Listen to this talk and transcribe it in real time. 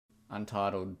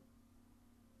Untitled.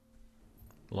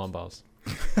 Lawn bowls.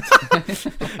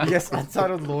 Yes,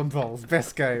 Untitled Lawn Bowls,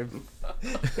 best game.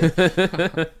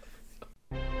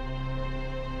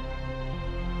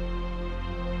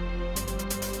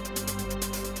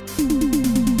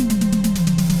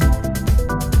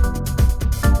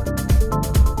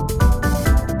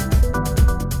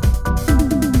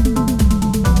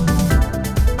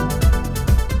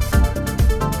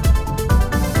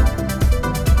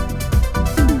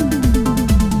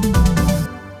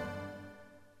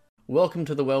 Welcome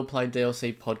to the Well Played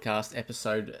DLC podcast,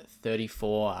 episode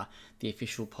 34, the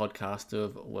official podcast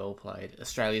of Well Played,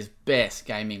 Australia's best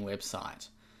gaming website.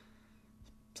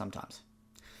 Sometimes.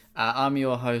 I'm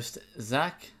your host,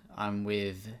 Zach. I'm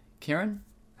with Kieran,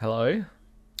 Hello.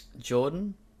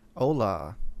 Jordan,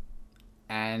 Hola.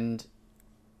 and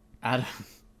Adam.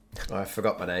 I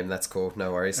forgot my name. That's cool.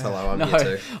 No worries. Hello, I'm No,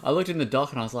 here too. I looked in the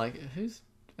doc and I was like, who's...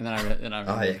 And then I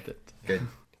remembered that.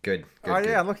 Good. Oh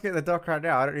yeah, I'm looking at the doc right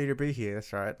now. I don't need to be here.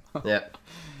 That's right. Yeah.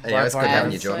 Anyway, it's good having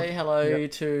And you, Jordan. say hello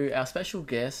to our special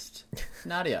guest,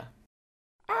 Nadia.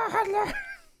 Oh, hello.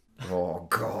 Oh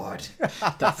God.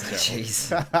 That's terrible.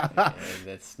 Jeez. Yeah,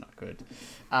 that's not good.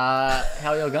 How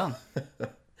are y'all going?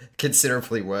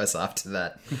 Considerably worse after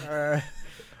that.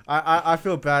 I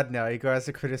feel bad now. You guys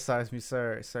have criticized me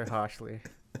so harshly.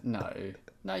 No,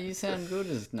 you sound good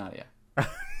as Nadia.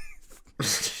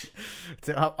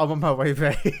 I'm on my way,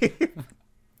 babe.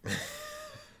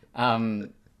 I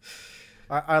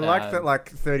like that. Like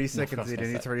 30 seconds in,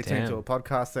 and it's already turned into a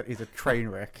podcast that is a train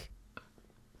wreck.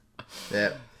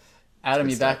 Yeah. Adam,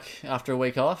 Good you stuff. back after a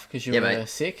week off because you Yeah, were mate.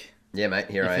 sick? Yeah, mate.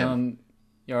 Here I am.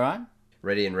 You alright?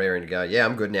 Ready and raring to go. Yeah,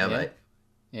 I'm good now, Yeah. mate.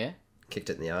 Yeah?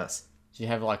 Kicked it in the ass. Do you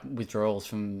have like withdrawals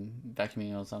from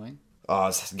vacuuming or something?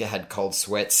 Oh, I had cold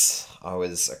sweats. I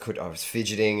was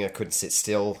fidgeting. I couldn't sit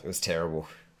still. It was terrible.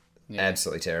 Yeah.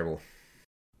 Absolutely terrible.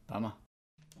 Bummer.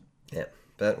 Yeah.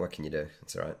 But what can you do?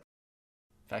 It's all right.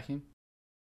 Vacuum?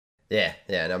 Yeah,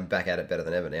 and I'm back at it better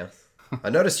than ever now. I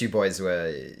noticed you boys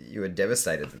were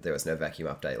devastated that there was no vacuum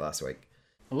update last week.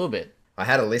 A little bit. I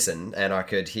had a listen and I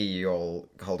could hear you all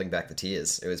holding back the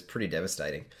tears. It was pretty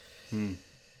devastating.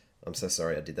 I'm so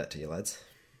sorry I did that to you, lads.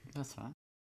 That's fine.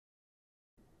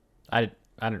 I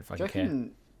don't Do you fucking care.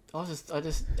 reckon... I just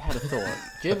had a thought.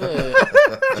 Do you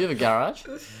have a garage?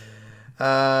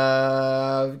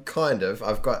 Kind of.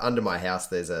 I've got under my house.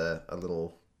 There's a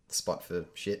little spot for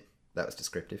shit. That was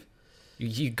descriptive.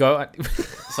 You go.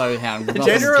 So, how?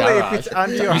 Generally, if it's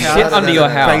under your house, shit under your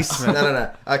house. basement.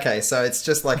 No. Okay, so it's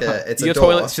just like it's Your a door.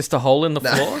 toilet's just a hole in the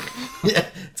floor. Yeah,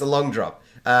 it's a long drop.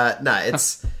 No,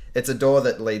 it's a door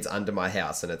that leads under my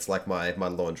house, and it's like my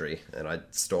laundry, and I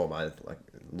store my like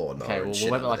lawnmower Okay, well, and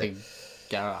shit what about under like a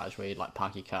garage where you like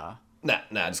park your car? there.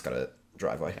 Nah, I just got a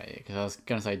driveway. Okay, because I was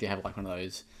gonna say, do you have like one of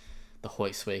those, the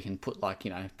hoists where you can put like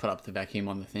put up the vacuum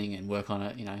on the thing and work on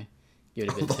it, give it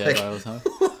a bit of turbo or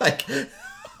something?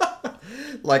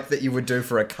 like that you would do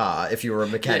for a car if you were a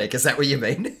mechanic. Yeah. Is that what you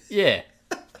mean? Yeah.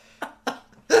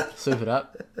 Soup it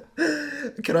up.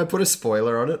 Can I put a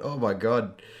spoiler on it? Oh my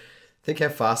god. Think how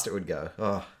fast it would go.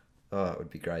 Oh, it would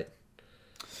be great.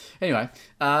 Anyway,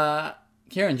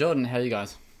 Kieran, Jordan, how are you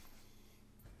guys?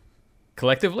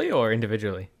 Collectively or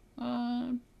individually?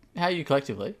 How are you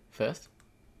collectively first?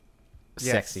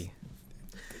 Yes. Sexy.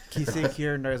 Kissy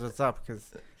Kieran knows what's up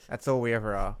because that's all we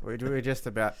ever are. We're just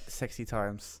about sexy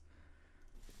times.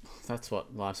 That's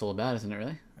what life's all about, isn't it?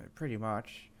 Really? Pretty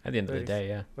much. At the end of the day,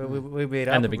 yeah. We meet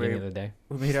up. And the beginning of the day.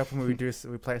 We meet up and we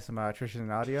play some Trish and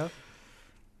Nadia.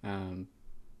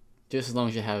 Just as long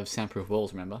as you have soundproof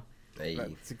walls, remember? Hey.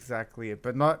 That's exactly it.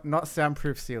 But not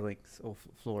soundproof ceilings or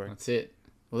flooring. That's it.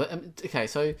 Well, okay.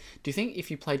 So, do you think if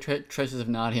you played Treasures of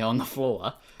Narnia on the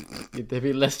floor, there'd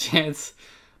be less chance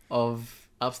of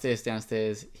upstairs,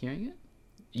 downstairs hearing it?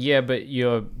 Yeah, but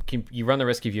you run the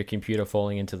risk of your computer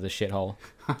falling into the shithole.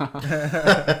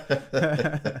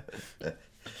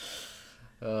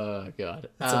 Oh god,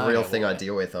 That's a real thing I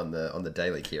deal with on the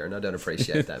daily, Kieran. I don't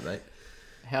appreciate that, mate.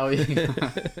 How are you?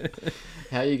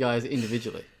 How are you guys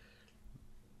individually?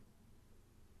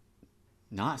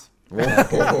 Nice.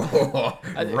 Rough.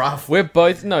 We're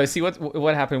both see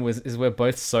what happened is we're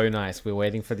both so nice. We're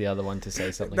waiting for the other one to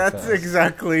say something. That's first.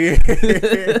 exactly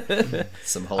it.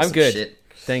 Some wholesome I'm good. shit.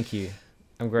 Thank you.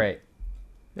 I'm great.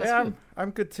 Yeah,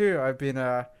 I'm good too. I've been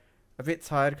a bit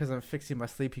tired because I'm fixing my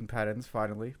sleeping patterns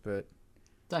finally, but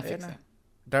Don't fix it.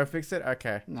 Don't fix it?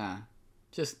 Okay. Nah,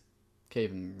 just keep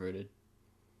them rooted.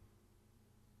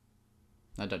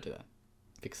 No, don't do that.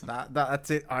 fix them. That's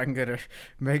it. I'm gonna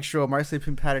make sure my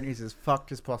sleeping pattern is as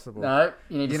fucked as possible. No,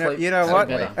 you need to sleep. You know sleep what?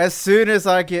 better. As soon as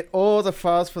I get all the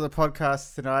files for the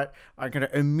podcast tonight, I'm gonna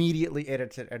immediately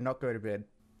edit it and not go to bed.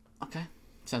 Okay,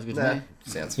 sounds good to Nah, me.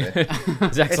 sounds fair.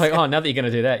 Zach's like, oh, now that you're going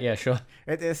to do that, yeah, sure.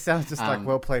 It sounds just like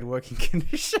well played working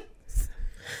conditions.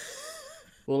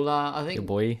 Well, I Good think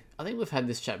boy. we've had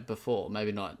this chat before.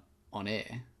 Maybe not on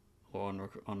air or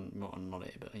not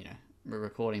air, but we're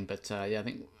recording. But yeah, I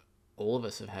think all of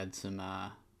us have had some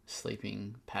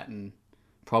sleeping pattern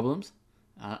problems.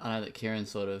 I know that Kieran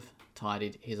sort of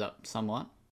tidied his up somewhat.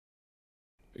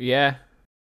 Yeah.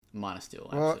 Mine are still.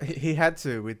 Well, absolutely- he had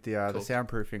to with the Cool.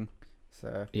 soundproofing.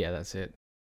 So Yeah, that's it.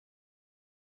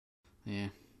 yeah,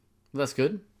 well, that's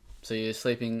good. So you're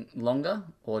sleeping longer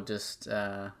or just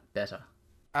better?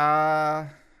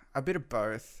 a bit of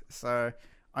both. So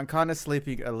I'm kind of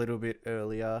sleeping a little bit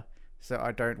earlier, so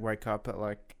I don't wake up at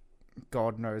like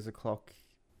God knows o'clock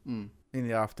Mm. in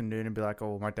the afternoon and be like,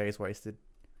 oh, my day's wasted.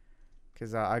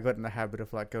 Because I got in the habit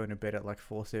of like going to bed at like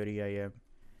 4:30 a.m.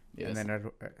 Yes. and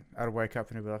then I'd wake up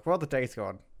and I'd be like, well, the day's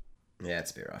gone. Yeah,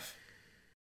 it's a bit rough.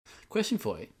 Question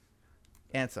for you: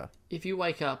 Answer. if you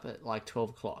wake up at like 12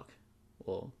 o'clock,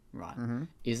 or right, Mm-hmm.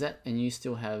 is that and you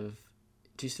still have?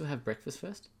 Do you still have breakfast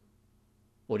first,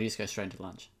 or do you just go straight into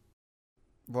lunch?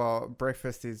 Well,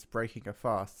 breakfast is breaking a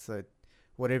fast, so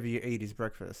whatever you eat is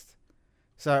breakfast.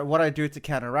 So what I do to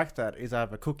counteract that is I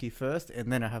have a cookie first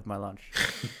and then I have my lunch.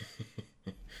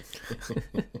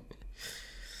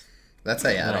 That's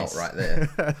a adult Nice. right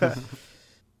there.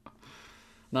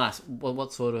 Nice. Well,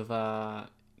 what sort of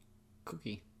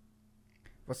cookie?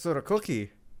 What sort of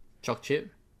cookie? Choc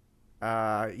chip?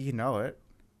 You know it.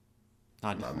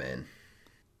 I My don't. man.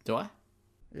 Do I?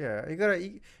 Yeah,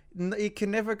 you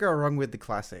can never go wrong with the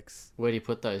classics. Where do you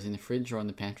put those? In the fridge or in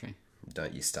the pantry?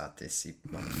 Don't you start this, you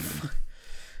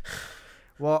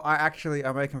Well, I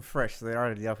make them fresh, so they're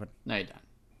out of the oven. No, you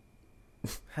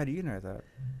don't. How do you know that?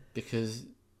 Because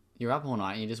you're up all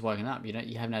night and you're just woken up. You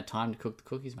haven't had time to cook the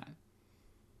cookies, mate.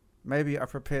 Maybe I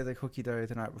prepared the cookie dough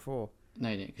the night before. No,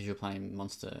 you didn't, because you're playing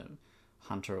Monster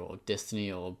Hunter or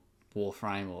Destiny or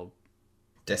Warframe or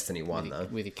Destiny 1, though.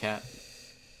 with your cat.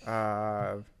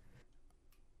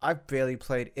 I've barely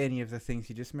played any of the things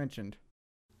you just mentioned.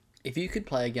 If you could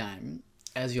play a game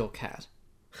as your cat,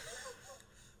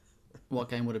 what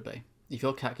game would it be? If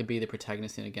your cat could be the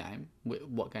protagonist in a game,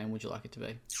 what game would you like it to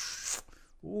be?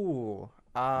 Ooh.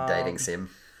 Dating sim.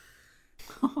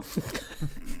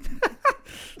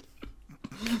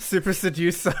 Super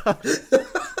Seducer.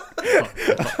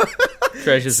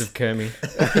 Treasures of Kermie.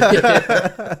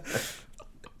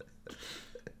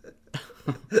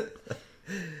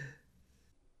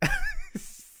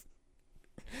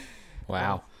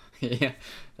 Wow. Yeah,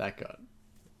 that got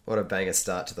What a banger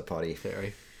start to the potty.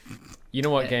 very. You know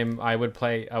what Yeah. game I would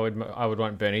play? I would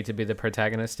want Bernie to be the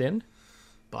protagonist in.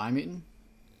 Biomutant?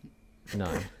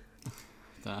 No.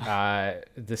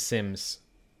 The Sims,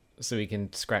 so we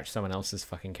can scratch someone else's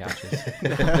fucking couches.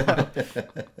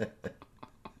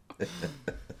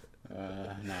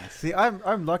 Nice. See,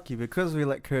 I'm lucky because we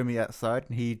let Kermie outside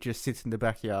and he just sits in the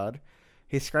backyard.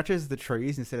 He scratches the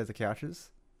trees instead of the couches.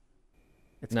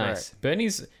 It's Nice. Bernie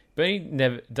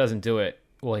never doesn't do it.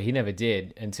 Well, he never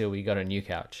did until we got a new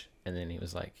couch, and then he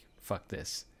was like, "Fuck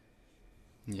this!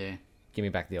 Yeah. Give me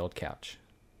back the old couch."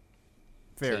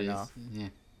 Fair So it is- enough. Yeah.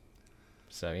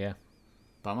 So yeah.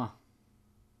 Bummer.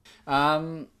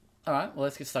 All right. Well,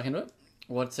 let's get stuck into it.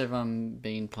 What's everyone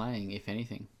been playing, if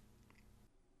anything?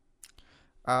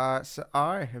 So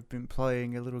I have been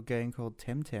playing a little game called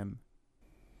Temtem.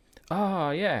 Oh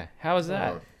yeah. How was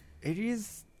that? Oh, It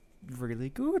is really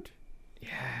good.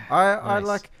 Yeah. I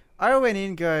Nice. I went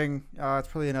in going, it's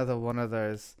probably another one of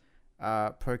those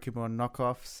Pokemon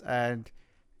knockoffs, and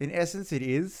in essence it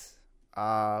is,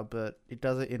 but it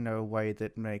does it in a way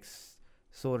that makes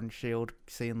Sword and Shield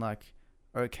seem like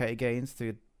okay games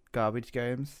to garbage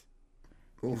games.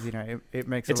 'Cause, oof. it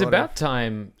makes It's a lot about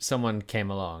time someone came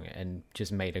along and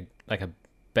just made a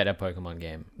better Pokemon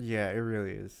game. yeah, it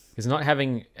really is. Because not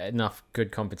having enough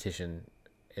good competition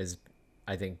is,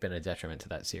 I think, been a detriment to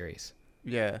that series.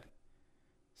 Yeah.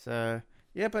 So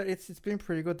yeah, but it's been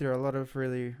pretty good. There are a lot of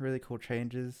really really cool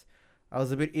changes. I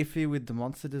was a bit iffy with the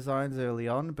monster designs early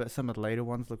on, but some of the later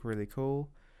ones look really cool.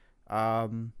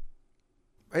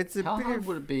 It's a How bit hard of,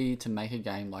 would it be to make a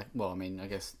game like? Well, I mean, I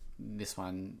guess this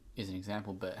one is an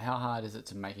example, but how hard is it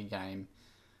to make a game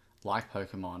like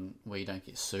Pokemon where you don't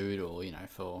get sued or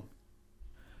for?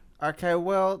 okay.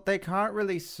 Well, they can't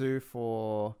really sue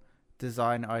for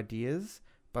design ideas,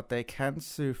 but they can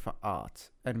sue for art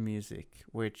and music,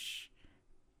 which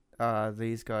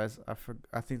these guys,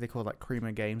 I think they call it like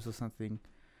Creamer Games or something.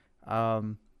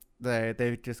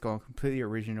 They've just gone completely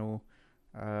original,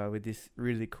 with this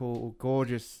really cool,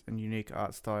 gorgeous, and unique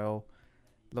art style.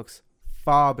 Looks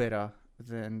far better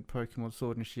than Pokemon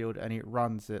Sword and Shield, and it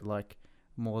runs at like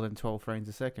more than 12 frames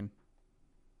a second.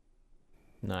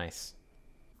 Nice.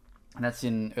 And that's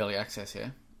in early access, yeah?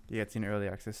 Yeah, it's in early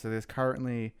access. So there's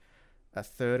currently a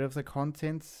third of the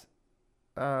contents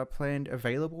planned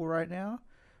available right now,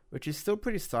 which is still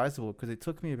pretty sizable because it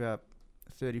took me about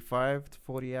 35 to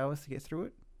 40 hours to get through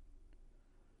it.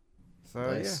 So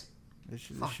Nice. yeah, it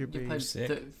Fuck, should you be. played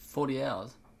Sick. 40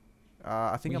 hours.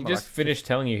 I think Well, I'm you at just like finished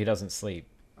telling you he doesn't sleep.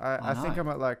 I think know. I'm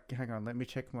at like. Hang on, let me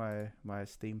check my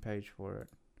Steam page for it.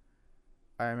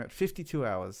 I am at 52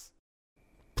 hours.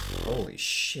 Holy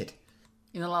shit.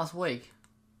 In the last week?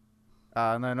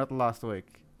 No, not the last week.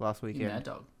 Last You weekend. mad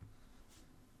dog.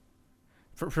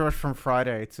 Pretty much from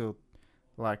Friday to,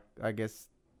 like, I guess,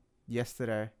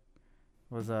 yesterday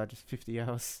was just 50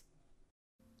 hours.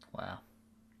 Wow.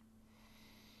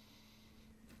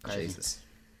 Crazy. Jesus.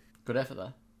 Good effort,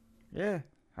 though. Yeah,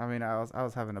 I mean, I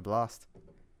was having a blast.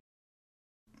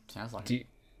 Sounds like Do it.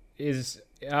 you, is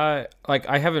like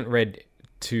I haven't read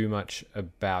too much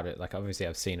about it. Like obviously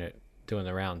I've seen it doing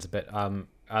the rounds, but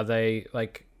are they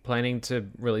like planning to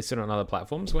release it on other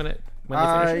platforms when they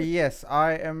finish it? Yes,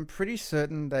 I am pretty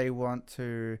certain they want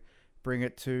to bring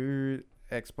it to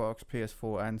Xbox,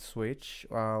 PS4, and Switch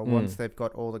once they've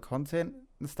got all the content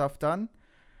and stuff done.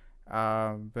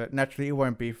 But naturally, it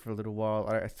won't be for a little while.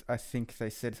 I think they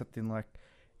said something like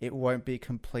it won't be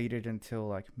completed until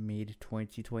like mid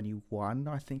 2021.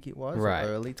 I think it was, Right. or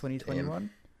early 2021.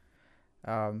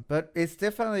 But it's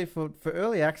definitely for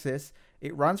early access.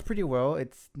 It runs pretty well.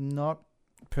 It's not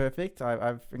perfect.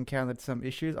 I've encountered some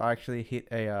issues. I actually hit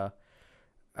a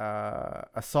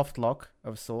soft lock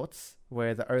of sorts,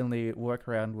 where the only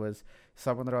workaround was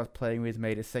someone that I was playing with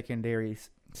made a secondary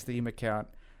Steam account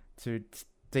to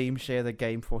Steam share the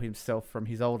game for himself from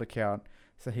his old account,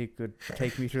 so he could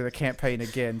take me through the campaign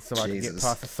again, so I could get Jesus.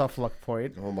 past the soft lock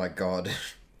point. Oh my god.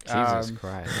 Jesus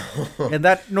Christ. And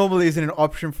that normally isn't an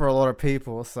option for a lot of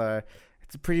people, so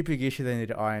it's a pretty big issue they need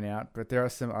to iron out. But there are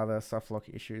some other soft lock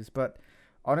issues. But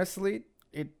honestly,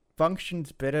 it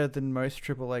functions better than most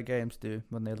AAA games do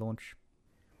when they launch.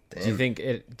 Damn. Do you think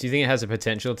it has the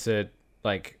potential to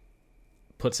like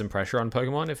put some pressure on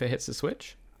Pokemon if it hits the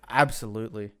Switch?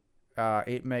 Absolutely.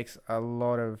 It makes a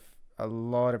lot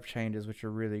of changes which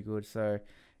are really good. So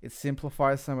it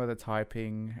simplifies some of the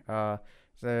typing.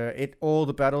 All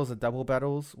the battles are double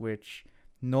battles, which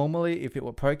normally if it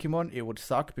were Pokemon it would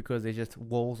suck because there's just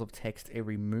walls of text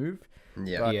every move.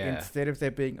 Yeah. But Yeah. instead of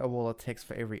there being a wall of text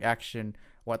for every action,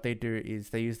 what they do is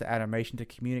they use the animation to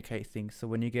communicate things. So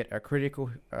when you get a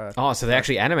critical, Oh, so they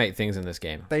actually animate things in this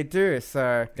game. they do.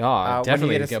 So Oh, when you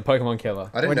definitely get a Pokemon killer.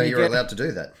 I didn't when know you you were get- allowed to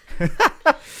do that.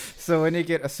 So when you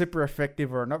get a super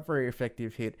effective or a not very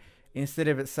effective hit, instead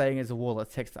of it saying there's a wall of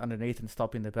text underneath and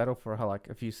stopping the battle for like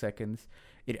a few seconds,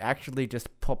 it actually just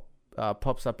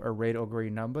pops up a red or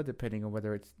green number depending on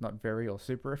whether it's not very or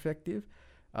super effective,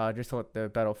 just to let the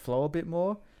battle flow a bit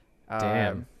more.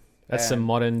 Damn. That's some and-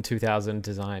 modern 2000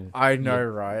 design. I know,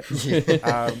 right?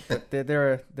 But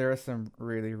there are some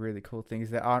really, really cool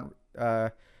things that aren't.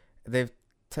 They've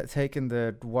taken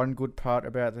the one good part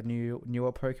about the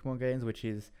newer Pokemon games, which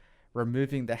is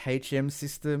removing the HM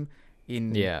system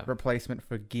in replacement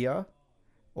for gear,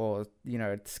 or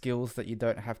skills that you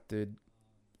don't have to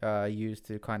use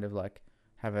to kind of like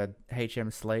have a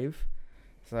HM slave.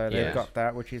 So they've got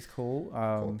that, which is cool.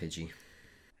 Poor Pidgey.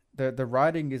 The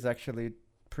writing is actually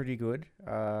pretty good.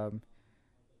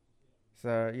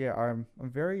 So yeah, I'm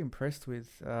very impressed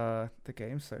with the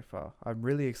game so far. I'm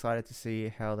really excited to see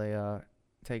how they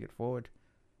take it forward.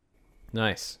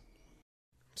 Nice.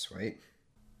 Sweet.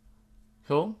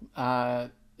 Cool.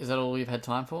 Is that all you've had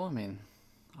time for? I mean,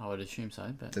 I would assume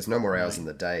so, but There's no more hours in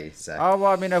the day, Zach. Oh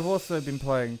well, I mean, I've also been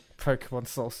playing Pokemon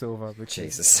Soul Silver, which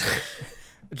Jesus.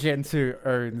 Gen 2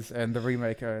 owns and the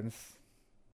remake owns.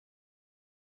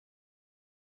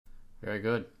 very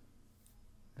good.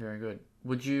 Very good.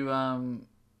 Would you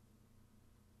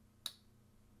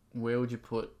where would you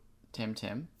put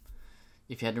Temtem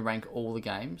if you had to rank all the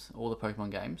games, all the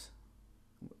Pokemon games?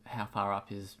 How far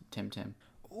up is Temtem?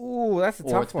 Ooh, that's a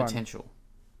Or tough its one. potential?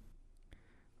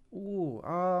 Ooh,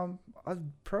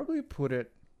 I'd probably put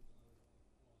it.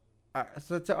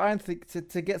 So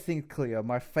to get things clear,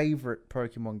 my favorite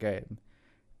Pokemon game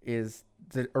is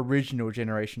the original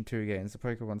Generation 2 games, the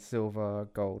Pokemon Silver,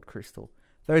 Gold, Crystal.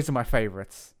 Those are my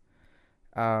favorites.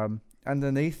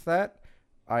 Underneath that,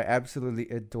 I absolutely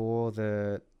adore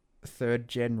the third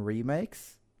gen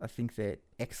remakes I think they're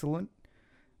excellent.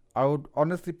 I would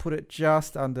honestly put it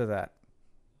just under that.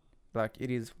 Like, it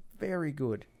is very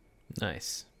good.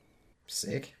 Nice.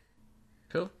 Sick.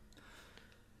 Cool.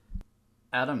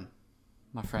 Adam,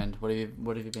 my friend, what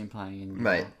have you been playing in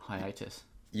Mate. your hiatus?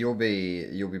 You'll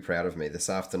be proud of me. This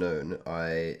afternoon,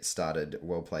 I started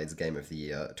Well Played's Game of the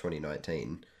Year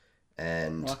 2019,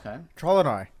 and Okay. Troll and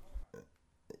I.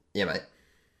 yeah, mate,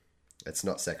 it's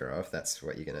not Sekiro. If that's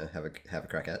what you're gonna have a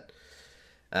crack at.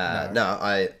 No,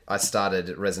 I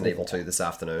started Resident Evil 2 this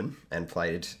afternoon and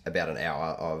played about an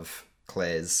hour of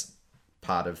Claire's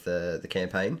part of the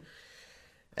campaign,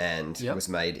 and Yep. was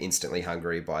made instantly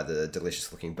hungry by the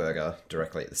delicious looking burger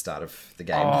directly at the start of the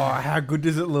game. Oh, how good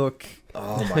does it look?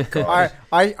 Oh my god!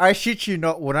 I shit you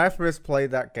not, when I first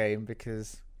played that game,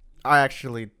 because I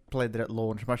actually played it at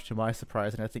launch, much to my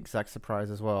surprise, and I think Zach's surprise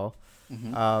as well.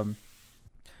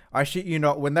 I shit you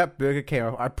not, when that burger came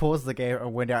up, I paused the game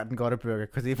and went out and got a burger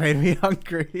because he made me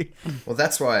hungry. Well,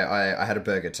 that's why I had a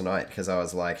burger tonight, because I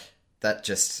was like, that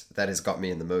has got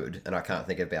me in the mood, and I can't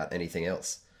think about anything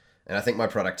else. And I think my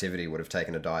productivity would have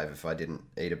taken a dive if I didn't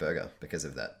eat a burger because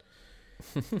of that.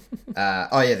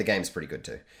 Oh yeah, the game's pretty good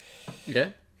too. Yeah.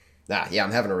 Yeah,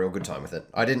 I'm having a real good time with it.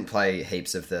 I didn't play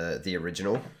heaps of the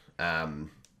original,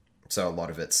 so a lot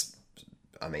of it's,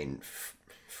 I mean,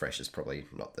 fresh is probably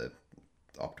not the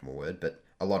optimal word, but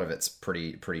a lot of it's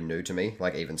pretty new to me,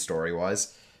 like even story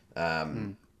wise.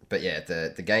 But yeah,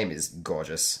 the game is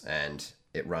gorgeous and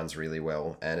it runs really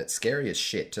well, and it's scary as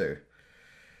shit too.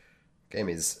 Game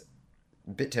is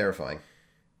a bit terrifying.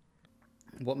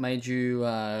 What made you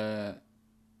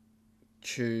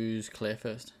choose Claire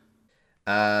first?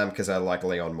 Because I like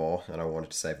Leon more, and I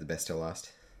wanted to save the best till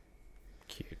last.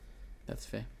 Cute. That's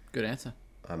fair. Good answer.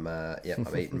 I'm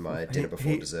eating my dinner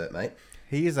before dessert, mate.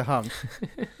 He is a hunk.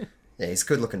 Yeah, he's a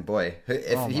good-looking boy.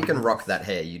 If you can rock that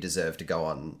hair, you deserve to go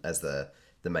on as the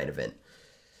main event.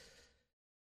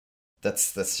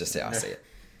 That's just how I see it.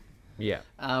 Yeah.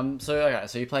 So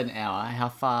you played an hour. How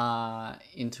far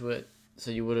into it?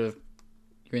 So you're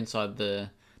inside the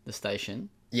station.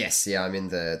 Yes, yeah, I'm in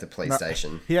the police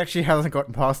station. He actually hasn't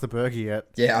gotten past the burger yet.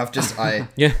 Yeah, I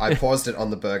Yeah. paused it on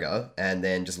the burger and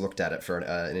then just looked at it for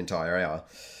an entire hour.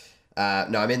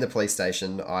 No, I'm in the police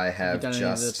station. I have You done any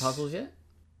of the puzzles yet?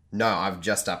 No, I'm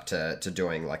just up to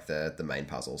doing like the main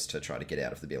puzzles to try to get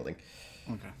out of the building.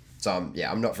 Okay. So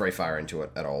I'm not very far into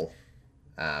it at all,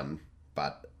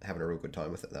 but having a real good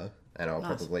time with it though, and I'll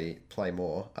probably play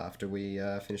more after we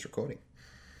finish recording.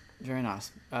 Very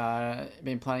nice.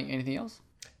 Been playing anything else?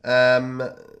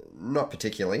 Not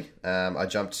particularly. I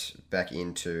jumped back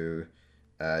into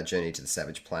Journey to the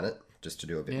Savage Planet just to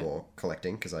do a bit more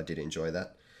collecting because I did enjoy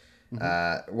that.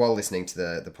 While listening to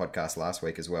the podcast last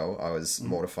week as well, I was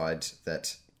mortified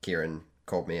that Kieran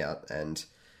called me out and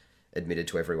admitted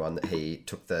to everyone that he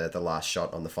took the last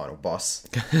shot on the final boss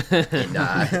in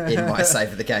my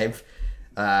save of the game.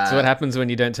 So what happens when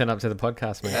you don't turn up to the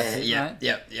podcast, mate?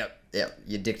 Yep.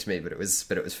 You dicked me, but it was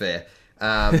fair.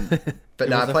 But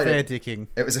no, I played fair it. dicking.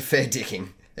 It was a fair dicking.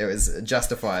 It was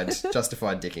justified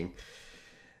dicking.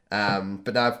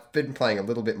 But no, I've been playing a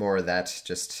little bit more of that,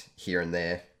 just here and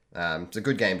there. It's a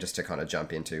good game just to kind of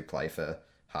jump into, play for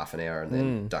half an hour, and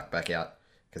then duck back out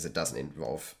because it doesn't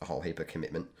involve a whole heap of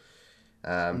commitment.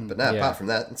 But no, apart from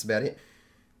that, that's about it.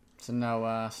 So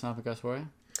no Sniper Ghost Warrior?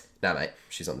 No, mate,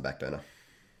 she's on the back burner.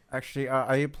 Actually,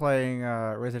 are you playing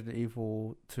Resident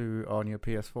Evil 2 on your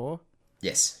PS4?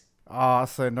 Yes.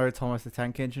 So no Thomas the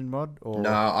Tank Engine mod? Or,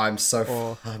 No, I'm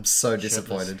so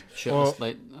disappointed. Shirtless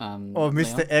or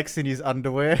Mr. Leon? X in his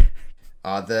underwear?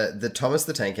 The Thomas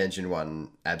the Tank Engine one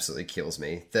absolutely kills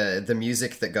me. The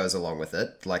music that goes along with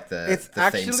it, like the theme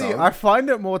Actually, song. I find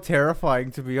it more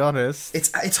terrifying, to be honest.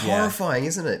 It's horrifying,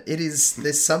 isn't it? It is.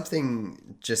 There's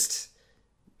something just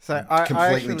So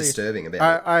completely disturbing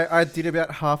about it. I did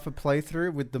about half a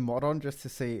playthrough with the mod on just to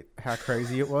see how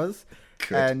crazy it was.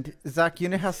 Good. And Zach, you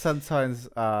know how sometimes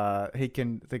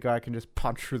the guy can just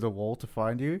punch through the wall to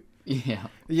find you? Yeah.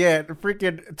 Yeah,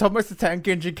 freaking Thomas the Tank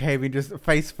Engine came in just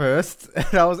face first,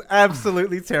 and I was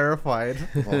absolutely terrified.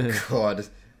 Oh god.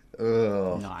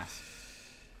 Ugh. Nice.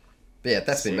 But yeah,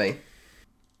 that's been me.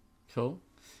 Cool.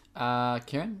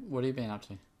 Kieran, what have you been up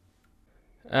to?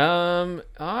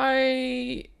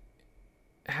 I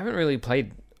haven't really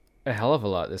played a hell of a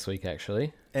lot this week,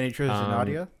 actually. Any Treasures of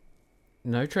Nadia?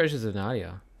 No Treasures of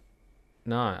Nadia.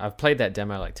 No, I've played that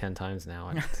demo like 10 times now.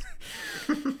 And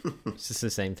it's just the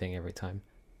same thing every time.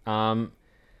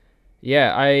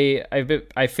 Yeah,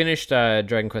 I finished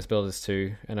Dragon Quest Builders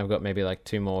 2, and I've got maybe like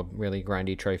 2 more really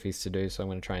grindy trophies to do, so I'm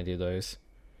going to try and do those.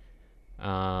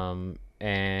 And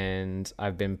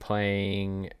I've been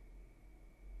playing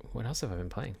what else have I been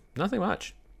playing? Nothing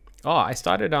much. Oh, I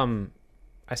started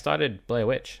Blair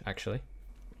Witch actually.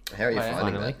 How are you Oh, yeah.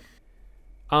 finding Finally.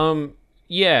 that?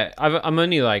 Yeah, I'm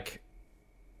only like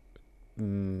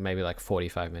maybe like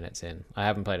 45 minutes in. I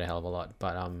haven't played a hell of a lot,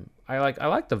 but I like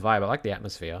the vibe. I like the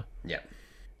atmosphere. Yeah.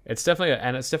 It's definitely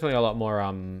a lot more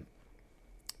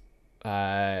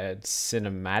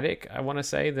cinematic, I want to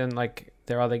say, than like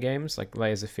their other games like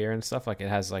Layers of Fear and stuff. Like it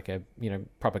has like a, you know,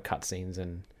 proper cutscenes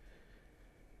and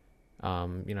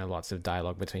you know, lots of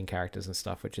dialogue between characters and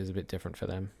stuff, which is a bit different for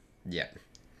them. Yeah.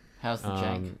 How's the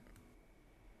jank?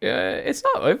 It's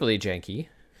not overly janky.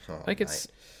 Oh, Like mate. it's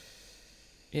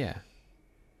yeah.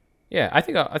 I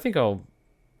think I'll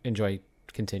enjoy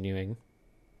continuing.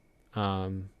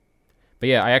 But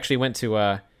yeah, I actually went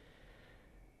to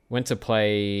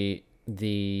play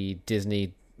the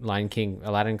Disney Lion King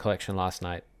Aladdin collection last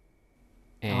night,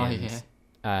 and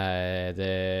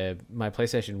my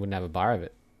PlayStation wouldn't have a bar of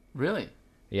it. Really?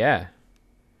 Yeah,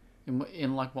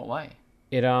 In like what way?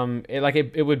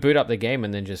 it would boot up the game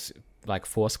and then just like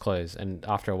force close, and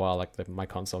after a while, like my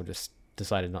console just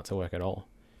decided not to work at all.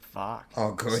 Fuck.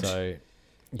 Oh, good. So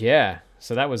yeah,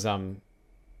 so that was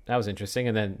interesting,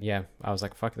 and then yeah, I was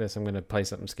like, fuck this, I'm gonna play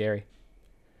something scary.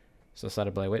 So I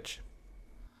started Blair Witch.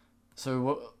 So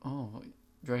what? Oh, do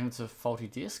you reckon it's a faulty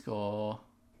disc or?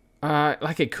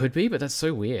 Like it could be, but that's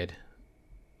so weird.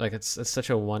 Like it's such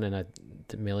a 1 in a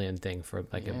million thing for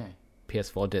like Yeah. a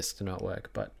PS4 disc to not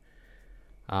work. But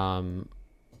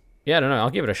yeah, I don't know. I'll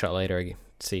give it a shot later.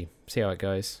 See how it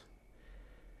goes.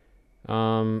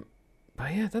 But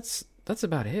yeah, that's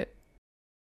about it.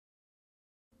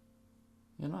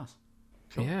 Yeah, nice.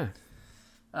 Cool. Yeah.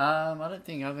 I don't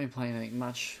think I've been playing anything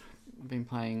much. I've been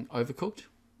playing Overcooked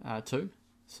 2,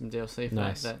 some DLC for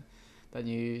Nice. that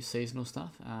new seasonal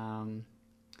stuff.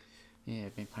 Yeah,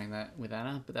 I've been playing that with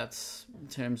Anna, but that's in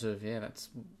terms of that's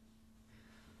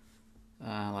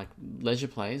like leisure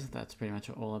plays. That's pretty much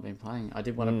all I've been playing. I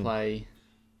did want to play,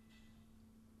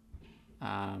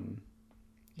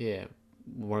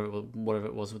 whatever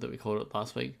it was that we called it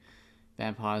last week,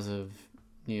 Vampires of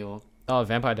New York. Oh,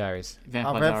 Vampire Diaries.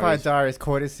 Vampire Diaries,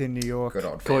 Coitus in New York. Good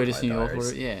old Coitus Vampire New York.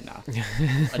 Diaries. Yeah, no.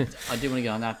 I do want to get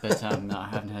on that, but no, I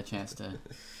haven't had a chance to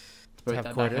boot have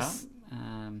that back up. Coitus.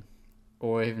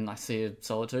 Or even like Sea of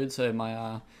Solitude. So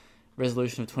my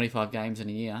resolution of 25 games in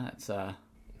a year, it's Not off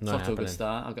to a happening. good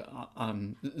start. I got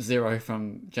 0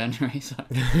 from January, so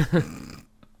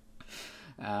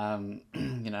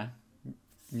you know,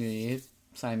 New Year,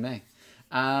 same me.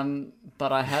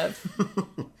 But I have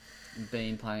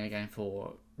been playing a game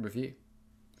for review,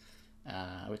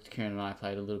 which Kieran and I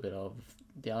played a little bit of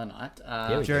the other night.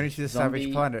 we Journey to the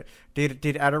Savage Planet.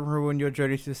 Did Adam ruin your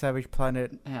Journey to the Savage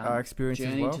Planet experience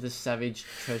Journey as well? to the Savage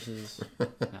Treasures.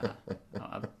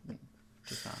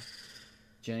 Just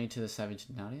Journey to the Savage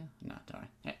Narnia? No, don't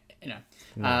worry.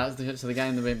 Anyway, so the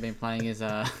game that we've been playing is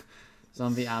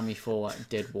Zombie Army 4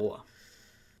 Dead War,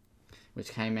 which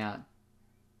came out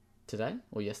today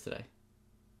or yesterday.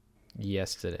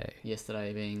 Yesterday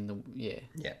being Yeah.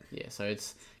 so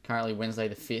it's currently Wednesday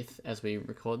the 5th as we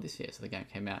record this. So the game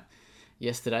came out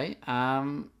yesterday.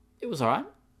 It was alright.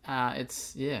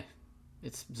 It's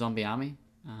Zombie Army.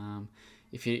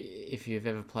 If you've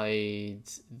ever played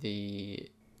the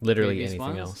Literally previous anything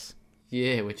ones, else.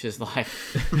 yeah, which is like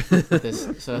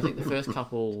so I think the first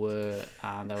couple were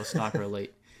they were Sniper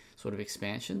Elite sort of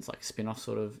expansions, like spin-off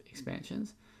sort of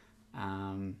expansions.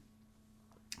 Then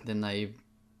I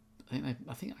can't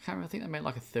remember. I think they made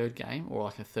like a third game or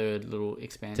like a third little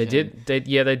expansion. They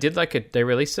did like they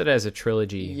released it as a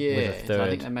trilogy with a third so I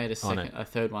think they made on it. a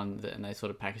third one, and they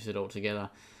sort of packaged it all together.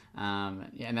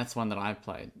 And that's one that I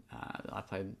played. I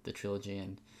played the trilogy,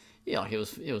 and like it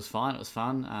was fine. It was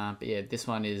fun. But yeah, this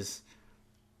one is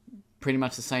pretty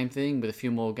much the same thing with a few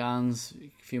more guns,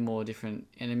 a few more different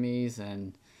enemies,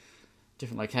 and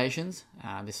different locations.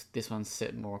 This one's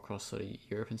set more across sort of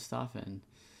Europe and stuff, and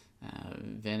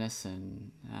Venice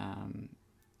and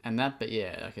that. But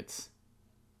yeah, like it's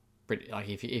pretty, like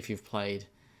if you've played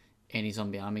any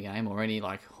Zombie Army game or any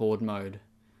like Horde mode,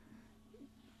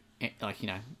 like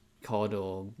COD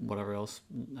or whatever else,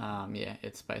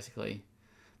 it's basically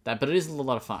that. But it is a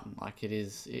lot of fun. Like it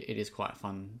is quite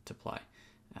fun to play,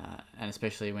 and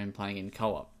especially when playing in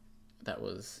co-op. That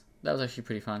was actually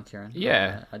pretty fun, Kieran.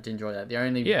 Yeah. I did enjoy that.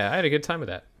 I had a good time with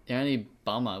that. The only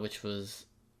bummer, which was,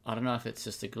 I don't know if it's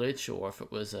just a glitch or if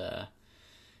it was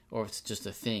or if it's just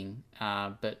a thing,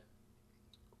 but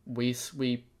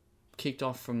we kicked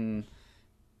off from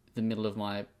the middle of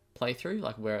my playthrough,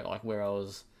 like where I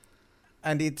was.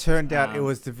 And it turned out it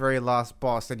was the very last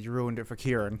boss, and you ruined it for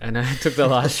Kieran. And I took the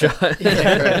last shot.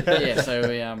 Yeah, so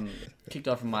kicked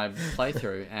off my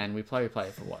playthrough, and we played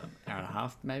for what, an hour and a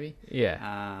half maybe. Yeah.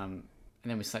 And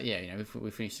then we say,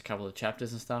 we finished a couple of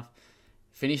chapters and stuff.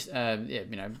 Finished,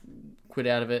 quit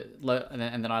out of it,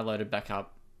 and then I loaded back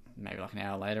up, maybe like an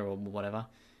hour later or whatever,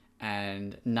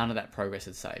 and none of that progress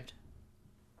had saved.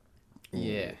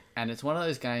 Yeah, and it's one of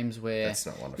those games where That's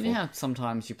not wonderful. you know how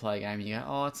sometimes you play a game and you go,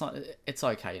 oh, it's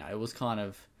okay. It was kind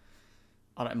of,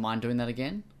 I don't mind doing that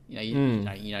again. You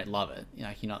don't love it.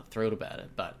 You're not thrilled about it,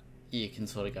 but you can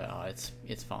sort of go, oh,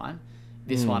 it's fine.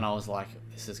 This one, I was like,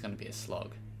 this is going to be a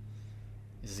slog.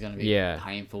 This is going to be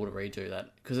painful to redo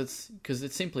that because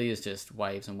it simply is just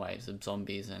waves and waves of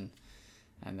zombies and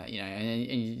that and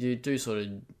you do sort of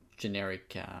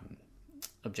generic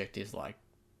objectives like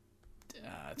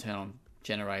turn on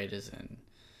generators and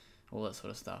all that sort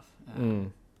of stuff.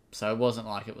 So it wasn't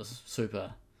like it was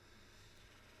super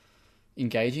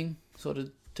engaging sort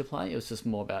of to play. It was just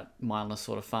more about mindless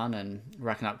sort of fun and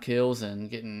racking up kills and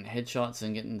getting headshots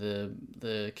and getting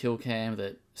the kill cam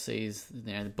that sees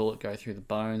the bullet go through the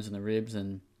bones and the ribs.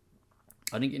 And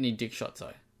I didn't get any dick shots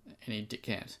though, any dick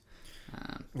cams.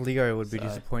 Leo would be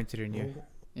disappointed in you.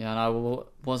 Yeah, and I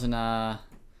wasn't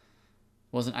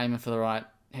aiming for the right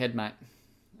head, mate.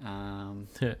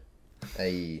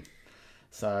 Hey.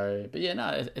 So, but yeah,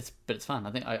 no, it's fun.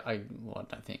 I think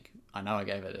I know I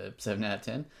gave it a 7 out of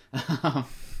 10.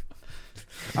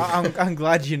 I'm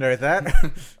glad you know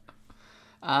that.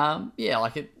 Yeah,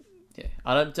 like it. Yeah,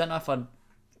 I don't know if I'd.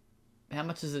 How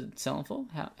much is it selling for?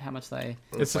 How much they?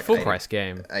 It's a like full 80 price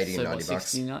game. 80 and 90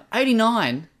 bucks.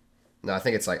 89. No, I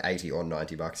think it's like 80 or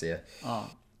 90 bucks. Yeah. Oh,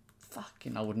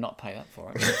 fucking! I would not pay that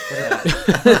for it.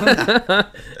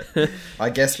 I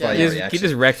guess by You your just, reaction. you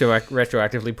just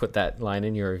retroactively put that line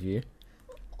in your review.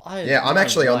 Yeah, I'm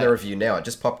actually on the review now. It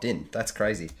just popped in. That's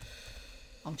crazy.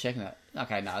 I'm checking that.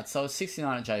 Okay, no, so it's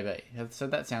 69 at JB. So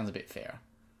that sounds a bit fairer.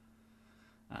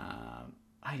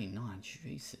 89,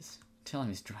 Jesus. Tell him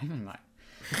he's dreaming, mate.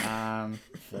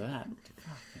 For that.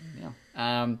 Fucking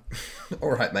hell. All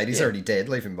right, mate. He's already dead.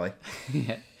 Leave him be.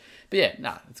 Yeah. But yeah,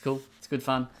 no, it's cool. It's good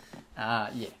fun. Yeah,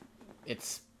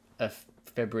 it's a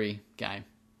February game.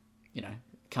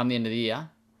 Come the end of the year,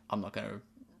 I'm not going to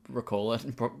recall it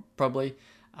probably.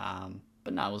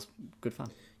 But no, it was good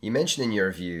fun. You mentioned in your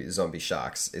review Zombie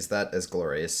Sharks. Is that as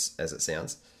glorious as it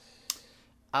sounds?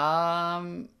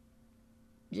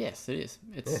 Yes, it is.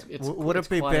 Would it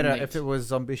be better if it was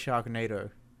Zombie Sharknado?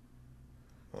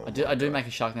 I do make a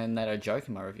Sharknado joke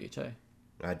in my review too.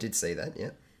 I did see that. Yeah.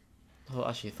 I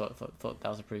actually thought that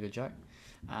was a pretty good joke.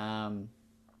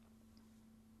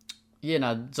 Yeah,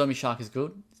 no, Zombie Shark is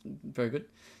good. Very good.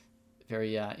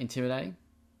 Very intimidating.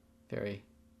 Very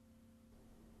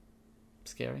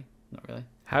scary. Not really.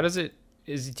 How does it?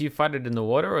 Do you fight it in the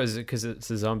water, or is it because it's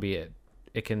a zombie?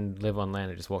 It can live on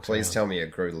land. It just walks. Please around? tell me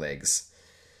it grew legs.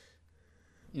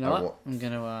 You know what? I'm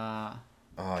gonna.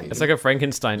 It's like a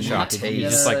Frankenstein shark. He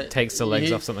just like takes the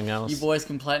legs off something else. You boys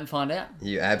can play it and find out.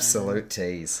 You absolute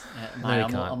tease. Mate, No, you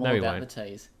can't. I'm No, all you about won't. the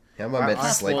tease. How am I meant to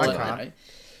sleep Spoil it, tonight? mate.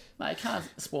 Mate, I can't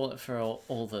spoil it for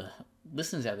all the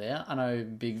listeners out there. I know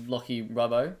Big Lockie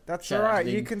Robbo. That's Shout all out to right.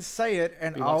 Big- You can say it,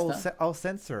 and Big I'll Rockstar. I'll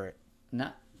censor it.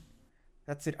 Nah.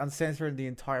 That's it. I'm censoring the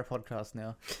entire podcast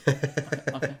now.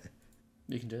 Okay.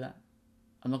 You can do that.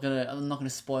 I'm not gonna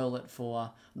spoil it for.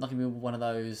 I'm not gonna be one of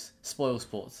those spoil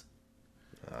sports.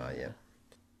 Yeah.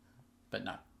 But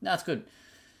no, it's good.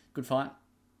 Good fight.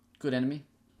 Good enemy.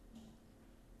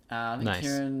 I think Nice.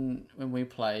 Kieran, when we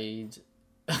played,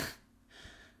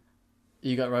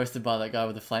 you got roasted by that guy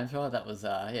with the flamethrower. That was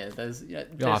There's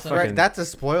fucking- Right, that's a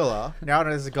spoiler. Now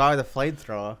there's a guy with a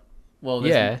flamethrower. well,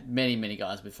 there's Yeah. many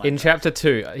guys with flamethrowers. In chapter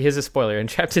 2, here's a spoiler. In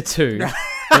chapter 2,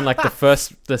 in like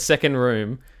the second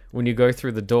room, when you go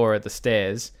through the door at the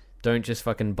stairs, don't just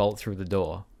fucking bolt through the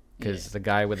door, because the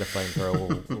guy with the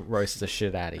flamethrower will roast the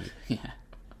shit out of you. Yeah.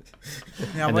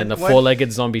 Now, And then the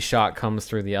four-legged zombie shark comes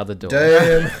through the other door.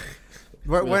 Damn.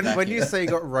 when you say you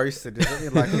got roasted, does it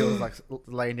mean like he was like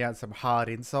laying down some hard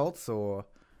insults, or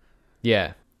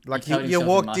Yeah. like He covered you himself in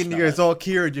walked in, you goes, marshmallows. "Oh,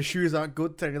 Kieran, your shoes aren't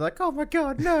good today." And you're like, "Oh my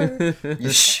god, no!"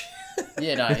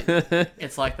 Yeah, no,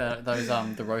 it's like those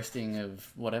the roasting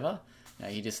of whatever.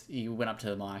 He went up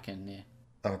to the mic and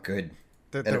Oh, good.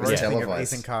 The it was roasting of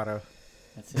televised. Ethan Carter.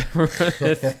 that's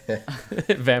it.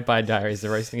 Vampire Diaries, the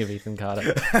roasting of Ethan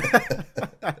Carter.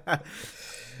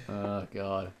 Oh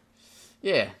god.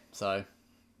 Yeah. So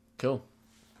cool.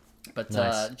 But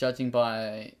Nice. judging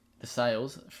by the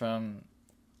sales from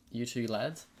you two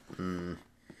lads, And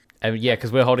yeah,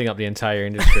 because we're holding up the entire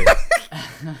industry.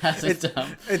 that's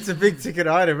dumb. It's a big ticket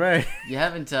item, eh? You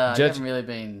haven't really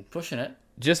been pushing it.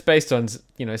 just based on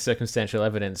circumstantial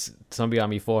evidence, Zombie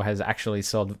Army 4 has actually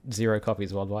sold 0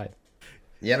 copies worldwide.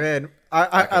 Yep. Man,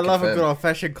 I can love a confirm. good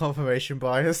old-fashioned confirmation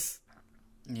bias.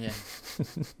 Yeah.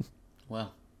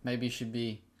 Well, maybe you should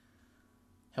be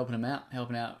helping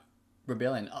out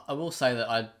Rebellion. I will say that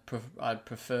I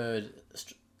preferred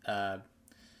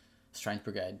Strange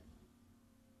Brigade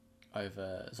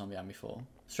over Zombie Army 4.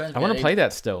 Strange I want to Brigade- play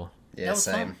that still. Yeah, That was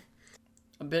same.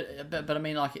 fun. But I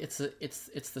mean, like it's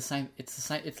the same.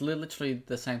 It's literally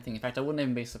the same thing. In fact, I wouldn't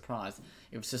even be surprised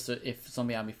if it's just if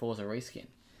Zombie Army 4 is a reskin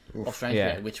of Strange Yeah.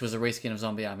 Brigade, which was a reskin of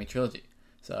Zombie Army Trilogy.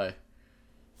 So,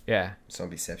 Yeah.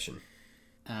 Zombieception.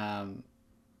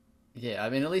 yeah, I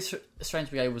mean, at least Strange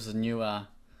Brigade was a newer,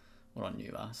 well, not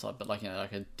newer, so but like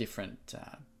like a different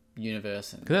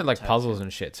universe and Because they had like take- puzzles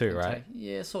and shit too, right? take-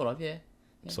 yeah, sort of. Yeah,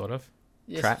 Sort of.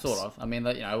 yes, Traps. sort of. I mean,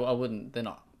 like, I wouldn't. They're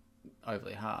not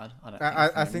overly hard. I don't. I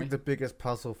from think memory. the biggest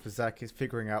puzzle for Zach is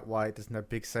figuring out why it doesn't have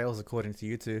big sales, according to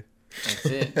you two. That's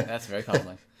it. That's very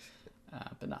puzzling.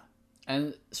 But no.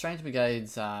 And Strange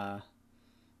Brigade's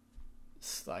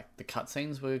like the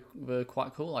cutscenes were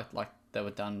quite cool. Like they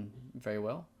were done very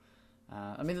well.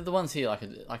 I mean the ones here like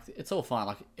it's all fine.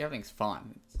 Like everything's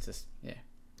fine. It's just yeah.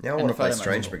 Now I And want to the play photo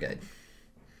Strange mode's cool. Brigade.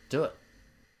 Do it.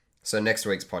 So next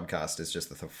week's podcast is just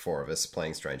the four of us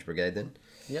playing Strange Brigade then?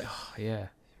 Yep. Oh, yeah.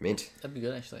 Mint. That'd be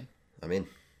good actually. I'm in.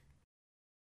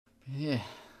 Yeah.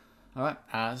 All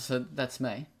right. So that's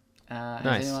me. Nice.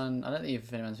 Has anyone? I don't think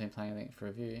if anyone's been playing anything for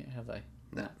review, have they?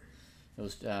 No. It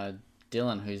was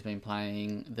Dylan who's been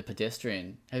playing The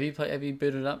Pedestrian. Have you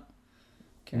booted it up?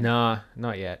 Karen? Nah,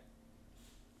 not yet.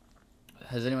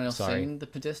 Has anyone else Sorry. seen The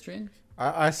Pedestrian?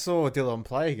 I saw Dylan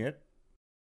playing it.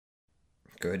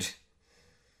 Good.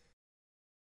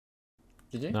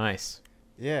 Did you? Nice.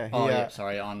 Yeah, he, Oh yeah,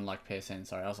 sorry, on like PSN.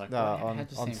 Sorry, I was like, no, how- on,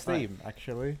 how'd you on see him play? Steam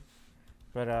actually.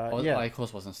 But Oh, yeah, of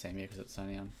course, it wasn't Steam, yeah, because it's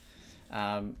only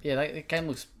on. Yeah, the game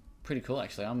looks pretty cool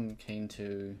actually. I'm keen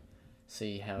to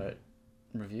see how it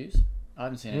reviews. I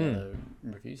haven't seen any other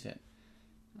reviews yet.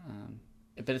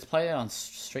 But it's played out on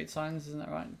street signs, isn't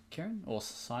that right, Kieran? Or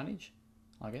signage,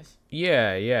 I guess.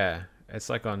 Yeah, yeah. It's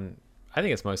like on. I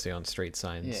think it's mostly on street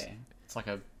signs. Yeah, it's like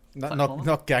a not platformer?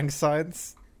 not gang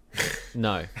signs.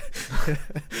 No.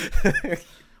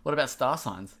 What about star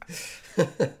signs?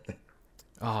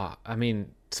 Oh, I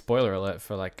mean, spoiler alert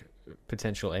for like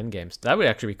potential end games. That would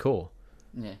actually be cool.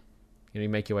 Yeah. You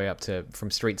make your way up from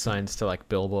street signs to like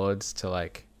billboards to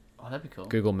like Oh, that'd be cool.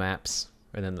 Google Maps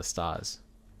and then the stars.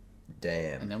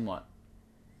 Damn. And then what?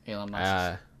 Elon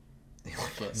Musk.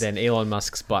 Then Elon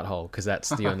Musk's butthole, because that's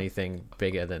the only thing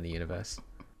bigger than the universe.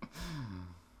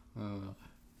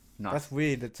 Nice. That's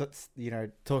weird. It's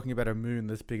talking about a moon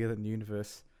that's bigger than the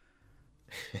universe.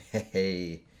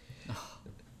 Hey.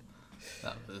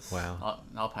 That was Wow.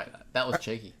 I'll pay that. That was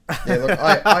cheeky. Yeah, look,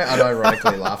 I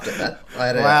unironically laughed at that. I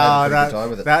had a Wow, pretty good time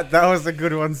with it. that was a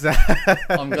good one, Zach.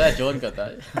 I'm glad Jordan got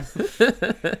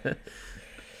that.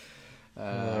 All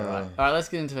right, let's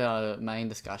get into our main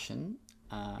discussion.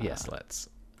 Yes, let's.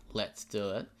 Let's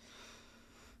do it.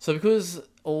 So, because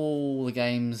all the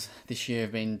games this year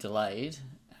have been delayed,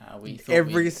 we thought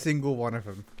Every single one of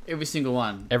them. every single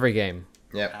one. Every game.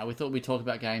 Yep. We thought we'd talk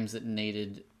about games that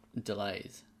needed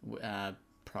delays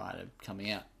prior to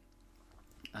coming out.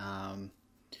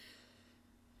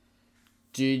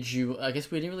 Did you? I guess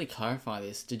we didn't really clarify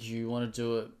this. Did you want to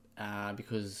do it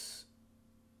because,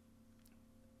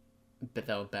 but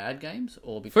they were bad games,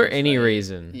 or because For any they-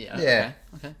 reason. Yeah. Yeah.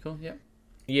 Okay. Cool. Yep.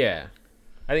 Yeah.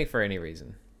 I think for any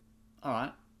reason. All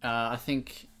right. I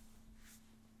think.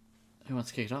 Who wants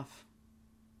to kick it off?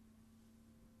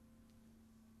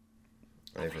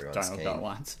 Everyone's Don't look at keen.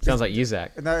 once. Sounds like you,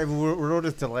 Zach. No, we're all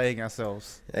just delaying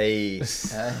ourselves. Hey.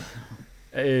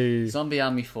 Hey. Zombie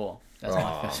Army 4. That's my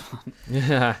Oh. first one.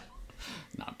 Yeah.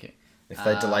 No, I'm kidding. If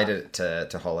they delayed it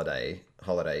to holiday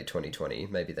 2020,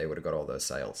 maybe they would have got all those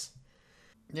sales.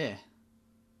 Yeah.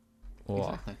 Or-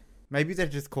 Exactly. Maybe they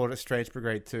just called it Strange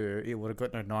Brigade 2. It would have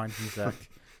got no 9 from Zach.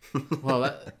 Well,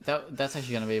 that's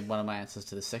actually going to be one of my answers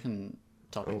to the second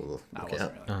topic. Ooh, No, look it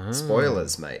wasn't out. really.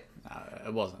 Spoilers, mate. No,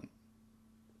 it wasn't.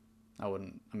 I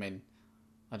wouldn't. I mean,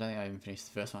 I don't think I even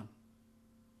finished the first one.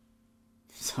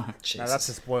 So, No, Jesus. that's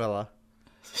a spoiler.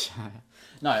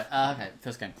 no. Okay,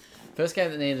 first game. First game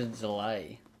that needed a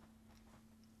delay.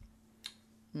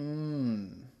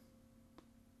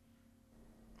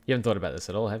 You haven't thought about this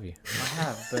at all, have you? I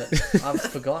have, but I've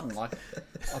forgotten. Like,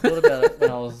 I thought about it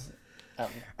when I was.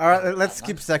 All right, let's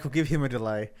skip Zach. We'll give him a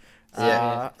delay.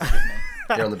 Yeah.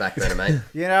 You're on the back burner, mate.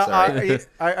 You know, Sorry.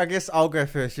 I guess I'll go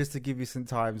first just to give you some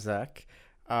time, Zach.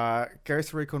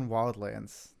 Ghost Recon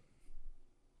Wildlands.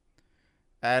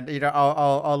 And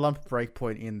I'll lump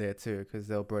Breakpoint in there too because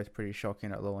they're both pretty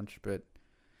shocking at launch. But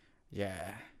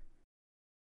yeah,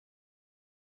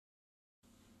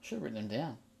 Should have written them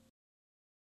down.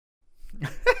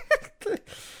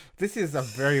 this is a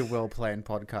very well planned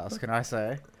podcast. Can I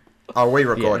say? Are we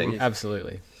recording? Yeah,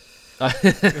 absolutely.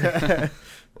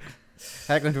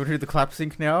 Hang on, do we do the clap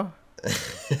sync now?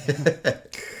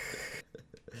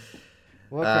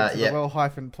 Welcome to the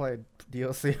well-played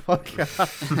DLC podcast.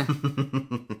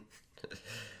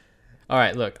 All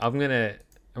right, look, I'm gonna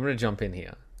jump in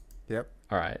here. Yep.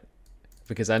 All right,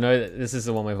 because I know that this is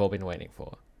the one we've all been waiting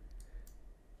for.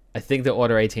 I think the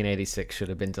Order 1886 should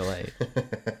have been delayed.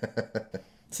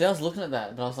 See, I was looking at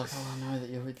that, but I was like, oh, I know that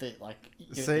you're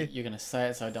you're going to say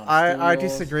it, so I don't. I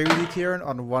disagree with you, Kieran,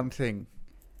 on one thing.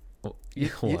 What?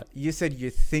 You said you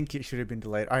think it should have been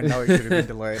delayed. I know it should have been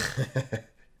delayed.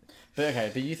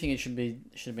 But you think it should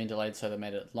have been delayed so they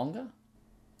made it longer?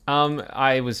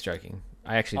 I was joking.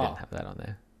 I actually didn't Oh. have that on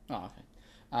there. Oh,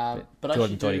 okay. But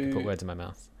Jordan I thought he could put words in my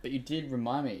mouth. But you did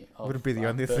remind me of Would it be the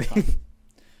only first thing?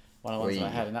 one of the ones that I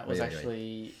had, and that was Wait.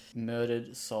 actually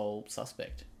Murdered Soul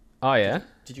Suspect. Oh yeah,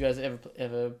 Did you guys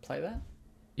ever play that?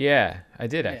 yeah, I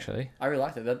did Yeah. actually. I really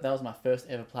liked it. That was my first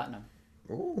ever platinum.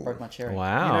 Ooh. Broke my cherry.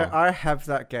 Wow. I have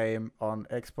that game on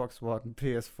Xbox One,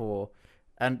 PS4,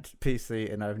 and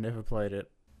PC, and I've never played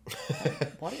it.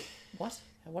 What? What?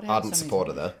 Ardent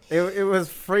supporter there. It was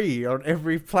free on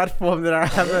every platform that I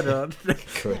have it on.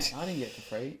 Good. I didn't get it for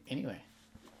free anyway.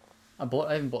 I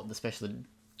even bought the special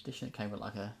edition. It came with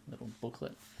like a little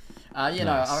booklet. No,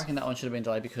 Nice. I reckon that one should have been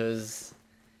delayed because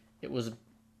it was.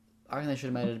 I reckon they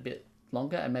should have made it a bit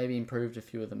longer and maybe improved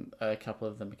a couple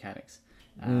of the mechanics.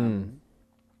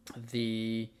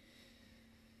 The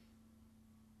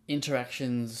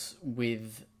interactions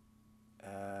with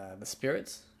the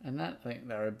spirits and that, I think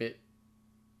they're a bit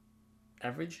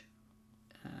average.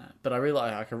 But I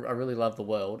really loved the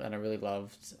world, and I really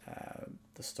loved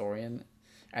the story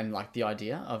and like the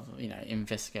idea of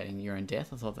investigating your own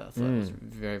death. I thought that was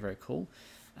very, very cool,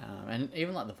 and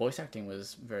even like the voice acting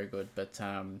was very good. But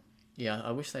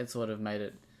I wish they'd sort of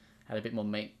had a bit more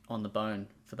meat on the bone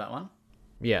for that one.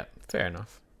 Yeah, fair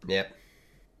enough. Yep.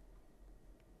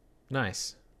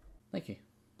 Nice. Thank you,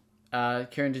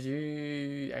 Kieran. Did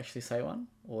you actually say one,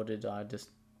 or did I just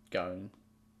go and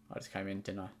I just came in,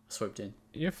 didn't I? Swooped in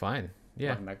You're fine.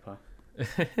 Yeah. like a magpie.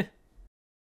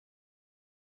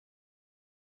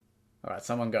 All right,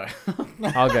 someone go.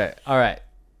 I'll go. All right.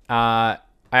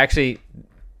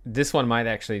 This one might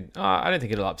actually. I don't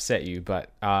think it'll upset you, but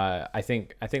I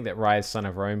think that Rise: Son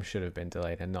of Rome should have been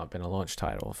delayed and not been a launch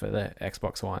title for the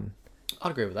Xbox One.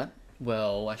 I'd agree with that.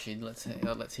 Well, actually, let's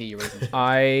hear your reasons.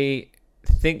 I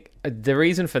think the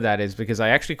reason for that is because I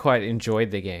actually quite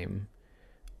enjoyed the game,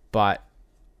 but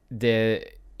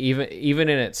even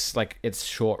in its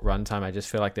short runtime, I just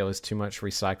feel like there was too much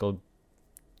recycled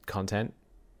content.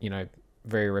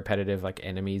 Very repetitive like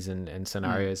enemies and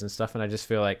scenarios and stuff, and I just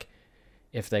feel like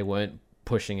if they weren't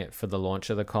pushing it for the launch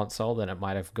of the console, then it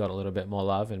might have got a little bit more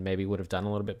love and maybe would have done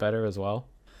a little bit better as well.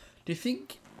 Do you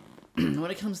think,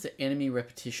 when it comes to enemy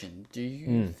repetition, do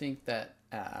you think that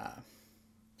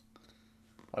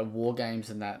like war games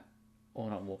and that, or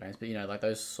not war games, but like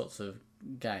those sorts of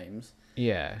games,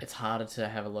 Yeah. it's harder to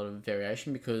have a lot of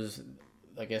variation because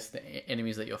I guess the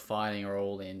enemies that you're fighting are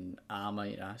all in armor,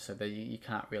 so that you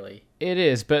can't really. It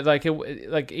is, but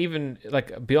even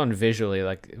beyond visually,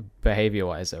 like behavior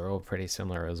wise, they're all pretty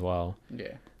similar as well.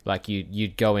 Yeah. Like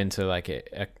you'd go into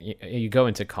you go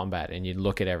into combat and you'd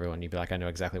look at everyone, you'd be like, I know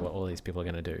exactly what all these people are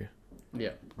going to do,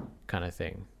 Yeah. kind of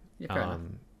thing. Yeah. Fair enough.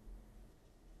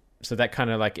 So that kind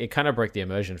of broke the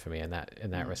immersion for me in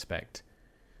that respect.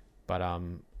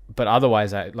 But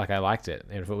otherwise, I liked it.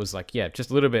 And if it was just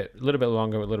a little bit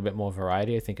longer, a little bit more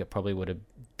variety, I think it probably would have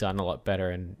done a lot better,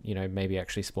 and maybe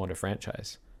actually spawned a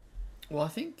franchise. Well, I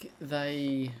think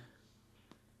they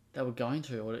were going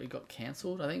to, or it got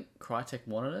cancelled. I think Crytek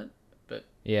wanted it, but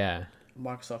Yeah.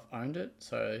 Microsoft owned it.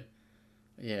 So,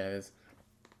 yeah.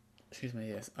 Excuse me.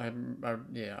 Yes, I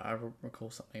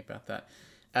recall something about that.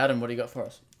 Adam, what do you got for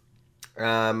us?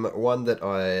 One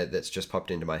that's just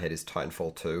popped into my head is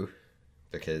Titanfall 2,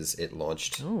 because it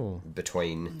launched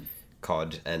between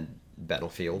COD and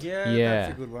Battlefield. Yeah, Yeah.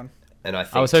 that's a good one. And I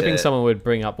think I was hoping someone would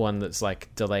bring up one that's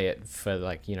delay it for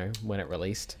when it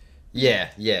released. Yeah,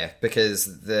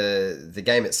 because the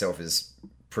game itself is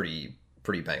pretty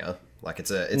banger. Like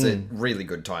it's a really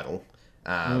good title,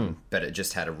 but it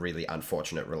just had a really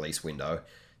unfortunate release window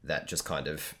that just kind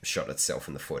of shot itself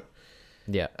in the foot.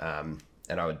 Yeah.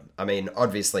 And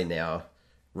obviously now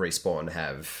Respawn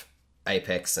have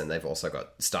Apex, and they've also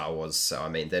got Star Wars.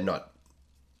 So they're not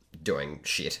doing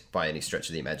shit by any stretch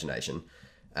of the imagination.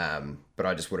 But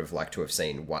I just would have liked to have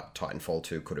seen what Titanfall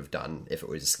 2 could have done if it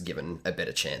was given a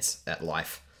better chance at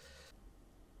life.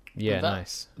 Yeah, That-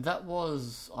 nice. That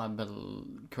was,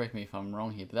 correct me if I'm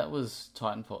wrong here, but that was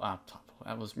Titanfall.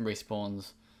 That was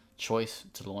Respawn's choice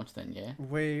to launch. Then, yeah.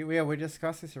 We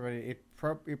discussed this already. It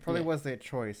probably Yeah. was their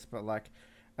choice, but like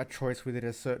a choice within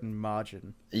a certain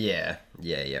margin. Yeah.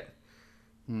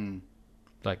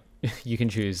 Like you can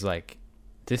choose like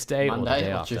this day or the Monday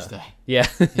day or after. Tuesday. Yeah.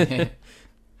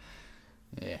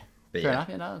 Yeah. But Fair yeah. enough.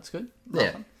 Yeah, no, that's good.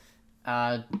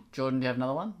 Yeah. Jordan, do you have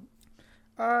another one?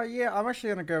 Yeah, I'm actually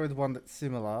gonna go with one that's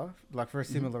similar, like for a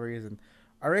similar reason.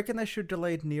 I reckon they should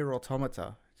delay Nier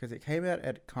Automata because it came out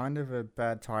at kind of a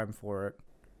bad time for it.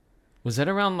 Was that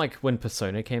around like when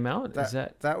Persona came out? Is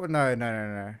that That would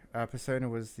no. Persona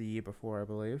was the year before, I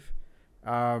believe.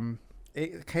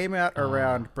 It came out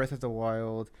around Breath of the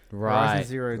Wild, right? Horizon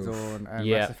Zero Dawn, and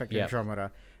Yeah, Mass Effect yeah.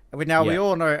 Andromeda. And we Yeah.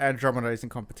 all know Andromeda is in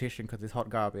competition because it's hot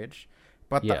garbage,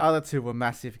 but Yeah. the other two were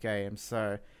massive games.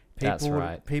 So That's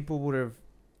right. people would have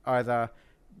either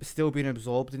still been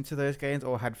absorbed into those games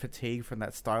or had fatigue from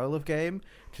that style of game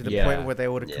to the Yeah. point where they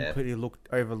would have Yeah. completely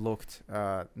overlooked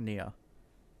Nier.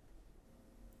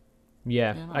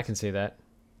 Yeah, Yeah, I nice. can see that.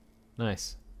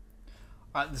 Nice.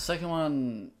 The second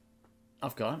one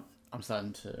I've got. I'm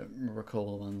starting to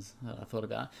recall the ones that I thought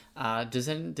about.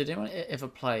 Did anyone ever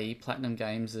play Platinum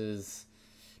Games'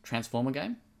 Transformer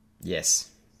game?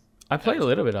 Yes. I played a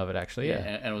little bit of it actually. Yeah.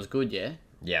 and it was good. Yeah,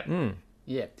 Yep.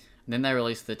 yeah. And then they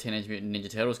released the Teenage Mutant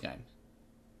Ninja Turtles game.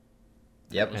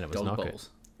 Yep. And it was Dog not good. balls.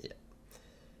 Yeah.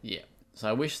 Yeah. So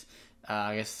I wish,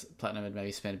 I guess Platinum had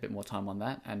maybe spent a bit more time on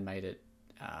that and made it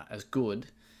as good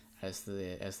as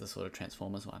the sort of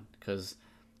Transformers one, because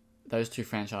those two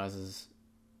franchises,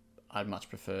 I'd much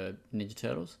prefer Ninja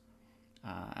Turtles,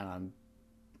 and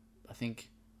I think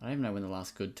I don't even know when the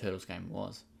last good Turtles game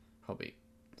was. Probably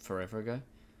forever ago.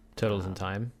 Turtles in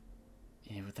Time.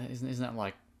 Yeah, but that isn't that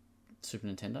like Super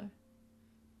Nintendo?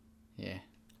 Yeah.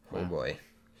 Oh boy.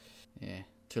 Yeah,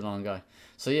 too long ago.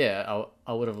 So yeah,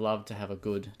 I would have loved to have a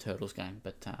good Turtles game,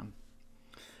 but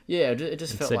yeah, it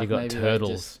just felt Instead like you got maybe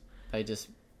Turtles.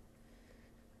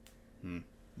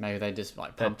 maybe they just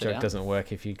like That pumped it joke out. doesn't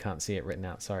work if you can't see it written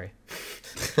out. Sorry.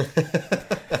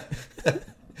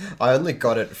 I only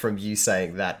got it from you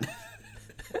saying that.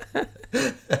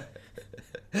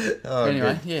 Oh,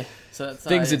 Anyway, good. yeah. So that's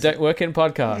Things that don't work in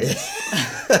podcasts.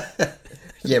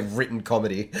 Yeah, written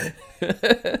comedy.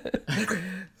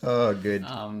 Oh, good.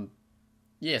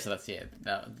 yeah. So that's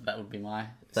that would be my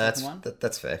That's second one.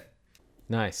 that's fair.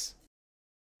 Nice.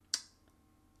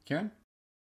 Kieran.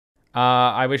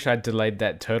 I wish I'd delayed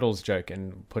that Turtles joke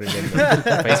and put it in the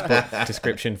Facebook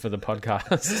description for the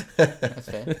podcast. That's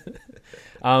fair.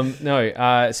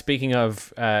 No, speaking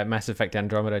of Mass Effect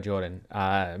Andromeda, Jordan,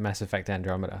 Mass Effect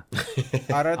Andromeda.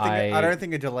 I don't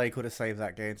think a delay could have saved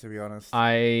that game, to be honest.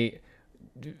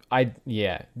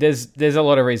 Yeah, there's a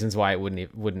lot of reasons why it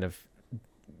wouldn't have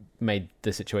made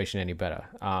the situation any better.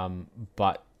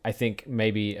 But I think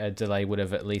maybe a delay would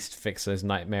have at least fixed those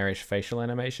nightmarish facial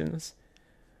animations.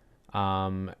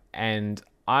 And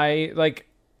I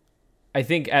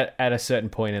think at a certain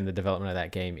point in the development of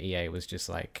that game, EA was just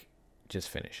like, just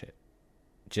finish it,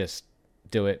 just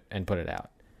do it and put it out.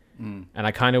 And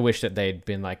I kind of wish that they'd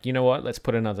been like, you know what, let's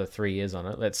put another 3 years on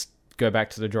it. Let's go back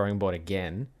to the drawing board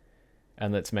again.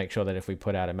 And let's make sure that if we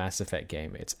put out a Mass Effect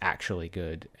game, it's actually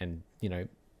good and, you know,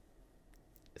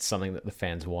 it's something that the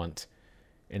fans want,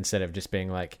 instead of just being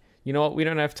like, you know what, we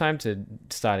don't have time to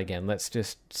start again. Let's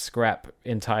just scrap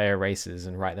entire races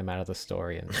and write them out of the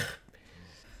story and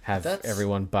have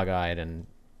everyone bug-eyed and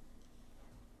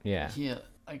yeah. Yeah,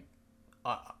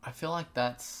 I feel like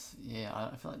that's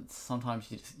I feel like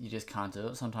sometimes you just can't do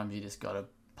it. Sometimes you just got to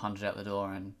punch it out the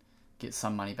door and get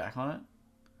some money back on it.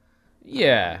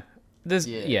 Yeah.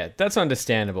 Yeah. That's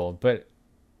understandable, but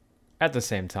at the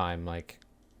same time, like,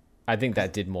 I think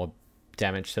that did more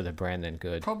damage to the brand than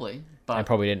good. Probably, but And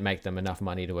probably didn't make them enough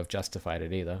money to have justified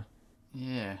it either.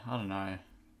 yeah, I don't know.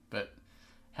 But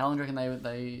how long do you reckon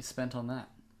they spent on that?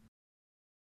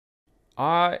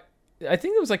 I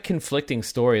think there was like conflicting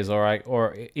stories,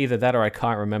 or either that or I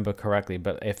can't remember correctly.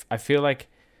 But if I feel like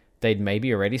they'd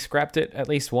maybe already scrapped it at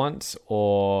least once,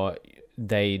 or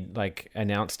they like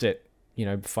announced it,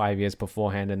 5 years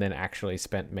beforehand, and then actually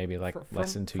spent maybe like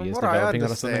less than 2 years what I developing it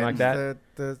or something like that. understand,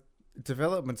 The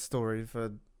development story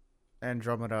for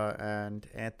Andromeda and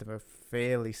Anthem are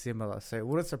fairly similar, so it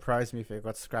wouldn't surprise me if it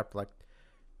got scrapped like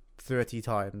 30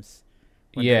 times.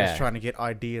 When they're just trying to get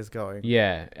ideas going.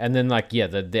 Yeah, and then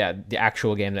the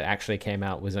actual game that actually came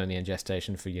out was only in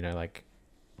gestation for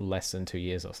less than 2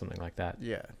 years or something like that.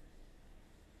 Yeah.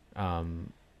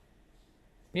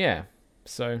 Yeah.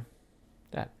 So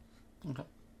that. Okay.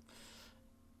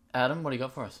 Adam, what do you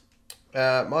got for us?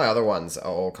 My other ones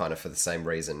are all kind of for the same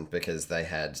reason, because they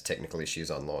had technical issues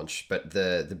on launch. But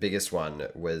the biggest one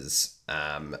was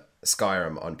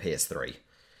Skyrim on PS3,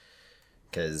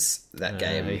 because that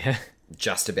game Yeah.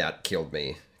 just about killed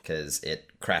me, because it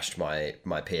crashed my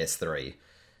PS3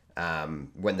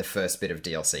 when the first bit of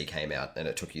DLC came out and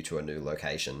it took you to a new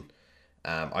location.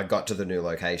 I got to the new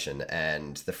location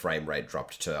and the frame rate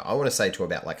dropped to, I want to say, to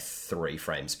about like 3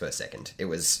 frames per second. It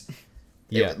was...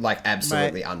 Yeah. It, like,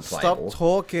 absolutely Mate, unplayable. Stop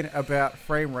talking about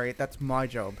frame rate. That's my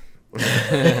job.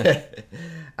 But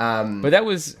that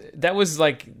was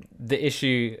like the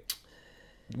issue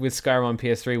with Skyrim on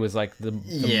PS3 was like the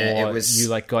Yeah, more it was- you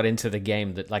like got into the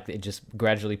game, that like it just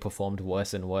gradually performed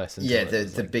worse and worse. Until Yeah, it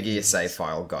was, the like, bigger your save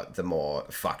file got, the more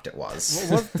fucked it was.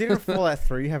 Didn't Fallout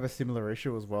 3 have a similar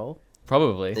issue as well?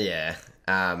 probably. Yeah.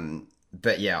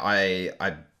 But yeah,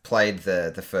 I played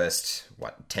the first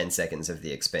 10 seconds of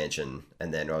the expansion,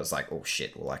 and then I was like, oh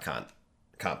shit, well I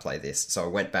can't play this. So I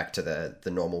went back to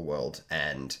the normal world,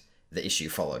 and the issue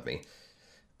followed me,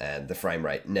 and the frame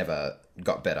rate never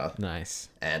got better. Nice.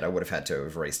 And I would have had to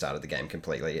have restarted the game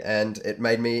completely, and it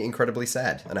made me incredibly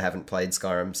sad, and I haven't played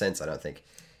Skyrim since, I don't think.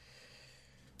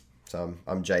 So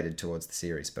I'm jaded towards the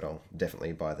series, but I'll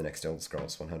definitely buy the next Elder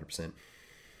Scrolls 100%.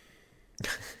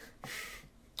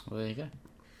 Well, there you go.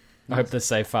 I hope the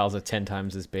save files are 10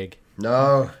 times as big.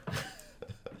 No!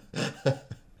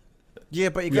 Yeah,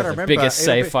 but you Yeah, got to the remember, biggest it'll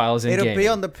save be- files in It'll be gaming.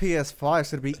 on the PS5,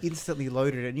 so it'll be instantly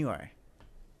loaded anyway.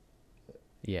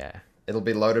 Yeah. It'll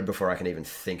be loaded before I can even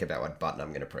think about what button I'm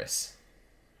going to press.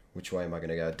 Which way am I going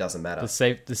to go? It doesn't matter.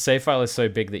 The save file is so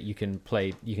big that you can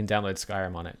download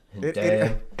Skyrim on it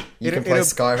Damn. You can it'll- play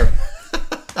Skyrim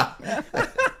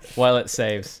while it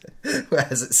saves.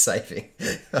 as it's saving.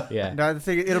 Yeah. No, the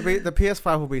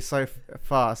PS5 will be so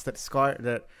fast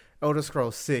that Elder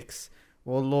Scrolls 6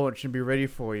 will launch and be ready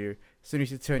for you as soon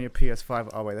as you turn your PS5.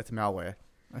 Oh wait, that's malware.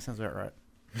 That sounds about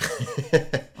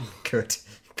right. Good.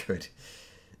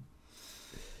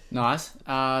 Nice.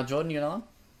 Jordan, you got another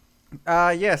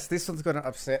one? Yes, this one's gonna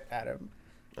upset Adam.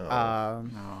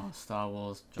 Oh, Star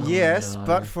Wars. Yes, no.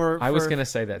 but for I was going to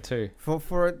say that too.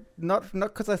 for not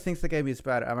because I think the game is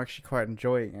bad. I'm actually quite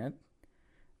enjoying it.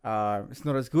 It's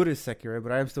not as good as Sekiro,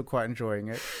 but I am still quite enjoying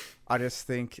it. I just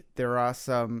think there are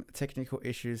some technical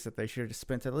issues that they should have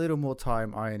spent a little more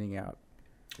time ironing out.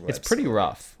 It's pretty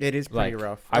rough. It is pretty Like,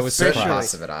 rough. I was Certain surprised.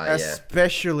 parts of it are, yeah.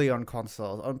 Especially on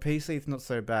consoles. On PC, it's not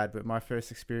so bad, but my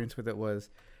first experience with it was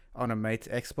on a mate's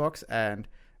Xbox, and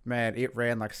man, it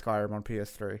ran like Skyrim on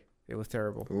PS3. It was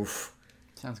terrible. Oof.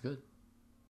 Sounds good.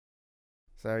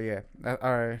 So yeah,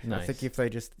 I Nice. think if they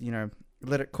just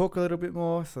let it cook a little bit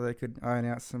more, so they could iron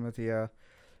out some of the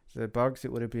bugs,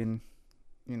 it would have been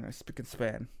spick and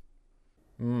span.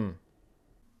 Mm.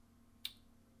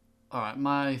 All right,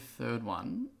 my third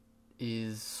one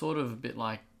is sort of a bit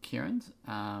like Kieran's,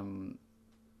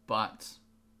 but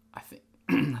I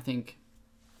think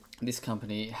this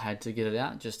company had to get it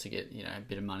out just to get a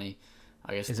bit of money.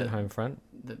 I guess Is it Homefront?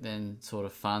 that then sort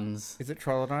of funds. Is it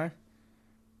Trial and I?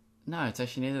 No, it's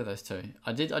actually neither of those two.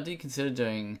 I did consider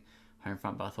doing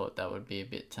Homefront, but I thought that would be a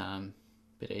bit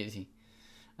easy.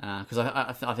 Because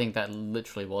I think that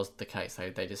literally was the case.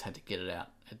 They just had to get it out.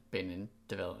 It'd been in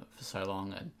development for so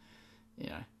long, and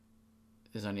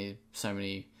there's only so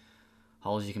many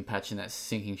holes you can patch in that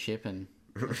sinking ship, and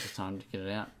it's just time to get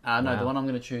it out. No, Wow. the one I'm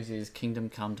going to choose is Kingdom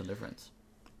Come Deliverance.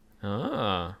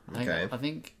 Ah. Okay. I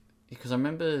think because I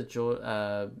remember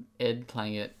Ed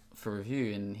playing it for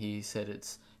review, and he said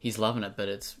he's loving it, but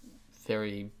it's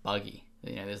very buggy.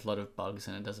 There's a lot of bugs,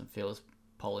 and it doesn't feel as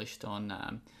polished on,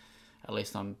 at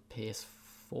least on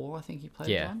PS4. I think he played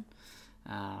it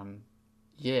on.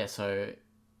 So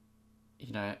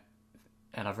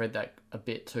and I've read that a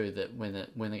bit too. That when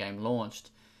the game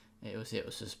launched, it was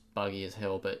just buggy as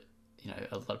hell. But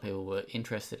a lot of people were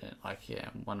interested in it.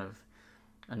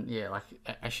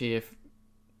 Actually,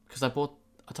 because I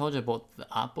told you I bought the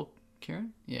art book,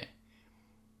 Kieran. Yeah.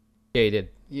 Yeah, you did.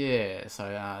 Yeah,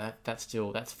 so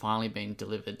that's finally been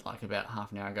delivered like about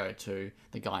half an hour ago to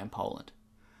the guy in Poland.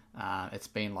 It's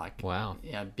been like Wow.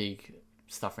 big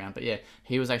stuff around, but yeah,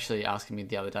 he was actually asking me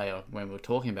the other day when we were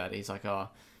talking about it. He's like, "Oh,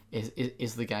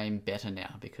 is the game better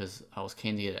now?" Because I was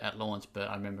keen to get it at launch, but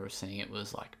I remember seeing it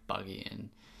was like buggy and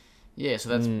yeah. So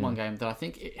that's one game that I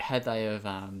think had they have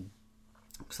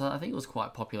because I think it was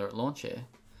quite popular at launch,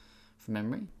 from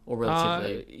memory, or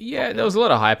relatively. There was a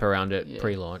lot of hype around it Yeah.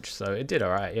 pre-launch, so it did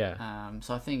all right. Yeah.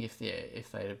 So I think if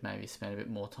they'd have maybe spent a bit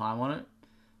more time on it,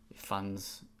 it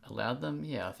funds allowed them,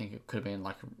 yeah, I think it could have been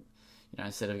like,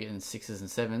 instead of getting 6s and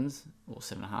 7s or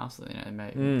 7.5s,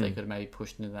 they could have maybe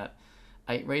pushed into that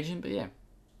 8 region. But yeah,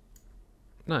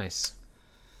 Nice.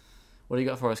 what do you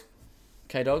got for us,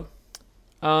 K-Dog?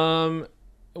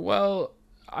 Well,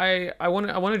 I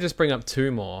want to just bring up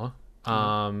 2 more.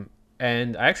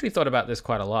 And I actually thought about this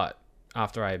quite a lot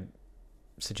after I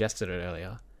suggested it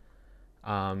earlier.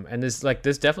 And there's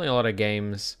definitely a lot of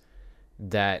games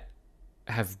that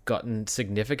have gotten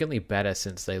significantly better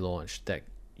since they launched that,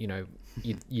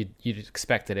 you'd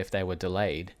expect that if they were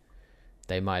delayed,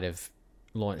 they might have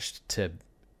launched to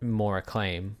more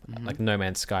acclaim. Like No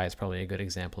Man's Sky is probably a good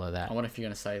example of that. I wonder if you're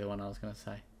going to say the one I was going to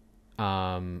say.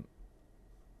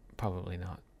 Probably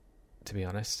not, to be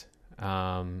honest.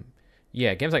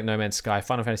 Yeah, games like No Man's Sky,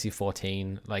 Final Fantasy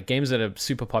 14, like games that are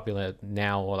super popular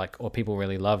now or people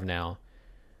really love now,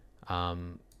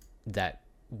 that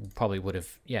probably would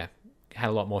have had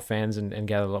a lot more fans and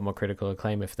gathered a lot more critical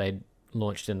acclaim if they'd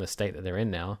launched in the state that they're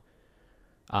in now.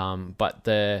 But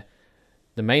the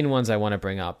main ones I want to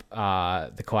bring up are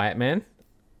The Quiet Man,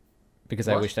 because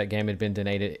I wish that game had been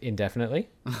delayed indefinitely.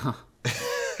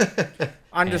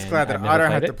 I'm just glad that I've I never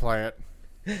don't have played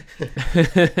to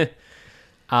play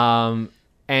it.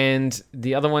 And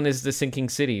the other one is The Sinking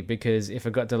City, because if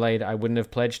it got delayed, I wouldn't have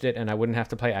pledged it and I wouldn't have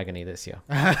to play Agony this year.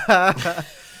 That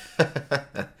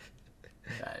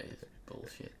is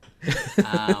bullshit.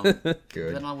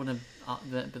 Good. Then I would have,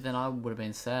 but then I would have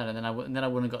been sad, and then I wouldn't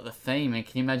have got the theme. And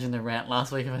can you imagine the rant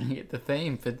last week if I didn't get the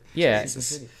theme for Yeah. Sinking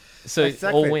City? So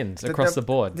Exactly. all wins across the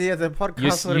board. Yeah, the podcast would You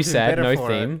have been sad, better no for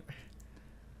theme.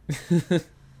 it.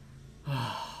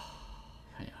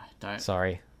 Anyway,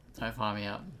 Sorry. don't fire me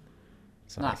up.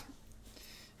 Sorry. Nice.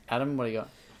 Adam, what do you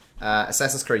got?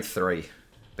 Assassin's Creed 3,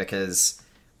 because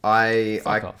I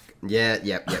off.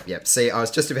 Yep. See, I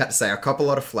was just about to say I cop a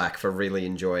lot of flack for really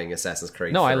enjoying Assassin's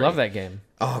Creed. No, 3. I love that game.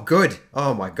 Oh, good.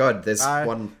 Oh my god, there's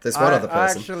one other I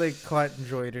person. actually quite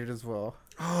enjoyed it as well.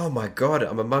 Oh my god,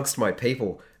 I'm amongst my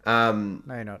people. No,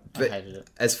 you're not. I But hated it.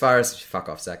 as far as fuck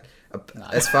off, Zach.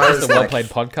 As far as The Well Played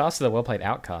podcast or the Well Played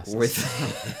Outcast? with,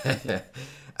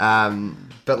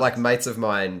 but like mates of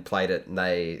mine played it and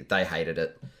they hated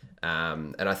it,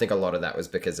 and I think a lot of that was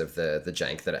because of the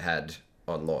jank that it had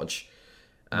on launch,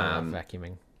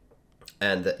 Vacuuming.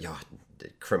 and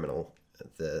criminal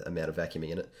the amount of vacuuming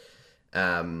in it.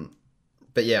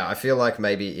 But yeah, I feel like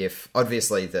maybe if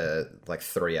obviously the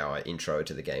 3-hour intro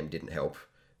to the game didn't help,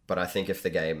 but I think if the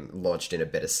game launched in a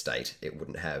better state, it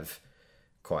wouldn't have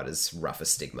quite as rough a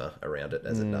stigma around it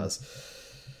as it does.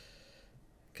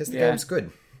 Because the game's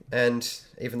good. And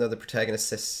even though the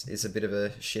protagonist is a bit of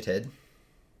a shithead,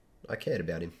 I cared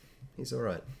about him. He's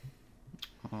alright.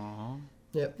 Aww.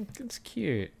 Yep. It's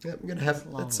cute. Yep, I'm gonna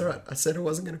have... That's alright. I said I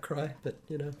wasn't gonna cry, but,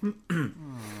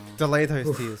 Delay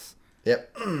those tears.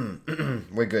 Yep.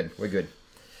 We're good.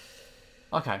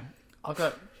 Okay, I've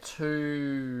got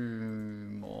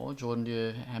 2 more.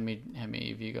 Jordan, how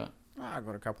many have you got? I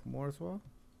got a couple more as well.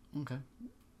 Okay,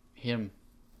 hit him.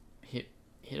 Hit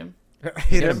him.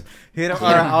 Hit him. All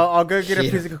right, I'll go get a Hit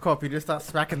 'em. physical copy. Just start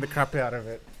smacking the crap out of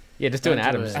it. Yeah, just do an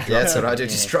Don't do Adams. it. Yeah, that's what I do. Yeah.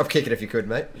 Just drop kick it if you could,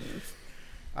 mate.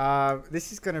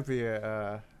 This is gonna be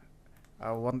a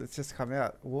one that's just come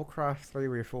out. Warcraft 3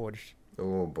 Reforged.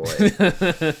 Oh, boy.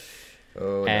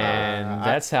 Oh, no. And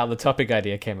that's how the topic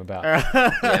idea came about.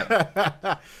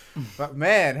 Yep. But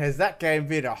man, has that game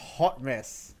been a hot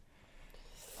mess.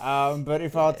 But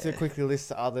if I were to quickly list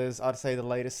the others, I'd say the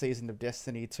latest season of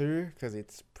Destiny 2, because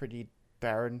it's pretty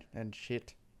barren and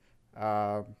shit.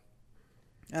 And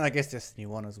I guess Destiny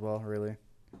 1 as well, really.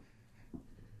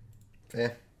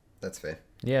 Fair. That's fair.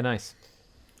 Yeah, nice.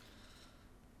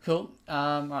 Cool.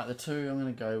 Alright, the 2 I'm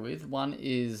going to go with. One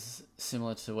is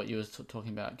similar to what you were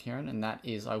talking about, Kieran, and that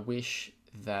is I wish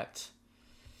that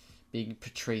Big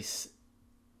Patrice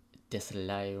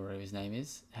Desilets, or whatever his name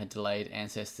is, had delayed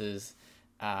Ancestors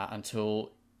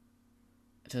until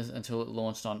it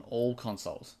launched on all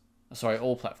consoles. Sorry,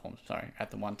 all platforms. Sorry, at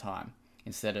the one time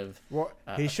instead of What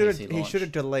a he should PC have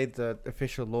launch. delayed the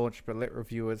official launch, but let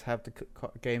reviewers have the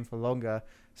game for longer,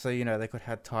 so they could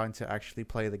have time to actually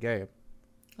play the game.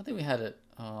 I think we had it.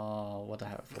 What did I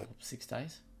have it for? 6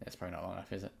 days. That's probably not long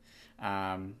enough, is it?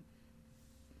 No,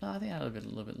 I think I had a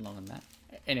little bit longer than that.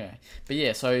 Anyway, but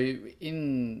yeah. So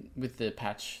with the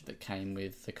patch that came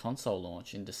with the console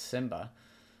launch in December,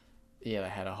 they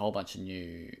had a whole bunch of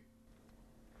new.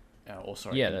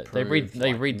 Yeah, they improved,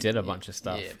 redid a bunch of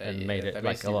stuff yeah, and made it they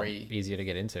like a lot basically easier to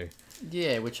get into.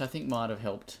 Yeah, which I think might have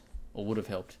helped or would have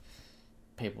helped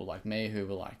people like me who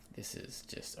were like, this is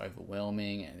just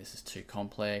overwhelming and this is too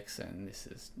complex and this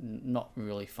is not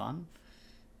really fun.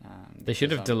 They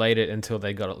should have because delayed it until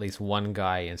they got at least one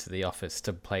guy into the office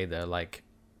to play the like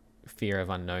fear of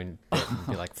unknown bit and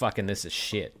be like, "Fucking this is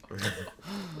shit."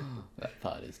 that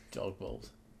part is dog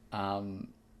balls.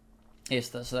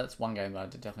 Yes, so that's one game that I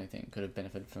definitely think could have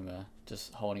benefited from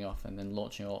just holding off and then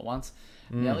launching all at once.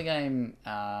 The other game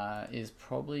is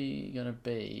probably going to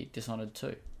be Dishonored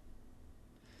 2.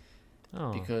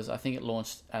 Oh, Because I think it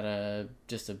launched at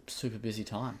just a super busy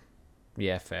time.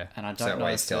 yeah, fair. And I Is don't that know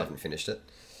why you if still the- haven't finished it?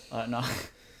 I don't know.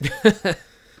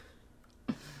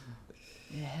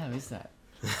 Yeah, how is that?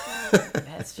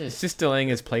 That's It's just just delaying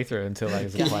his playthrough until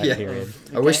like his quiet Yeah. period.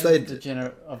 the I wish game they'd-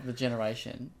 of the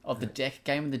generation of the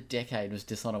game of the decade was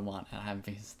Dishonored 1, and I haven't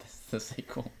finished the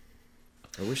sequel.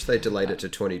 I wish they delayed it to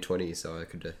 2020 so I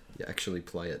could actually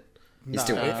play it. You No,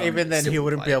 still won't. even then Still he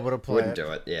wouldn't play be it. able to play Wouldn't it.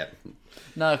 do it. Yeah.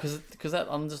 No, because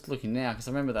I'm just looking now because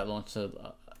I remember that launched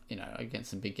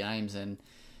against some big games, and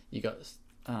you got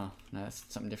no, that's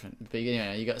something different. But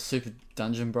anyway, you got Super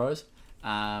Dungeon Bros,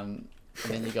 and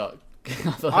then you got.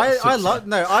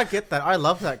 I get that. I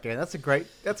love that game. That's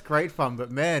great fun.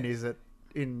 But man, is it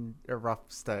in a rough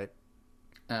state.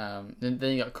 Then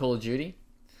you got Call of Duty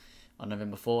on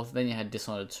November 4th. Then you had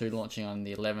Dishonored 2 launching on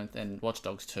the 11th, and Watch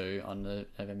Dogs 2 on the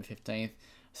November 15th.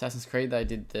 Assassin's Creed, they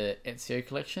did the Ezio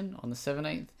collection on the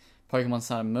 17th. Pokemon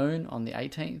Sun and Moon on the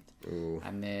 18th. Ooh.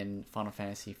 And then Final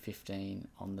Fantasy 15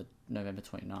 on the November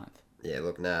 29th. Yeah.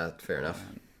 Look, fair enough.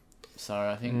 So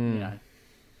I think,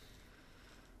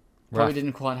 probably Rough.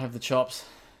 didn't quite have the chops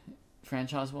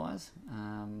franchise-wise.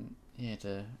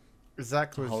 To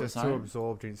Zach was hold just its too own.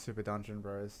 absorbed in Super Dungeon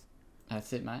Bros.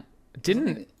 That's it, mate.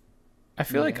 Didn't I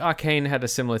feel like Arcane had a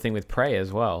similar thing with Prey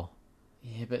as well?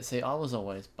 Yeah, but see, I was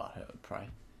always butthurt with Prey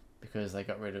because they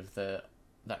got rid of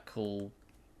that cool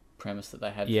premise that they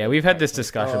had. Yeah, for we've had Prey this 2.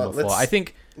 discussion Oh, before. let's- I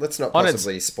think Let's not on its-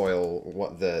 possibly spoil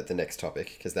what the next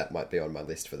topic because that might be on my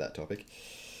list for that topic.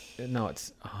 no,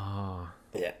 it's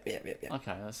Yeah.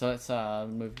 Okay, so let's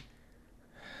move.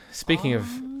 speaking of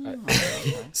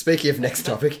Okay. Speaking of next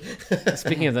topic,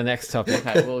 speaking of the next topic.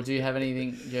 Okay, well, do you have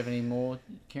any more,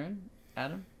 Kieran?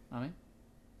 Adam?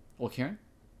 Or Kieran?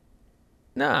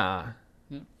 Nah.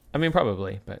 Yeah. I mean,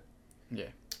 probably, but Yeah.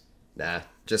 nah,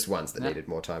 just ones that No. needed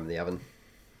more time in the oven.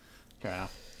 Fair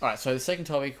enough. All right, so the second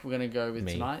topic we're going to go with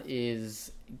Me. tonight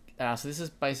is so this is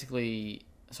based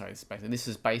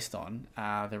on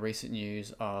the recent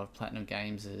news of Platinum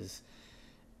Games'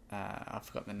 I've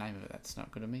forgotten the name of it. That's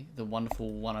not good of me. The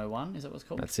Wonderful 101, is that what it's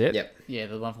called? that's it. Yep. Yeah,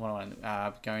 the Wonderful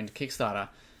 101 going to Kickstarter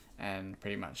and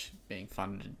pretty much being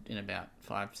funded in about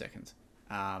 5 seconds.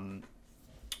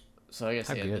 So I guess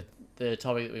How good. the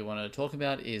topic that we want to talk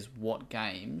about is what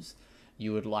games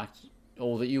you would like,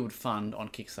 or that you would fund on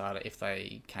Kickstarter if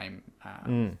they came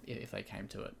if they came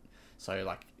to it. So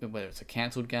like whether it's a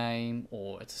cancelled game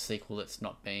or it's a sequel that's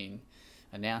not been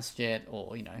announced yet,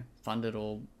 or funded,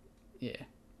 or yeah.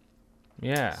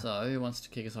 Yeah. So who wants to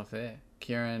kick us off there?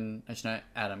 Kieran, actually no,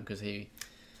 Adam, because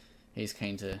he's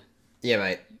keen to Yeah,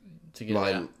 mate. get it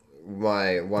out.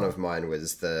 One of mine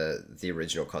was the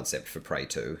original concept for Prey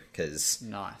 2 because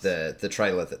Nice. the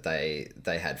trailer that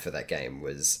they had for that game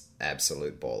was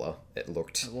absolute baller. It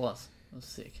looked It was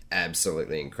sick.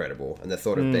 absolutely incredible, and the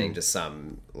thought of being just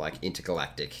some like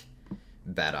intergalactic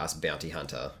badass bounty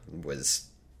hunter was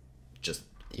just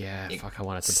Yeah, it fuck, I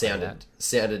wanted to play that.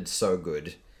 sounded so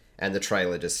good, and the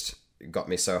trailer just got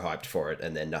me so hyped for it,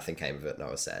 and then nothing came of it, and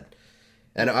I was sad.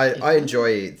 And I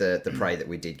enjoy the Prey that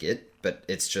we did get, but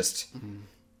it's just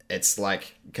it's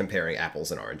like comparing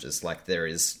apples and oranges. Like there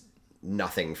is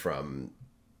nothing from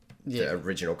Yeah. the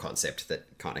original concept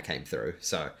that kind of came through.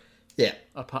 So yeah,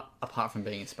 Apart from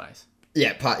being in space.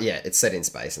 it's set in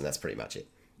space, and that's pretty much it.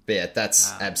 But yeah,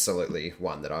 that's absolutely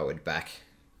one that I would back.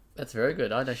 That's very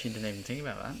good. I actually didn't even think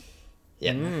about that.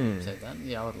 Yeah. Said that.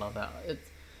 Yeah, I would love that.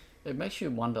 It makes you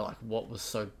wonder like what was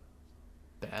so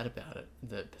bad about it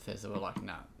that Bethesda were like,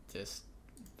 nah, just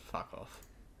fuck off.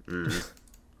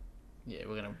 Yeah,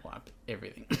 we're gonna wipe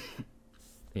everything.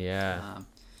 Yeah.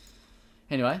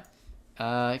 Anyway,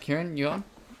 Kieran, you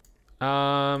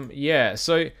on? Yeah.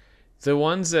 So the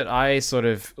ones that I sort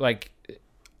of like,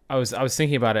 I was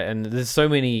thinking about it, and there's so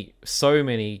many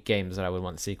games that I would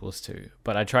want sequels to,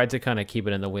 but I tried to kind of keep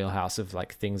it in the wheelhouse of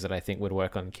like things that I think would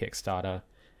work on Kickstarter.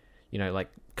 Like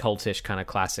cultish kind of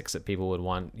classics that people would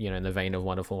want. In the vein of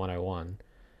Wonderful 101.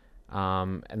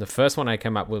 And the first one I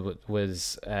came up with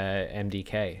was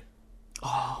MDK.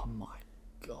 Oh my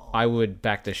god! I would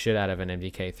back the shit out of an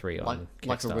MDK 3 on like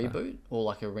a Kickstarter. reboot or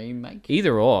like a remake?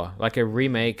 Either or, like a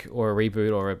remake or a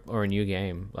reboot or a new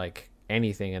game, like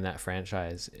anything in that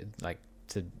franchise, like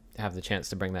to have the chance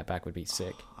to bring that back would be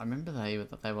sick. I remember they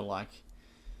were like,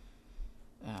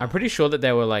 I'm pretty sure that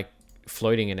they were like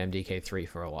floating in MDK3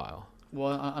 for a while.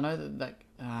 Well, I know that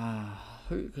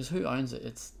who owns it?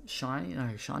 It's Shiny. No,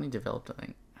 Shiny developed, I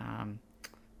think.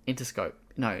 Interscope.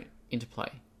 No, Interplay.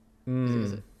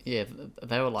 Is it? Yeah,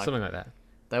 they were like Something like that.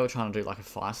 they were trying to do like a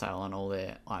fire sale on all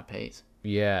their IPs,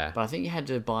 Yeah. but I think you had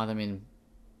to buy them in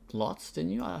lots,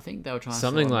 didn't you? I think they were trying to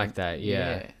Something sell them like that,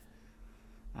 yeah.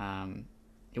 Yeah.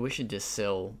 We should just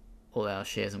sell all our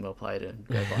shares in Well Played and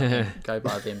go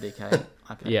buy the MDK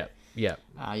IP. Yeah. Yeah.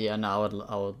 Yeah. No,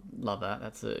 I would love that.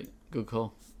 That's a good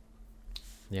call.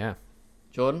 Yeah.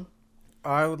 Jordan.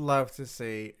 I would love to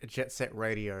see a Jet Set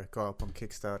Radio go up on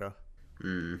Kickstarter.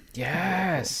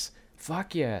 Yes.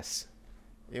 Fuck yes.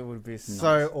 It would be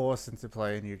so awesome to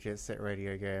play a new Jet Set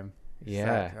Radio game. It's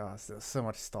Yeah. there's so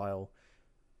much style.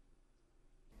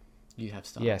 You have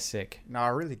stuff. Yeah, sick. No, I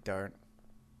really don't.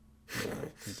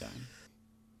 You don't.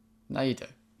 No, you do.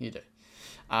 You do.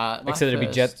 Except it'd be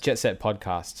Jet Set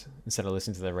Podcast instead of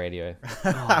listening to the radio.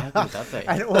 Oh, how good would that be?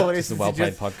 And all it is It's a is well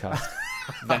played just, podcast.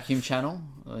 Vacuum channel.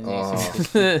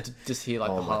 Oh. Just hear like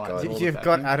Oh the my highlights. God. of all You've the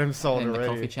got vacuum. Adam sold And the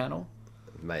already. coffee channel.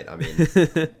 Mate, I mean,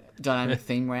 Dynamic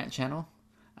theme rant channel.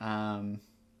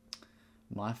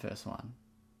 My first one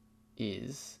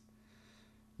is.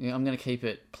 I'm going to keep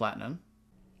it platinum.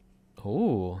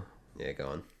 Ooh. yeah, go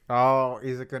on. Oh,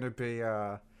 is it going to be...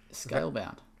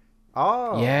 Scalebound.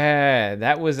 Oh. Yeah,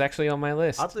 that was actually on my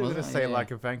list. I thought you were going to Wasn't say it? Yeah.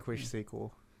 like a Vanquish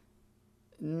sequel.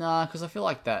 Nah, because I feel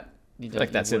like that. You feel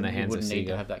like that's in the hands of wouldn't need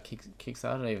to Sega. have that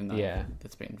Kickstarter, even though Yeah.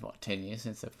 it's been 10 years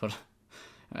since they've put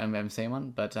an MMC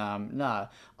one. But no,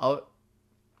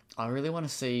 I really want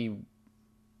to see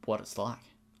what it's like.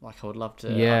 Like I would love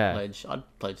to. Yeah. I'd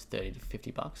pledge $30 to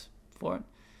 $50 for it.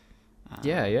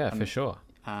 Yeah, for sure.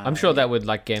 I'm sure that would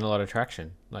like gain a lot of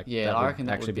traction. Like, Yeah, that I would reckon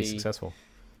that actually would be be- successful.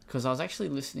 Because I was actually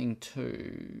listening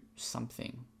to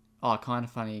something. Oh, Kind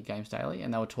of Funny Games Daily,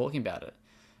 and they were talking about it.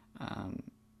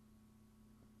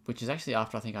 Which is actually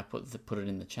after I think I put it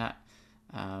in the chat.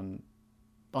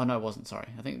 Oh no, it wasn't. Sorry,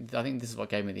 I think this is what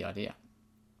gave me the idea.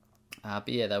 But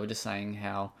yeah, they were just saying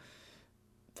how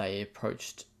they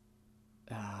approached.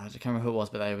 I can't remember who it was,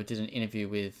 but they did an interview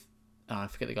with. I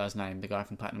forget the guy's name. The guy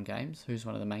from Platinum Games, who's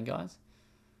one of the main guys.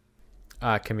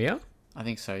 Camille? I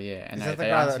think so. Yeah, and Is they that the guy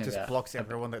asked that him just about- blocks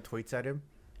everyone that tweets at him?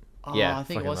 Oh, Yeah, I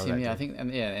think it fucking was love him. that Yeah, I dude. think,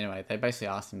 and yeah. Anyway, they basically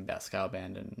asked him about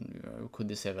Scalebound and could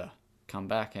this ever come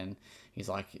back? And he's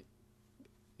like,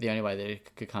 the only way that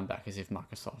it could come back is if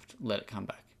Microsoft let it come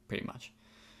back, pretty much.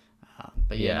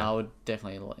 But yeah, Yeah. no, I would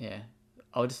definitely, yeah,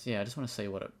 I just want to see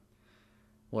what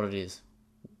it is,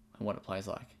 and what it plays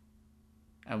like,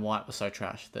 and why it was so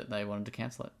trash that they wanted to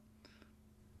cancel it.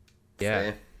 Yeah.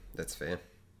 Fair. That's fair.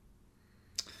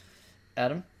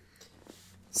 Adam,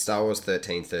 Star Wars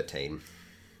 1313,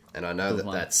 and I know Good that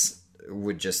one. that's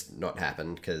would just not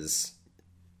happen because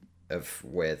of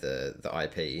where the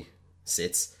IP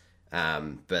sits.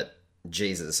 But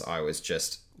Jesus, I was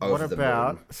just over What the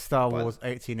about moon. Star What? Wars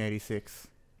 1886?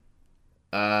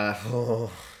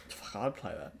 fuck, I'd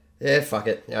play that. Yeah, fuck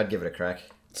it. Yeah, I'd give it a crack.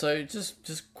 So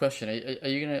just question: Are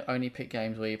you going to only pick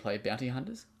games where you play bounty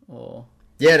hunters, or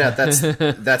Yeah, no, that's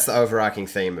that's the overarching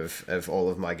theme of all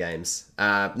of my games.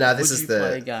 No, this would is you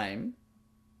play a the game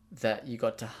that you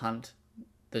got to hunt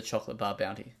the chocolate bar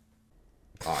bounty?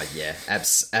 oh yeah,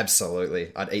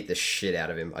 absolutely. I'd eat the shit out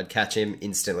of him. I'd catch him,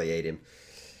 instantly eat him.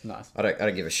 Nice. I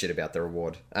don't give a shit about the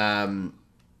reward.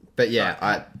 But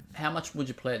yeah, How much would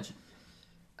you pledge?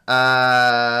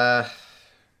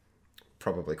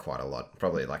 probably quite a lot.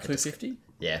 Probably like a $250?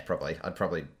 yeah, probably. I'd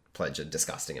probably pledge a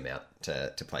disgusting amount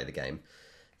to play the game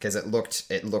because it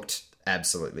looked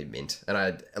absolutely mint, and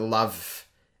I love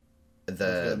A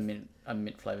the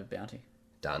mint flavored bounty.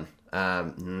 done. Nah,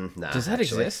 Does that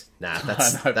actually. exist? Nah,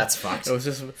 No, that's fucked. It was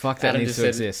just Fuck, that needs to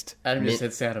exist. Adam just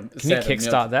Mint- said sound. Can you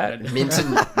kickstart that?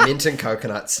 Mint and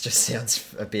coconuts just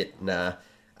sounds a bit nah.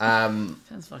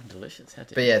 Sounds fucking delicious. How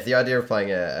But yeah, the idea of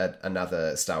playing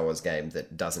another Star Wars game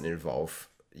that doesn't involve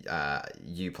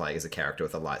you playing as a character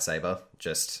with a lightsaber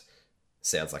just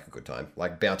sounds like a good time.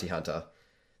 Like Bounty Hunter,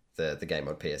 the game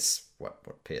on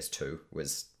PS2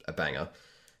 was a banger.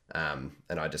 And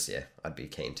I'd be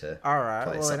keen to All right,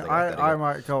 play well, something then like that I again.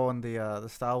 might go on the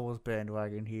Star Wars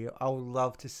bandwagon here. I would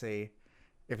love to see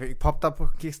if it popped up on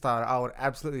Kickstarter. I would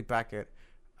absolutely back it.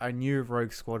 A new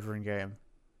Rogue Squadron game.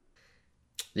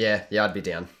 Yeah, I'd be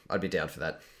down. I'd be down for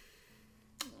that.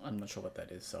 I'm not sure what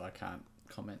that is, so I can't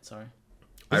comment. Sorry.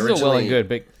 This is all well and good,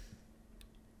 but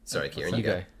Sorry, Kieran, you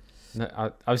go.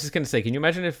 No, I was just going to say, can you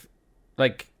imagine if,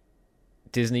 like,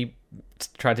 Disney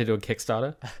tried to do a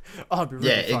Kickstarter, Oh, it'd be really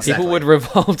Yeah, fun. exactly. people would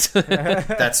revolt.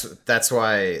 That's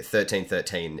why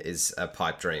 1313 is a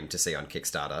pipe dream to see on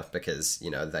Kickstarter, because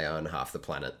they own half the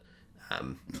planet.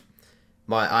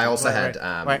 I also had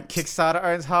Wait, Kickstarter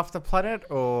owns half the planet,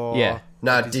 or Yeah.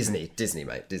 no Disney,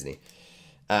 mate, Disney.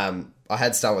 I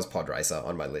had Star Wars Pod Racer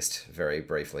on my list very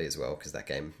briefly as well, because that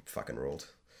game fucking ruled,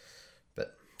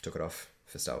 but took it off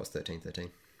for Star Wars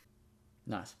 1313.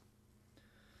 Nice.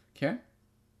 Kieran?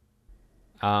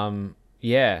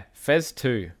 Yeah, Fez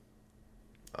 2.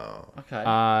 Oh,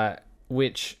 Okay.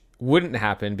 Which wouldn't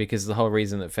happen because the whole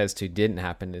reason that Fez 2 didn't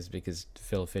happen is because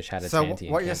Phil Fish had a So tanty.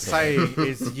 and what you're cancelled it. saying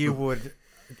is you would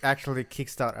actually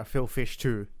kickstart a Phil Fish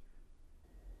too.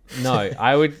 No,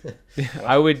 I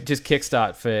would just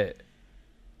kickstart for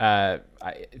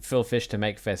Phil Fish to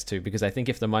make Fez 2, because I think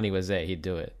if the money was there, he'd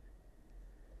do it.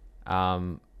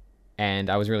 And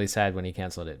I was really sad when he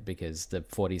cancelled it, because the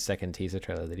 40-second teaser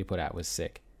trailer that he put out was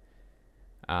sick.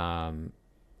 I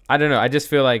don't know. I just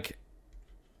feel like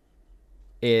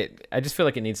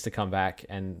it needs to come back,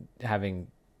 and having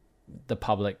the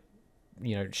public,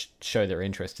 show their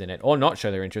interest in it or not show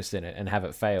their interest in it and have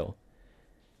it fail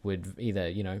would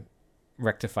either,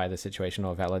 rectify the situation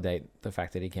or validate the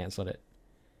fact that he cancelled it.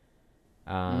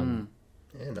 yeah,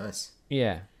 nice.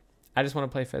 Yeah. I just want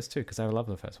to play Fez 2 because I love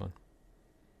the first one.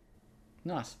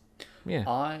 Nice. Yeah.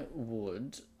 I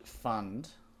would fund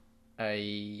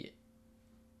a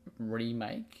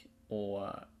remake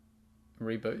or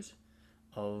reboot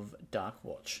of Dark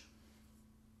Watch.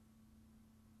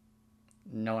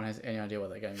 No one has any idea what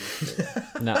that game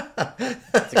is. No.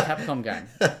 It's a Capcom game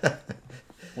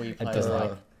where you play as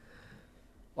doesn't-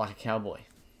 like a cowboy.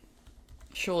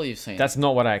 Surely you've seen That's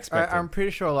not what I expected. I'm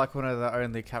pretty sure like one of the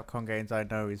only Capcom games I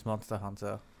know is Monster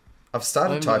Hunter. I've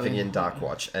started Oh, typing yeah. in Dark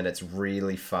Watch, and it's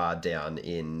really far down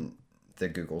in the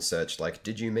Google search. Like,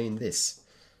 did you mean this?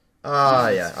 Ah,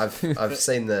 yeah. I've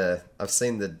seen the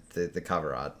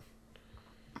cover art.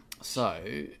 So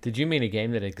Did you mean a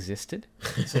game that existed?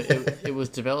 it was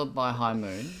developed by High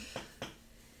Moon.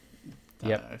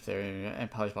 Yep. Don't know if they're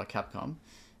and published by Capcom.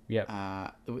 Yep.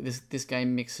 This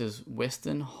game mixes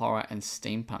Western, horror, and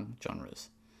steampunk genres,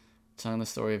 telling the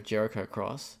story of Jericho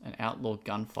Cross, an outlaw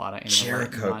gunfighter in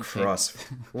Jericho the late 19th, Cross.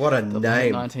 What a the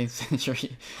late name. 19th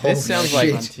century. Holy This sounds shit. like-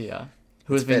 frontier,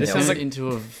 who has It's been Van turned Helsing. into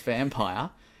a vampire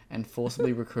and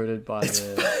forcibly recruited by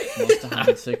the Monster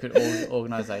Hunter secret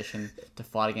organization to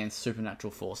fight against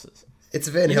supernatural forces. It's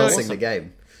Van You know, Helsing, awesome. the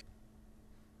game.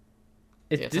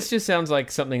 Yeah, This just sounds like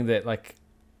something that like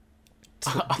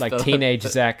thought- teenage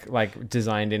Zach like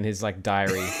designed in his like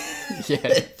diary. Yeah,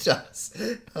 It does.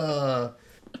 yeah,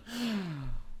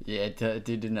 it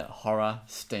did in it horror,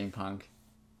 steampunk,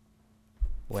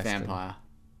 Western. vampire,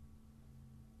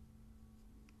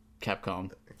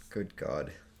 Capcom. Good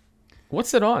God.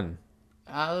 What's it on?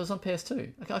 It was on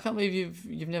PS2. I can't believe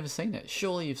you've never seen it.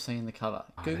 Surely you've seen the cover.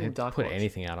 Google They Dark put Watch.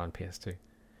 anything out on PS2.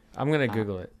 I'm gonna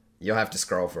Google it. You'll have to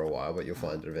scroll for a while, but you'll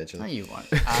find it No, eventually. you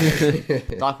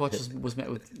won't. Dark Watch was met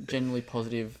with generally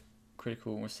positive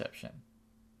critical reception.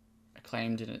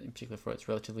 Acclaimed in particular for its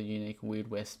relatively unique Weird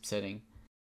West setting.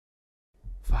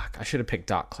 Fuck, I should have picked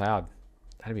Dark Cloud.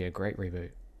 That'd be a great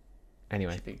reboot.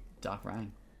 Anyway, Should be Dark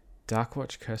Rain. Dark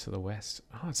Watch: Curse of the West.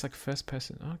 Oh, it's like first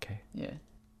person. Oh, okay. Yeah.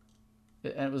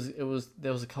 And it was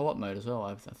there was a co-op mode as well,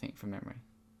 I think, from memory.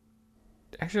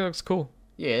 Actually, looks cool.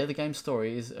 Yeah, the game's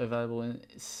story is available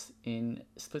in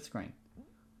split screen.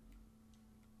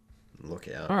 Look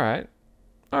out. All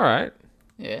right.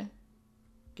 Yeah.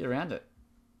 Get around it.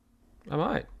 I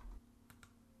might.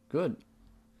 Good.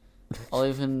 I'll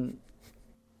even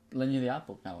lend you the art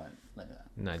book. No, I won't lend you that.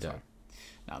 No, don't.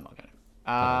 No, I'm not going to.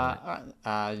 All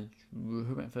right.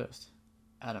 Who went first?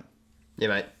 Adam. Yeah,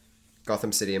 mate.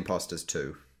 Gotham City Imposters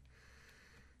 2.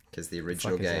 Because the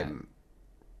original fuck is that? game...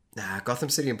 Gotham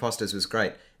City Imposters was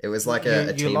great. It was like You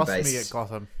a lost me at team-based...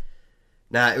 Gotham.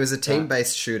 It was a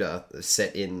team-based shooter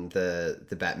set in the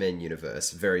Batman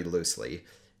universe, very loosely.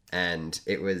 And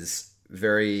it was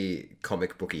very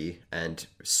comic booky and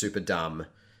super dumb.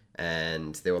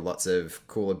 And there were lots of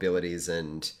cool abilities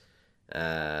and...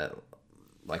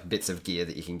 like bits of gear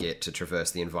that you can get to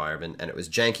traverse the environment, and it was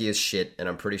janky as shit, and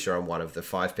I'm pretty sure I'm one of the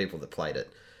 5 people that played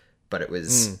it, but it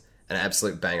was an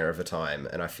absolute banger of a time,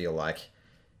 and I feel like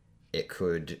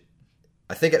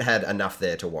I think it had enough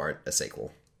there to warrant a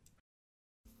sequel.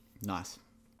 Nice.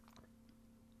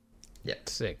 Yeah.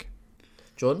 Sick.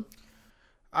 Jordan?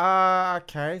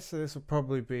 Okay, so this will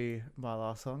probably be my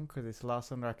last song because it's the last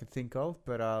song that I could think of.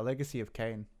 But Legacy of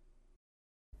Kain.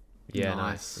 Yeah,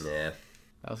 nice. Yeah.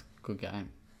 That was a good game.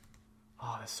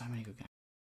 Oh, there's so many good games.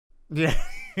 Yeah,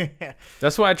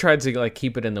 That's why I tried to like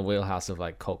keep it in the wheelhouse of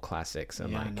like cult classics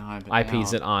and Yeah, I like know, but IPs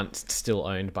now- that aren't still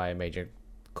owned by a major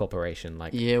corporation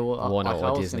like Yeah, well, Warner like, I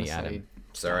or was Disney. gonna say Adam,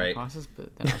 Sorry. Crisis,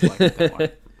 but then I was like, don't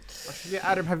worry. Yeah,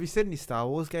 Adam, have you seen any Star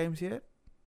Wars games yet?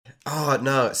 Oh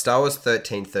no, Star Wars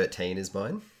 1313 is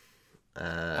mine. do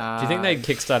you think they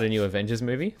kickstart a new Avengers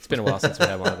movie? It's been a while since we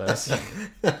had one of those.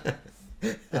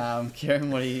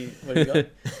 Kieran, what do you got?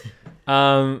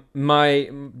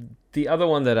 The other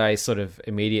one that I sort of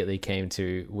immediately came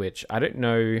to, which I don't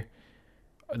know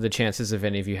the chances of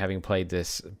any of you having played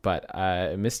this, but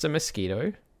Mr.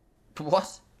 Mosquito.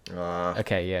 What?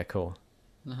 Okay, yeah, cool.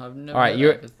 No, I've never. All right,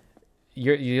 heard of it.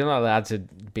 You're not allowed to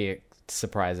be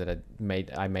surprised that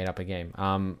I made up a game.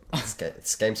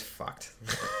 This game's fucked.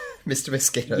 Mr.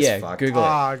 Mosquito's Yeah, fucked. Google it.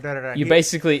 Oh, no. You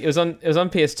basically it was on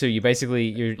PS2. You basically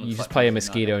you just fuck play a is it?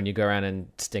 mosquito and you go around and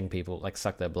sting people, like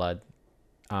suck their blood.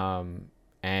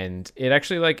 And it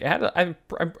actually like had I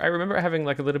remember it having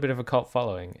like a little bit of a cult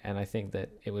following, and I think that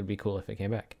it would be cool if it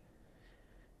came back,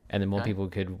 and then more Okay. people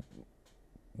could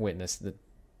witness the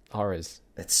horrors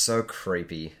It's so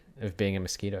creepy. of being a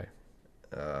mosquito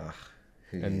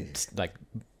and like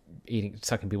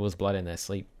sucking people's blood in their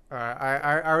sleep.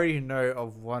 I already know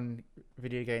of one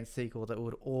video game sequel that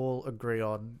would all agree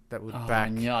on that would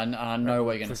back. Yeah, I know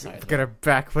what you're gonna say. Gonna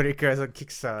back when it goes on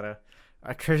Kickstarter.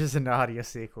 Treasures in Narnia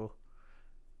sequel.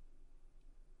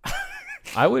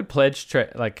 I would pledge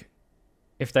like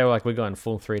if they were like we're going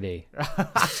full 3D.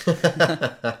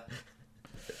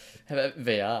 How about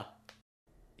VR?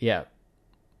 Yeah.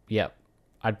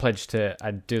 I'd pledge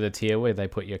I'd do the tier where they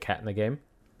put your cat in the game.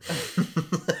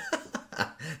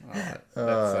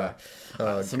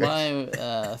 So my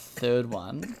third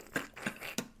one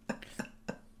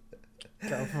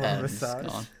Adam's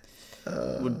gone,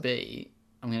 would be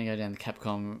I'm gonna go down the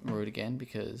Capcom route again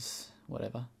because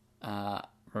whatever.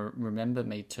 Remember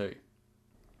Me Too.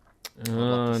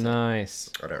 Oh, nice.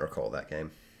 I don't recall that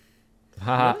game.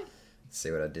 Haha.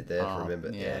 See what I did there?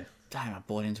 Remember? Yeah. Damn, I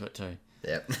bought into it too.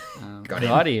 Yep. Um, Got him.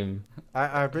 Got him.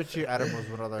 I bet you Adam was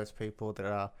one of those people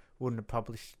that wouldn't have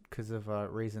published because of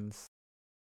reasons.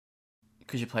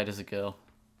 Because you played as a girl.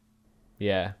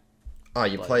 Yeah. Oh,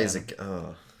 you Bloody play as a. Adam.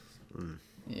 Oh.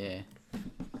 Yeah.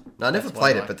 No, I never That's why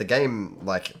played I it, like but the game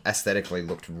like aesthetically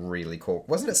looked really cool.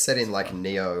 Wasn't it set in like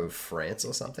Neo France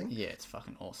or something? Yeah, it's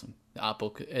fucking awesome. The art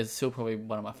book is still probably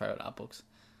one of my favorite art books.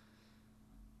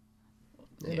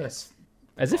 Yeah, nice.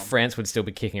 As if France would still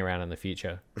be kicking around in the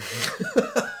future.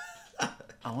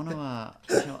 I want to. I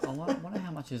wonder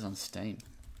how much it is on Steam.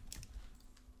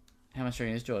 How much do you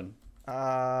reckon it is, Jordan?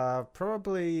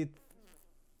 Probably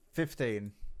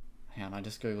 15. Hang on, I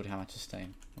just googled how much is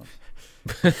Steam.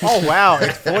 Oh wow,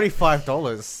 it's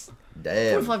 $45.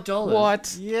 Damn. $45.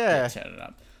 What? Yeah. Turn it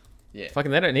up. Yeah.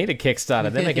 Fucking, they don't need a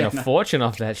Kickstarter. They're making a fortune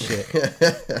off that shit.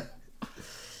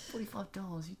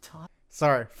 $45. You tight.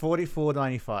 Sorry,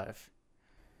 $44.95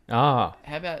 Ah,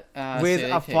 How about with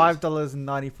CD a keys?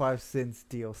 $5.95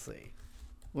 DLC.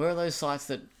 Where are those sites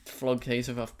that flog keys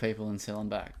off people and sell them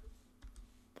back?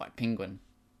 Like Penguin.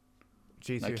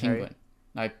 G2 No, Hey. Penguin.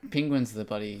 No, Penguin's the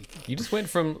bloody. you just went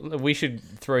from we should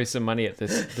throw some money at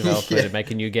this developer to make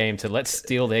a new game to let's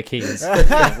steal their keys.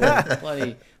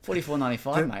 bloody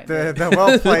 $44.95, mate. The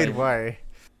well played way.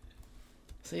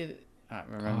 See, alright,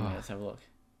 remember, let's have a look.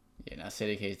 Yeah, no,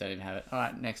 CD keys don't even have it.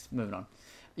 Alright, next, moving on.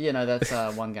 Yeah, no, that's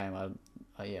one game I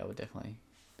would definitely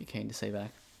be keen to see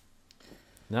back.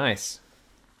 Nice.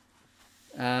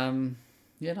 Yeah,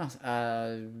 nice.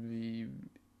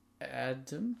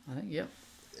 Adam, I think, yep.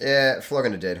 Yeah,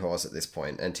 flogging a dead horse at this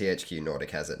point, and THQ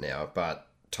Nordic has it now, but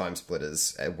Time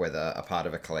Splitters, whether a part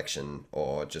of a collection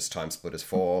or just Time Splitters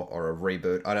 4 or a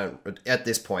reboot, at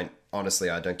this point, honestly,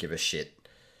 I don't give a shit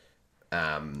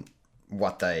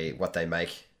what they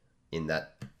make in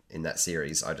that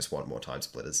series. I just want more Time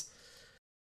Splitters.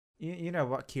 You know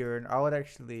what, Kieran? I would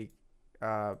actually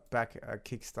back a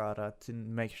Kickstarter to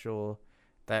make sure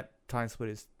that Time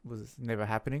Splitters was never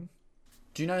happening.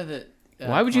 Do you know that...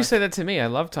 Why would you say that to me? I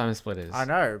love Time Splitters. I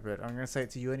know, but I'm going to say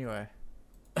it to you anyway.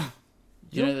 Do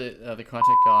you know that the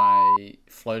Crytek guy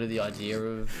floated the idea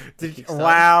of Kickstarter?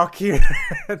 Wow, Kieran.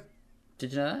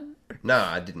 Did you know that? No,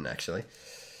 I didn't actually.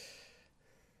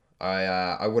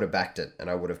 I would have backed it, and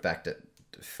I would have backed it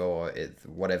for it,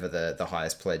 whatever the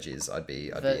highest pledge is. I'd be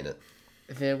in it.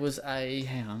 There was a...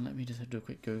 Hang on, let me just do a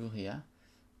quick Google here.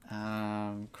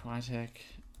 Crytek...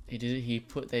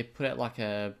 They put out like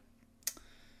a...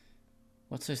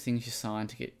 What's those things you sign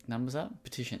to get numbers up?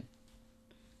 Petition.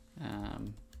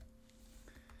 And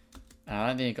I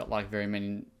don't think it got like very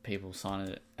many people signing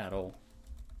it at all.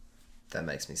 That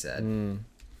makes me sad.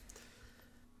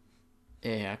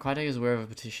 Yeah, Crytek is aware of a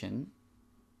petition.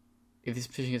 If this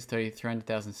petition gets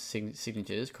 300,000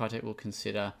 signatures, Crytek will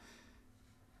consider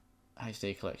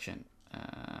HD collection.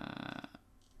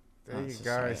 There you just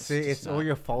go. say See, it's all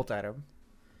your fault, Adam.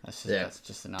 That's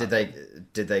just an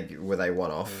Were they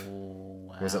one off? Oh,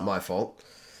 wow. Was it my fault?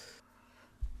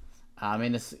 I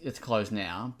mean, it's closed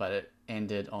now, but it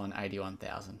ended on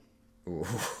 81,000.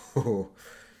 Ooh.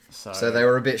 So they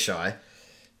were a bit shy.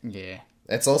 Yeah.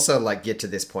 It's also like, get to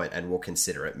this point and we'll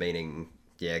consider it, meaning,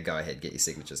 yeah, go ahead, get your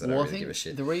signatures. I don't really give a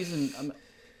shit. The reason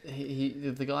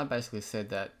the guy basically said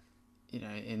that, you know,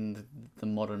 in the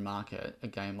modern market, a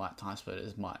game like Time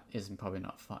Splitters isn't probably going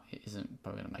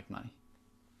to make money.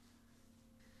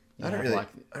 I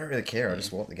don't really care. I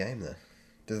just want the game though.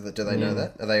 Do they know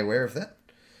that? Are they aware of that?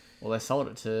 Well, they sold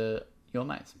it to your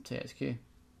mates, THQ.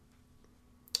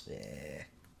 Yeah.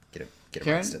 Get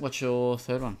Kieran, it. what's your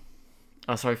third one?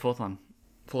 Oh, sorry, fourth one.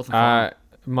 Fourth and final.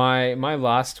 My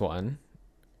last one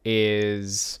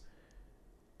is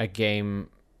a game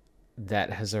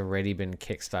that has already been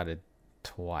kickstarted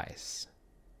twice,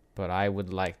 but I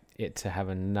would like it to have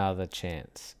another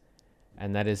chance,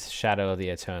 and that is Shadow of the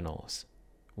Eternals,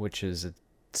 which is a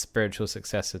spiritual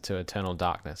successor to Eternal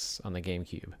Darkness on the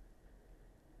GameCube.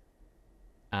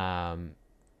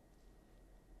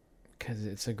 Because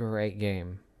it's a great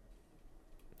game.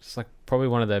 It's like probably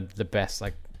one of the best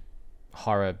like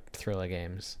horror thriller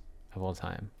games of all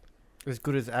time. As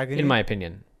good as Agony? In my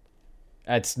opinion.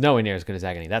 It's nowhere near as good as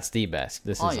Agony. That's the best.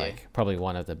 This is like probably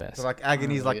one of the best. So like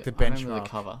Agony's like the I remember benchmark. the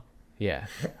cover. Yeah.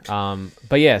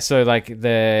 But yeah, so like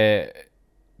the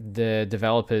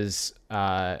developers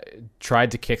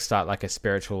tried to kickstart like a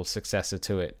spiritual successor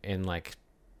to it in like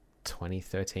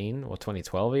 2013 or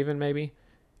 2012 even maybe,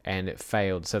 and it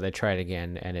failed. So they tried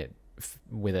again, and it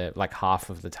with a like half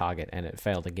of the target, and it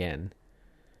failed again.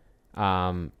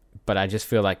 But I just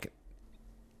feel like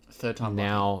Third time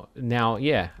now,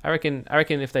 yeah, I reckon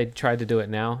if they tried to do it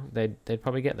now, they'd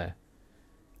probably get there.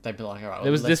 they'd be like, all right,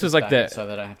 This was like so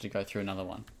they don't have to go through another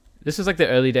one. This was like the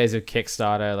early days of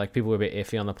Kickstarter. Like people were a bit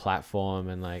iffy on the platform,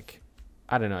 and like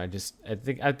I don't know. I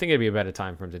think it'd be a better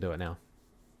time for him to do it now,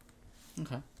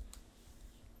 Okay.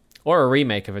 or a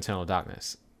remake of Eternal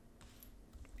Darkness.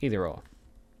 Either or.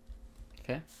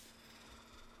 Okay.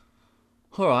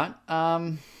 All right.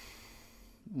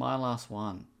 My last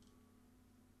one.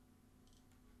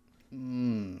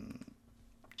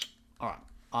 All right.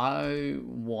 I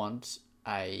want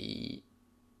a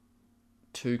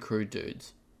Two Crude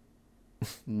Dudes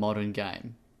modern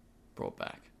game brought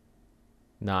back.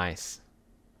 Nice.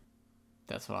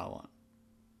 That's what I want.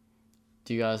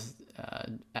 Do you guys,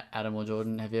 Adam or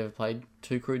Jordan, have you ever played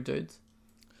Two Crude Dudes?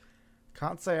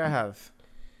 Can't say I have.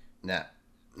 Nah,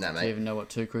 Do you mate. even know what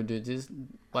Two Crude Dudes is?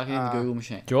 Like in the Google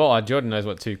machine. Jordan knows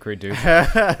what Two Crude Dudes.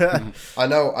 I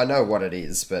know what it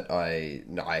is, but I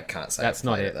can't say. That's I've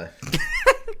not played it.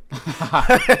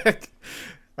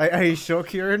 though. Are you sure,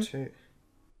 Kieran?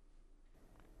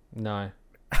 No.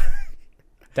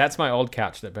 That's my old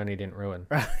couch that Bernie didn't ruin.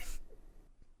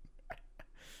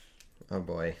 Oh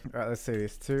boy. Right, let's see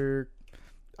this.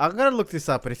 I'm gonna look this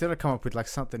up, but it's gonna come up with like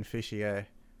something fishy, eh?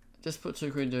 Just put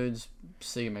Two Crude Dudes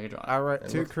Sega Mega Drive. I wrote And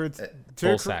two look- crude.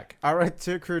 Ballsack. I wrote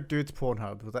Two Crude Dudes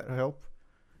Pornhub. Will that help?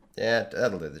 Yeah,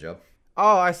 that'll do the job.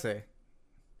 Oh, I see.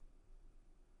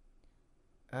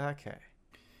 Okay.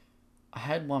 I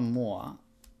had one more,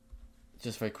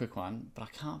 just a very quick one, but I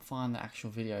can't find the actual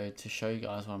video to show you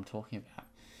guys what I'm talking about.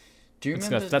 Do you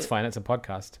remember? That's fine. It's a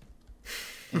podcast.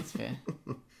 It's fair.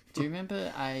 Do you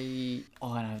remember a? Oh,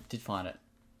 I did find it.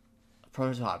 A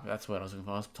prototype. That's what I was looking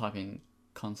for. I was typing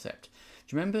concept.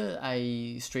 Do you remember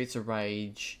a Streets of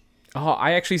Rage? Oh,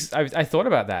 I thought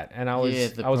about that, and I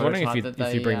was the wondering prototype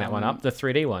if you bring that one up, the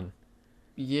 3D one.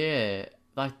 Yeah,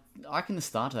 like I reckon the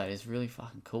start of that is really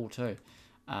fucking cool too.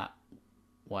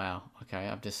 Wow. Okay,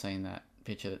 I've just seen that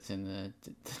picture that's in the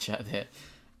chat there.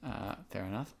 Fair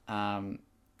enough.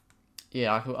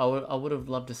 Yeah, I would have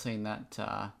loved to seen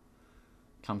that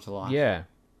come to life. Yeah.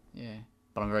 Yeah,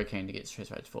 but I'm very keen to get Streets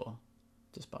of Rage 4.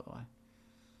 Just by the way.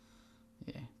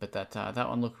 Yeah, but that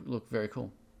one looked very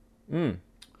cool. Mm.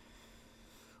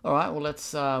 All right, well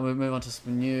let's we'll move on to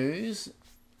some news.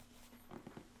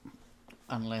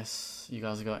 Unless you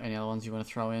guys have got any other ones you want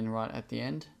to throw in right at the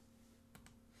end.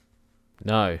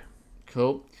 No.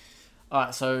 Cool. All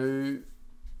right, so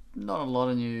not a lot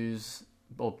of news,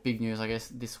 or big news, I guess,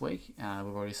 this week. We've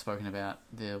already spoken about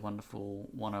the wonderful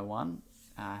 101,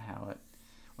 how it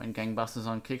went gangbusters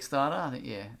on Kickstarter. I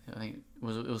think it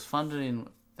was funded in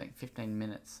 15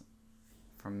 minutes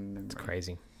from memory. It's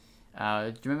crazy. Do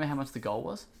you remember how much the goal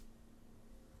was?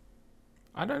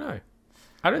 I don't know.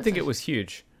 I don't think it was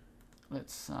huge.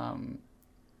 let's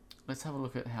have a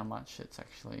look at how much it's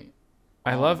actually.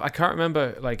 I can't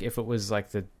remember like if it was like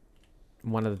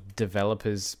one of the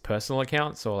developers' personal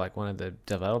accounts or like one of the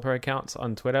developer accounts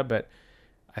on Twitter, but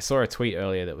I saw a tweet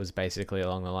earlier that was basically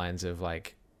along the lines of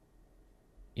like,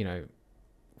 you know,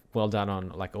 well done on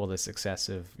like all the success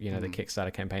of, you know, the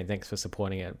Kickstarter campaign. Thanks for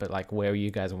supporting it. But like, where were you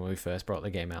guys when we first brought the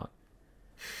game out?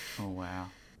 Oh wow!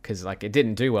 Because like it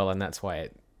didn't do well, and that's why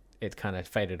it kind of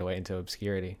faded away into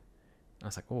obscurity. I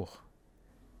was like, oh.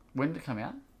 When did it come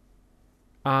out?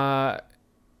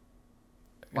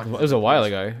 It was a while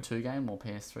ago. PS2 game or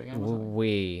PS3 game? Or something?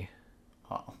 Wii.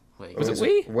 Oh, Wii. Was it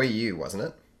Wii? Wii U, wasn't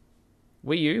it?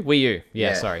 Wii U? Wii U.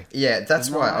 Yeah, sorry. Yeah, that's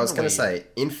No, why I I was know going to Wii say,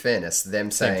 in fairness, them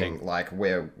Same saying, thing. like,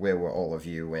 where were all of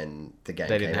you when the game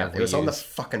They came didn't out? have It was Wii on the Us.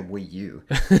 fucking Wii U.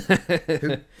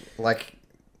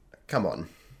 Come on.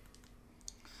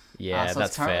 Yeah, so that's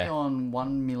it's currently fair. on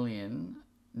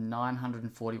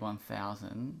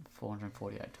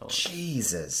 $1,941,448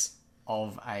 Jesus.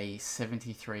 of a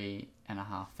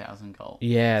 73,500 goal.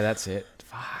 Yeah, that's it.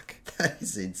 Fuck. That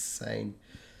is insane.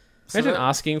 Imagine that-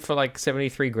 asking for like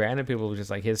 73 grand and people were just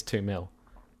like, here's 2 mil.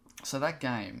 So that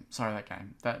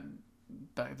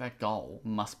goal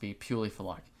must be purely for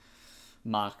like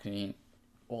marketing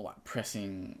or like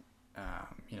pressing,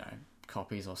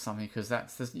 copies or something, because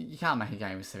you can't make a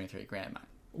game with 73 grand, mate.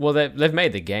 Well, they've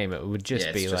made the game. It would just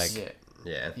Yeah, be it's like just- Yeah,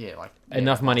 Yeah. yeah, like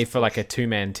enough yeah, money must for like a push.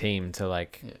 2-man team to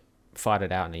like Yeah. fight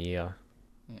it out in a year.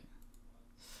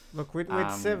 Look, with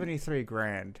 73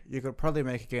 grand, you could probably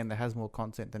make a game that has more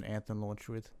content than Anthem launched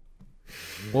with.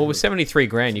 Well, with 73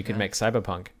 grand, you could make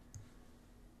Cyberpunk.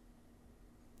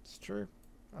 It's true.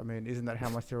 I mean, isn't that how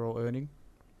much they're all earning?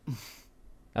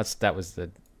 That was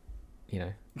the,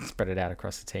 spread it out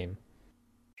across the team.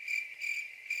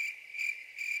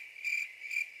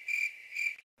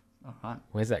 All right.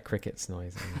 Where's that crickets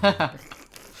noise?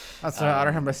 That's right. I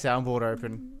don't have my soundboard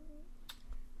open.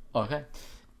 Okay.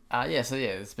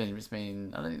 It's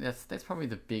been. I think that's probably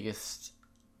the biggest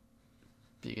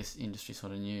industry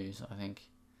sort of news I think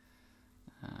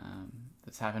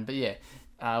that's happened. But yeah,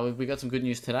 we got some good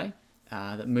news today.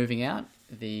 That moving out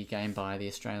the game by the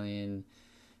Australian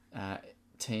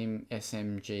team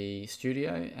SMG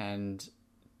Studio and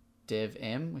Dev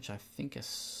M, which I think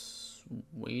is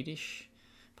Swedish.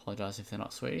 Apologise if they're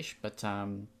not Swedish, but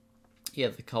the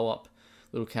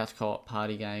little couch co-op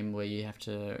party game where you have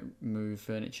to move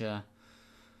furniture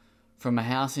from a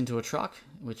house into a truck,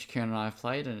 which Kieran and I have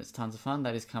played, and it's tons of fun.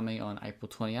 That is coming on April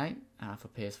 28 for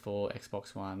PS4,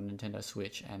 Xbox One, Nintendo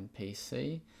Switch, and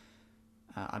PC.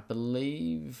 I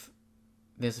believe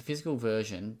there's a physical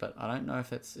version, but I don't know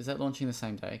if is that launching the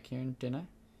same day, Kieran? Do you know?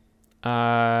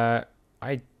 I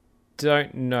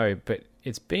don't know, but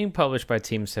it's being published by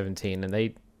Team 17,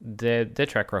 and their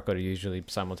track record are usually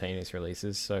simultaneous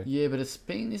releases. So Yeah, but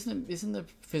isn't the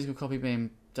physical copy being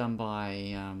done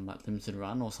by like Limited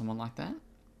Run or someone like that?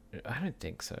 I don't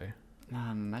think so.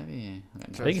 Maybe. I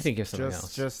don't know. I think you think of something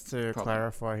else. Just to Probably.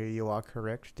 clarify here, you are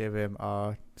correct. DevM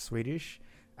are Swedish.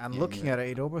 And Yeah, looking yeah. at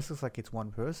it almost looks like it's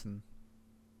one person.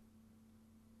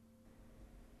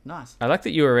 Nice. I like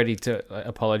that you were ready to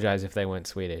apologize if they weren't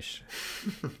Swedish.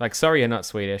 Like, sorry, you're not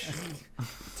Swedish.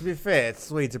 To be fair,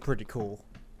 Swedes are pretty cool.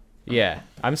 Yeah,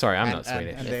 I'm sorry, I'm And- not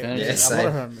Swedish. And Yeah, they're, fair enough. a lot Same.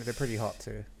 of them, they're pretty hot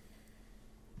too.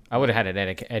 I would have had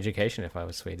an education if I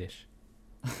was Swedish.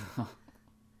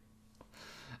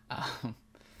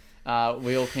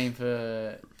 We all keen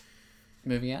for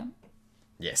moving out?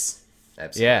 Yes.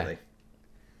 Absolutely.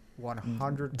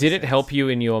 100%. Did it help you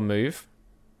in your move,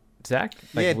 Zach?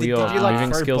 Like, Yeah, were did your you like moving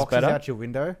throw skills boxes better? out your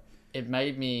window? It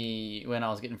made me, when I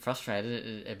was getting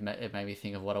frustrated, it made me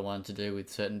think of what I wanted to do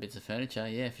with certain bits of furniture.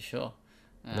 Yeah, for sure.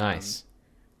 Nice.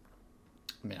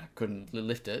 I mean, I couldn't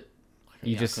lift it.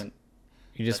 You I just- couldn't-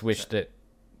 You just But- wished that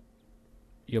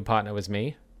your partner was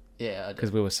me yeah, I because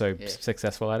did. we were so Yeah.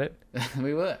 successful at it.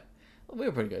 we were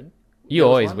pretty good. You There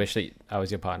was always one- wish that I was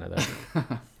your partner,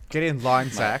 though. Get in line,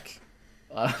 Zach.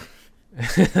 I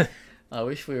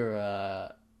wish we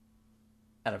were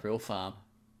at a real farm,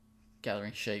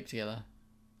 gathering sheep together,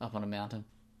 up on a mountain,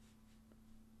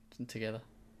 together.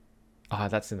 Oh,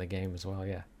 that's in the game as well.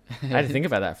 Yeah, I had to think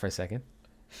about that for a second.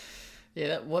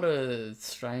 Yeah, what a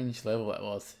strange level that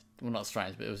was. Well, not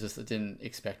strange, but it was just I didn't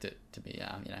expect it to be.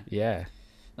 Yeah.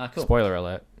 No, cool. Spoiler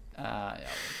alert. Yeah,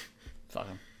 fuck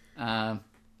 'em.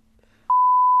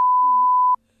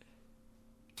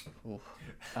 Oof.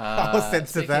 I'll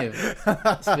censor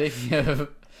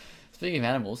Speaking of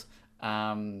animals,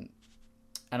 Animal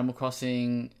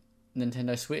Crossing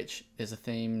Nintendo Switch. There's a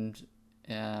themed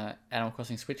Animal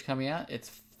Crossing Switch coming out. It's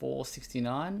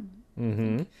 $4.69.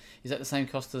 Mm-hmm. Is that the same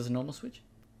cost as a normal Switch?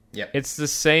 Yep. It's the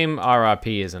same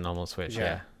RRP as a normal Switch.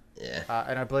 Yeah. Yeah. Yeah.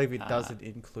 And I believe it doesn't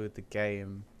include the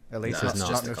game. At least No, it's it's not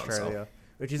just in the console. Australia.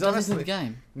 Which is Doesn't honestly... include the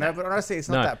game. No, but honestly, it's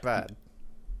not No. that bad.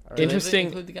 Interesting.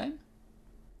 Include the game.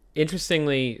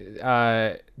 Interestingly,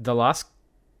 the last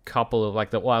couple of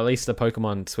at least the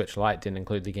Pokemon Switch Lite didn't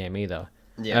include the game either.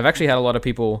 Yeah. And I've actually had a lot of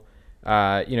people,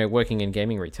 working in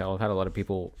gaming retail. I've had a lot of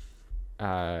people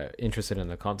interested in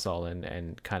the console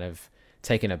and kind of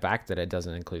taken aback that it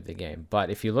doesn't include the game. But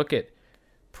if you look at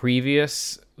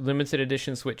previous limited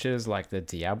edition Switches, like the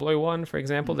Diablo one, for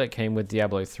example, that came with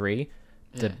Diablo 3,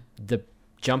 the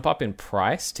jump up in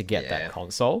price to get Yeah. that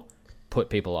console put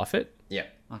people off it.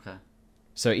 Yep. Okay.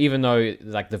 So even though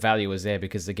the value was there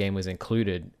because the game was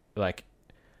included,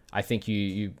 I think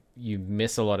you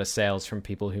miss a lot of sales from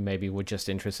people who maybe were just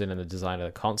interested in the design of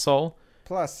the console.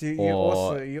 Plus, you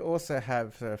also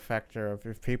have the factor of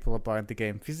if people are buying the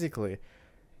game physically.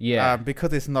 Yeah,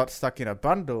 Because it's not stuck in a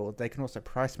bundle, they can also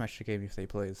price match the game if they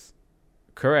please.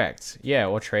 correct. Yeah,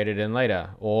 or trade it in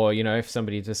later. Or, if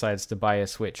somebody decides to buy a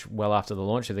Switch well after the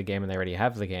launch of the game and they already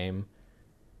have the game,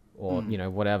 or,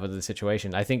 whatever the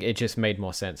situation, I think it just made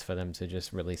more sense for them to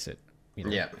just release it,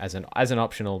 Yeah. as an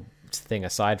optional thing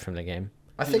aside from the game.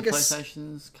 I Do think the it's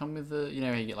PlayStations come with the you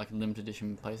get like a limited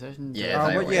edition PlayStation. Yeah,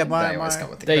 they always come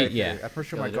with the They- game. yeah. I'm pretty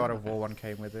sure Yeah, my they God do. of War one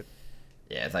came with it.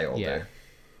 Yeah, they all Yeah. do.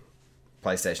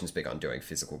 PlayStation's big on doing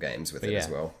physical games with But it yeah. as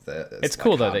well. It's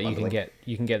cool though that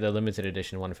you can get the limited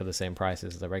edition one for the same price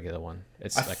as the regular one.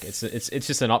 It's it's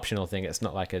just an optional thing. It's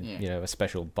not like a a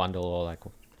special bundle or like.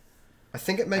 I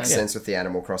think it makes Yeah. sense with the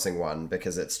Animal Crossing one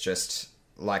because it's just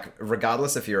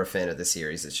regardless if you're a fan of the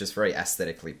series, it's just very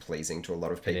aesthetically pleasing to a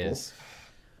lot of It people. is.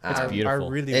 It's I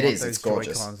beautiful. really It want is, those it's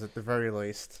gorgeous. Joy-Cons at the very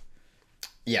least.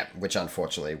 Yeah, which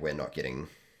unfortunately we're not getting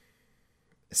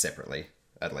separately,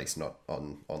 at least not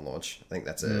on launch. I think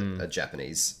that's a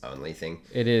Japanese only thing.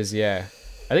 It is, yeah.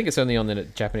 I think it's only on the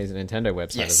Japanese Nintendo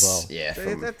website as well. Yeah,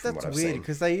 from That's what I've weird seen.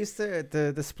 because they used to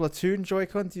the Splatoon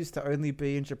Joy-Cons used to only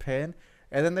be in Japan,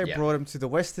 and then they Yeah. brought them to the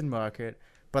Western market,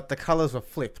 but the colors were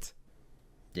flipped.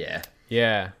 Yeah,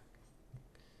 Yeah.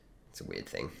 it's a weird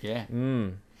thing. Yeah.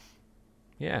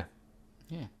 Yeah.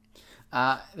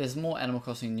 There's more Animal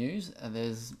Crossing news. I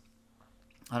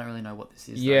don't really know what this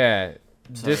is. though. Yeah.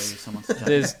 Sorry, This someone's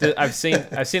chatting. I've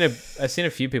seen a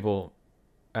few people.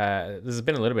 There's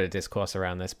been a little bit of discourse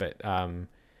around this, but I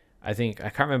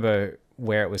can't remember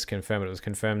where it was confirmed. It was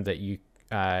confirmed that you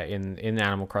in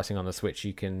Animal Crossing on the Switch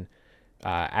you can,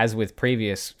 as with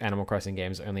previous Animal Crossing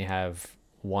games, only have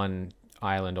one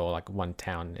island or like one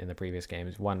town in the previous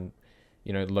games, one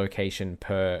location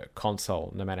per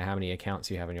console, no matter how many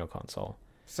accounts you have in your console.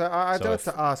 So I So do have if-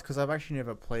 to ask because I've actually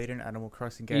never played an Animal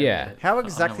Crossing game. Yeah. How I know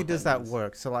exactly what does that that is.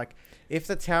 work? So like, if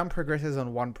the town progresses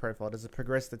on one profile, does it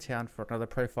progress the town for another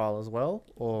profile as well,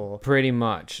 or? Pretty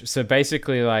much. So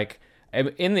basically, like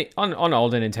on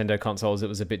older Nintendo consoles, it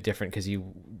was a bit different because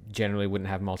you generally wouldn't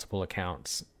have multiple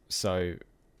accounts. So,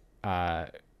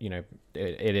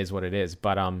 it is what it is.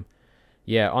 But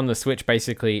yeah, on the Switch,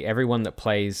 basically everyone that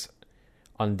plays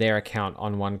on their account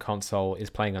on one console is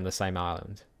playing on the same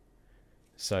island.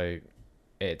 So,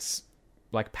 it's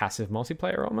like passive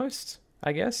multiplayer almost,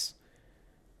 I guess.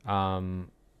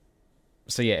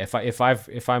 So yeah,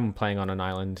 if I'm playing on an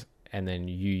island and then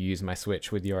you use my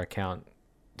Switch with your account,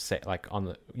 say like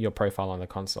on your profile on the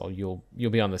console, you'll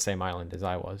be on the same island as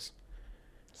I was.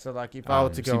 So like, if I were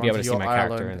to so go you'd be able onto to see your my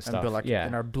character island and and stuff, be like,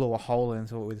 yeah. blew a hole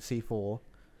into it with C4.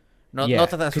 Not Yeah,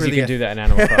 that that's because really you can do that in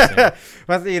Animal Crossing.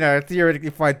 But theoretically,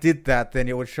 if I did that, then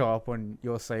it would show up on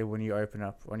your save when you open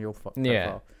up on your profile.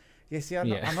 Yeah. Yeah. See, I'm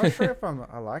Yeah. not sure if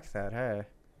I like that. Hey.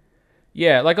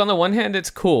 Yeah, like on the one hand, it's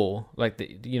cool, like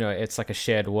it's like a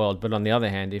shared world. But on the other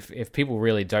hand, if people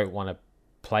really don't want to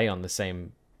play on the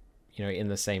same, in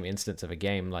the same instance of a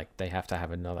game, like they have to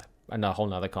have a whole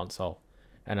nother console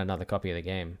and another copy of the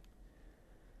game.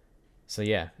 So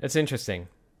yeah, it's interesting.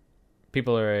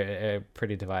 People are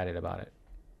pretty divided about it.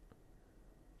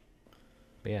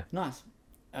 But yeah, Nice.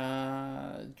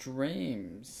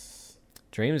 Dreams.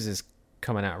 Dreams is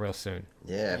coming out real soon.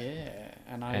 Yeah. Yeah,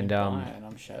 and I And, didn't buy it, and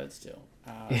I'm showed still.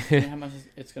 Do you know how much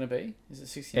it's going to be? Is it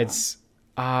 69? It's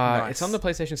Nice. it's on the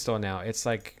PlayStation Store now. It's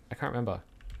like I can't remember.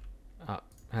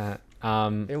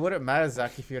 It wouldn't matter,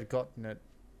 Zach, if you had gotten it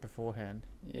beforehand.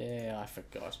 Yeah, I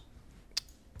forgot.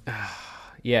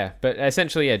 Yeah, but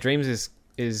essentially, yeah, Dreams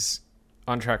is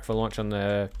on track for launch on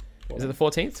the is it the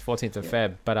 14th of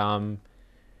Feb. But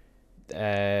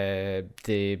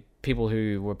the people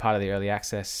who were part of the early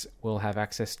access will have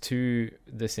access to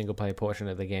the single player portion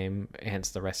of the game, hence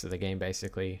the rest of the game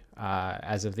basically,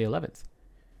 as of the 11th,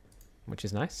 which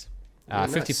is nice. Yeah,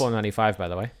 nice. $54.95 by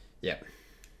the way. Yeah.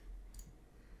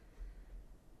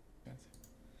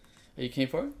 Are you keen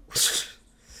for it?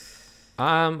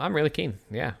 I'm really keen.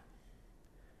 Yeah,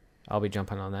 I'll be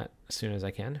jumping on that as soon as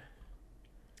I can.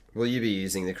 Will you be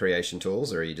using the creation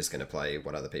tools, or are you just going to play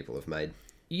what other people have made?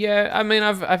 Yeah, I mean,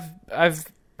 I've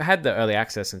had the early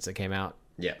access since it came out.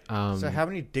 Yeah. So how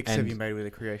many dicks have and- you made with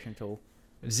the creation tool?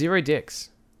 0 dicks.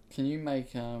 Can you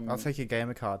make I'll take your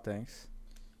gamer card, thanks.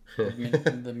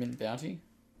 the mint bounty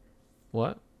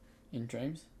What? in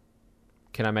Dreams?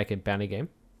 Can I make a bounty game?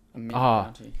 A mint Oh,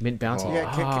 bounty. Mint Bounty.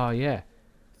 Oh. Yeah, Yeah.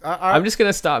 I, I'm just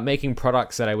gonna start making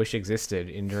products that I wish existed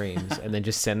in Dreams, and then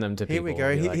just send them to here people. we go.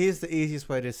 and be like, Here's the easiest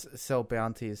way to sell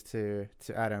bounties to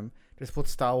Adam. Just put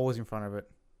Star Wars in front of it.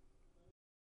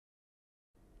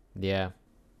 yeah.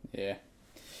 Yeah.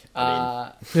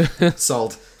 I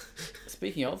Sold.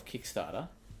 Speaking of Kickstarter,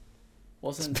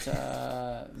 wasn't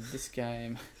this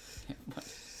game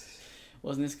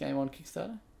wasn't this game on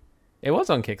Kickstarter? It was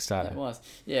on It Kickstarter. was.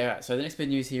 Yeah, right. So the next bit of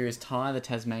news here is Ty, the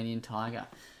Tasmanian Tiger,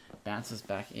 bounces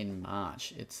back in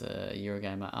March. It's a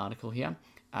Eurogamer article here,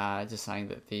 just saying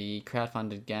that the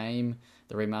crowdfunded game,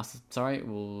 the remastered,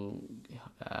 will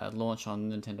launch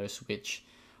on Nintendo Switch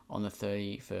on the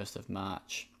 31st of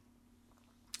March.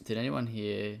 Did anyone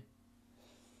here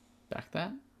back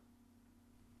that?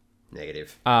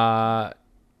 Negative. I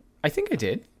think I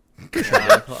did.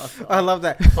 I love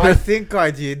that. I think I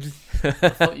did. I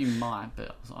thought you might,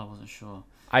 but I wasn't sure.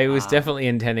 I was definitely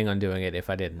intending on doing it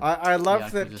if I didn't. I love Yeah, I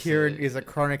that could just Kieran say- is a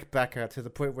chronic backer to the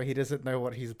point where he doesn't know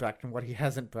what he's backed and what he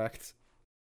hasn't backed.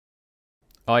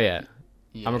 Oh yeah,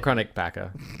 Yeah. I'm a chronic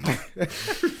backer.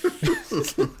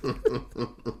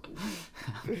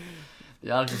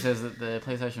 The article says that the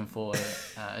PlayStation 4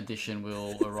 edition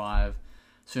will arrive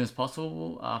as soon as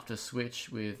possible after Switch,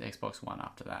 with Xbox One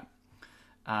after that.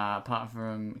 Apart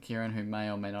from Kieran, who may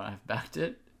or may not have backed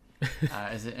it,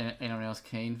 is it anyone else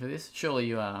keen for this? Surely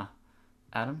you are,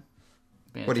 Adam.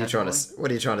 being a What are you Tassie trying boy? to?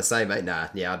 What are you trying to say, mate? Nah,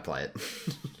 yeah, I'd play it.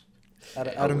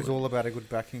 Adam's all about a good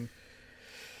backing.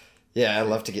 Yeah, I'd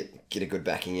love to get a good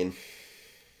backing in.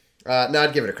 No,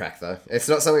 I'd give it a crack though. It's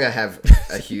not something I have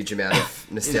a huge amount of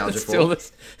nostalgia It's still for.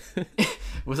 this.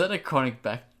 Was that a chronic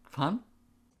back pun?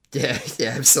 Yeah,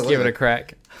 absolutely. Give it a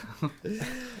crack.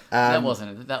 That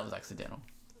wasn't it. That was accidental.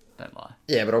 Don't lie.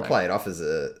 Yeah, but I'll play it off as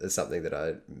something that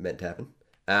I meant to happen.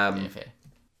 Yeah, fair.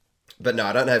 But no,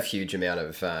 I don't have huge amount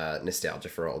of nostalgia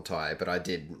for Old Ty, but I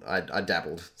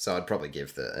dabbled, so I'd probably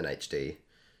give an HD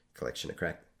collection a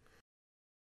crack.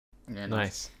 Yeah,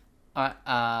 Nice. Alright,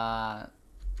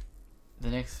 the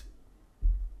next...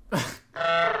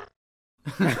 I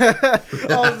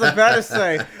was about to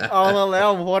say, I'll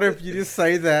allow one of you to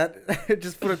say that.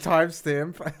 Just put a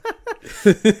timestamp.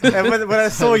 And when I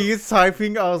saw you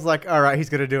typing, I was like, all right, he's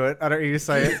going to do it. I don't need to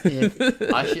say it. Yeah,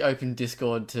 I actually opened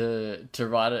Discord to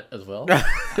write it as well.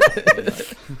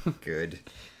 Good.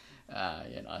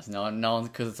 Yeah, nice. No one,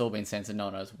 because it's all been censored. No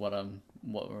one knows what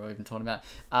we're even talking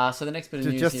about. So the next bit of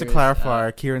news Just to here is,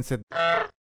 clarify, Kieran said, wow,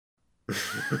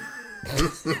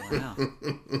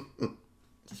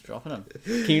 just dropping them.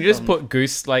 Can you just put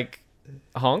goose like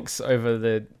honks over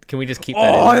the? Can we just keep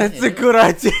that? oh, in? that's a good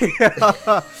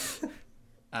idea.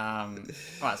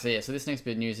 Right, so yeah, so this next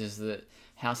bit of news is that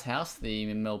House,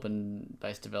 the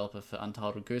Melbourne-based developer for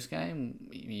Untitled Goose Game,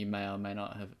 you may or may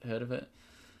not have heard of it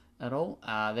at all.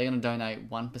 They're going to donate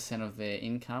 1% of their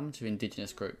income to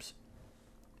Indigenous groups.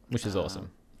 Which is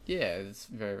awesome. Yeah, it's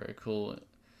very, very cool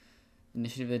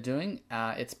initiative they're doing.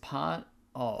 It's part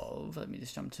of, let me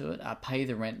just jump to it, Pay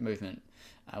the Rent movement,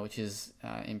 which is,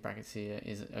 in brackets here,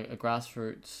 is a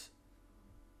grassroots,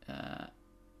 what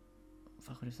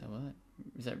is that word?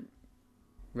 Is that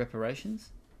reparations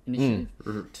initiative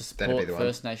to That'd be support the one.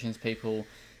 First Nations people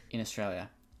in Australia?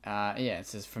 Yeah, it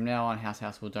says from now on,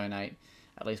 House will donate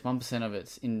at least 1% of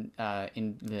its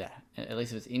at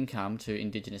least of its income to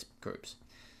Indigenous groups.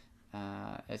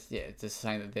 It's just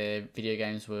saying that their video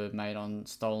games were made on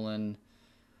stolen,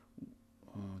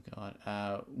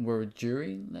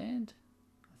 Wiradjuri land.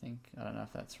 I don't know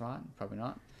if that's right. Probably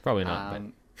not. Probably not.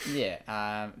 So they're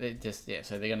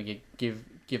going to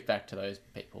give back to those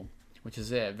people, which is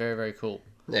very, very cool.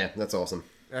 Yeah, that's awesome.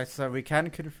 So we can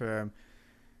confirm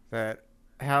that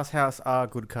House are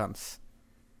good cunts.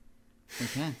 We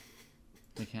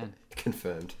can.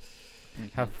 Confirmed.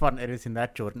 Have fun editing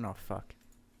that, Jordan. Oh, fuck.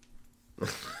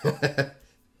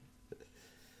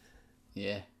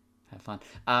 Yeah, have fun.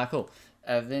 Cool.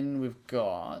 Then we've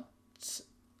got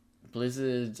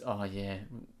Blizzard. Oh yeah.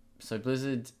 So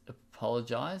Blizzard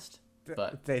apologized,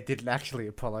 but They didn't actually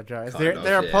apologize. Kind of,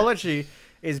 Their yeah. apology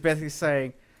is basically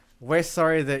saying, we're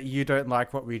sorry that you don't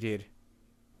like what we did.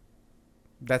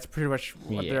 That's pretty much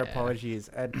what their Yeah. apology is.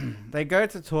 And they go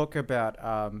to talk about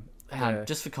Yeah.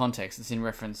 Just for context, it's in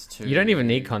reference to. You don't even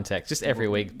need context. Just every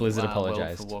week, Blizzard World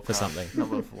apologized for Warcraft. something. Not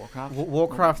World for Warcraft.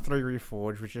 Warcraft 3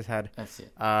 Reforged, which has had That's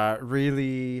it.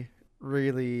 really,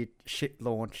 really shit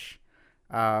launch.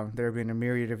 There have been a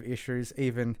myriad of issues,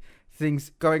 even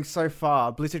things going so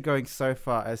far, Blizzard going so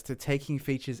far as to taking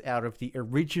features out of the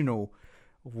original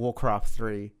Warcraft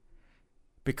 3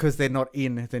 because they're not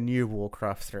in the new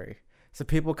Warcraft 3. So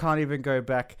people can't even go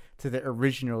back to the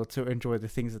original to enjoy the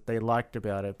things that they liked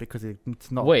about it because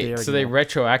it's not there Wait, so they anymore.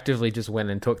 retroactively just went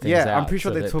and took things out? Yeah, I'm pretty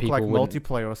sure so they that took like people wouldn't-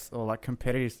 multiplayer or like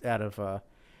competitors out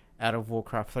of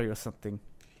Warcraft 3 or something.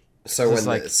 So Just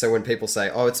when like- so when people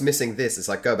say, "Oh, it's missing this," it's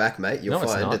like, "Go back, mate. You'll No,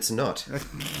 it's find not.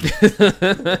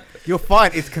 it's not." You'll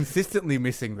find it's consistently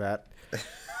missing that.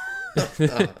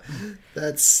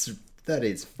 That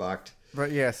is fucked.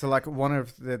 But yeah, so like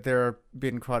there have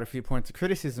been quite a few points of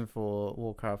criticism for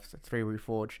Warcraft 3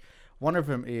 Reforged. One of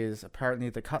them is apparently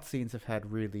the cutscenes have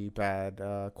had really bad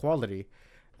quality.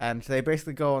 And they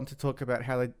basically go on to talk about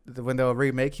how when they were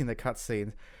remaking the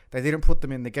cutscenes, they didn't put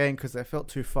them in the game because they felt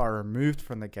too far removed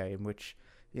from the game, which,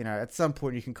 you know, at some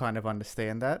point you can kind of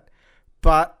understand that.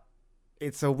 But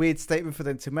it's a weird statement for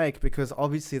them to make because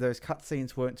obviously those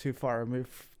cutscenes weren't too far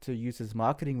removed to use as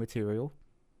marketing material.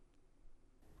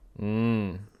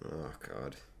 Mm. Oh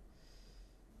god.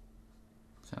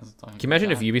 Sounds like Can you imagine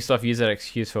if that. Ubisoft used that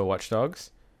excuse for Watch Dogs?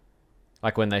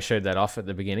 Like when they showed that off at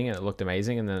the beginning and it looked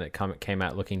amazing and then it came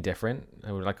out looking different.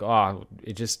 And we're like, oh,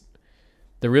 it just...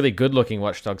 The really good-looking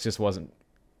Watch Dogs just wasn't,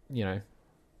 you know,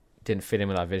 didn't fit in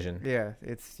with our vision. Yeah,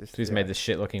 it's just... So we just made the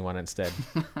shit-looking one instead.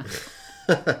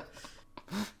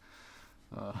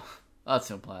 I'd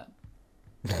still play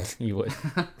it. You would.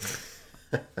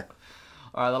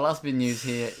 All right, the last bit of news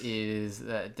here is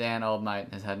that Dan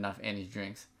Oldmate has had enough energy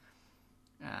drinks.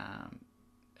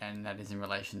 And that is in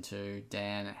relation to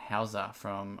Dan Houser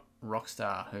from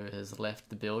Rockstar, who has left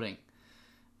the building.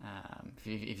 If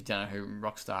you don't know who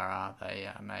Rockstar are, they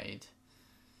made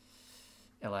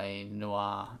LA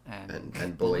Noire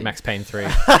And Bully. Max Payne 3.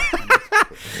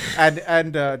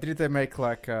 And did they make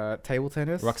like table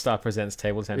tennis? Rockstar presents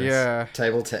table tennis. Yeah.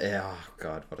 Oh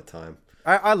god, what a time.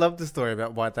 I love the story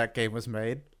about why that game was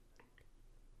made.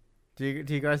 Do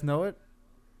you guys know it?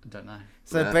 I don't know.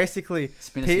 So Nah. basically,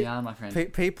 Spin us the yarn, my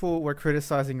friend. people were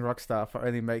criticizing Rockstar for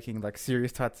only making like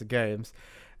serious types of games,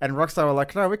 and Rockstar were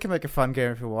like, "No, we can make a fun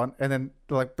game if we want." And then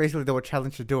like basically they were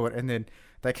challenged to do it, and then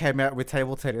they came out with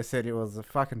table tennis, said it was a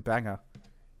fucking banger.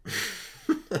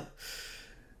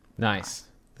 Nice.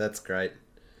 That's great.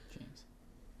 James.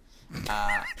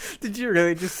 Did you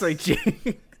really just say G?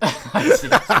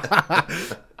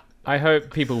 I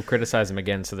hope people criticize them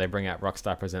again so they bring out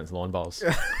Rockstar Presents Lawn Bowls.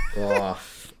 Oh,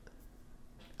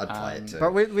 I'd play it too.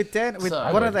 But with Dan, with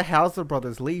So- one of the Hauser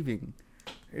brothers leaving,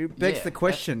 it begs Yeah, the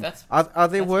question: that's Are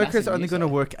their that's workers massive only news, going to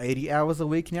though. work 80 hours a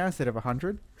week now instead of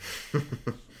 100?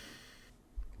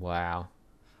 Wow.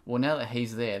 Well, now that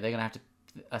he's there, they're gonna have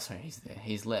to. Sorry, he's there.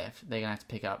 He's left. They're gonna have to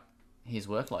pick up his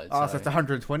workload. Oh, so it's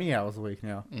 120 hours a week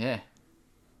now. Yeah,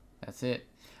 that's it.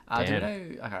 Do you Damn.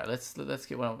 know? Okay, let's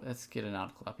get an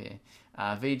article up here.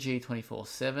 VG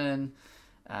 24/7.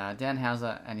 Dan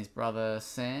Houser and his brother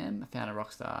Sam founded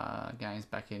Rockstar Games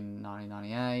back in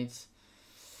 1998.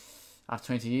 After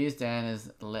 20 years, Dan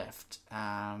has left.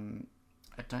 I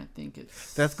don't think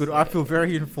it's. That's good. I feel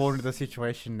very informed of the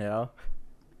situation now.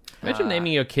 Imagine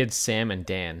naming your kids Sam and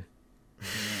Dan.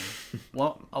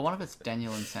 Well, I wonder if it's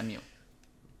Daniel and Samuel.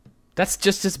 That's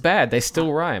just as bad. They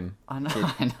still rhyme. I know.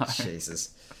 I know.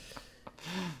 Jesus.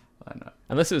 I know.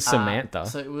 Unless it was Samantha.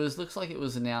 So it looks like it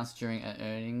was announced during an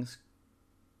earnings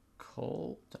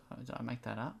call. Did I make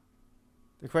that up?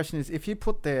 The question is, if you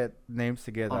put their names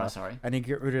together Oh, no, sorry. and you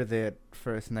get rid of their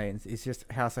first names, it's just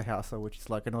Hauser, which is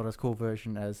like a not as cool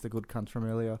version as the good cunt from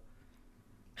earlier.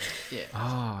 Yeah.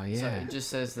 Oh, So yeah. it just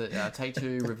says that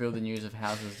Take-Two revealed the news of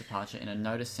Hauser's departure in a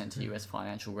notice sent to U.S.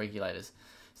 financial regulators.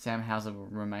 Sam Hauser will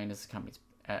remain as the company's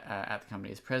at the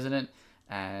company as president,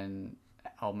 and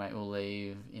Oldmate will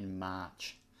leave in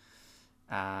March.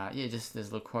 Just there's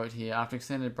a little quote here. After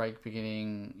extended break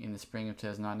beginning in the spring of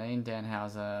 2019, Dan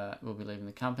Hauser will be leaving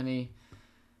the company.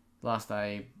 Last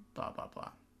day, blah, blah, blah.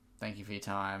 Thank you for your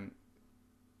time.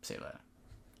 See you later.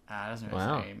 Doesn't really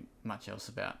Wow. say much else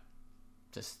about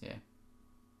just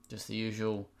the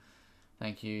usual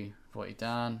thank you for what you've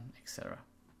done, etc.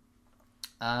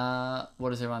 What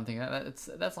does everyone think?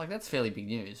 That's fairly big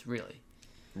news, really.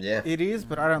 Yeah. It is,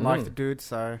 but I don't like the dude,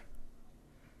 so...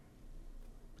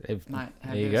 If- Mate,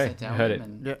 there you go. sat down Heard with it.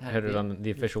 him and Yeah. had a Heard it beer. on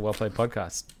the official Well Played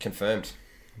podcast. Confirmed.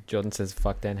 Jordan says,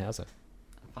 fuck Dan Houser.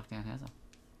 Fuck Dan Hauser.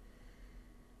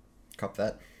 Cop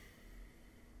that.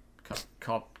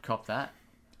 Cop that.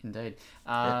 Indeed.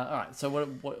 All right. So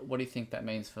what do you think that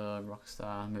means for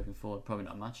Rockstar moving forward? Probably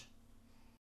not much.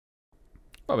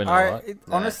 Probably not a lot.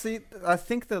 Honestly, I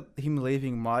think that him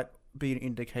leaving might be an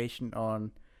indication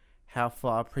on how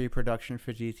far pre-production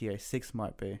for GTA 6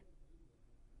 might be.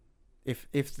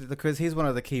 Because he's one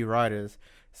of the key writers,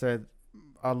 so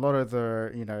a lot of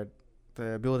the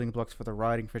building blocks for the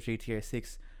writing for GTA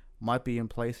 6 might be in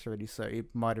place already. So it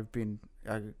might have been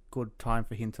a good time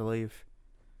for him to leave.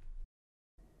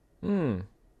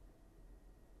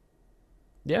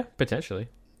 Yeah, potentially.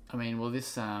 I mean, well,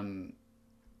 this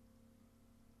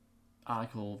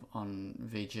article on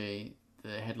VG,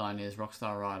 the headline is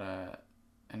Rockstar writer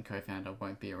and co-founder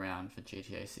won't be around for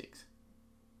GTA 6.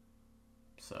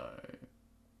 So,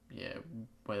 yeah,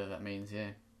 whether that means,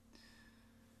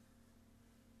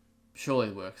 surely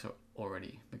the work's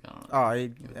already begun on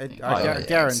it. I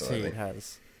guarantee absolutely. it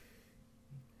has.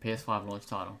 PS5 launch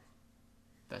title.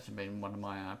 That should be one of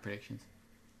my predictions.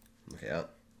 Look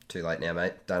out. Too late now,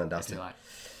 mate. Done and dusted. Too late.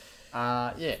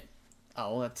 Yeah.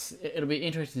 Oh, well, it'll be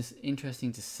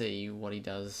interesting to see what he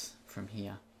does from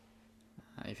here.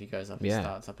 If he goes up and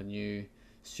starts up a new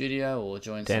studio or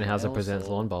joins Dan someone Houser else, presents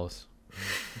or... lawn bowls.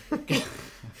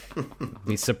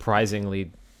 Be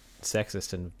surprisingly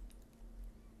sexist and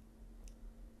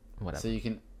whatever. So you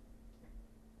can...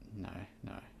 No,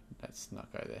 let's not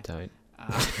go there. Don't.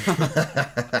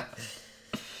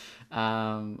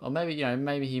 Or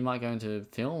maybe he might go into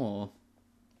film or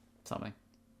something.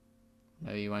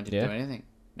 Maybe he won't do anything.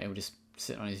 Maybe we'll just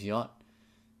sit on his yacht,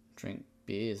 drink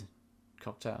beers,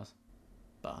 cocktails,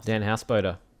 bars. Dan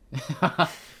Houseboater.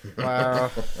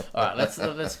 Wow. All right,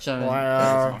 let's jump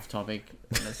off topic.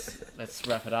 Let's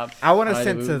wrap it up. I want to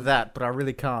censor that, but I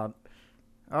really can't.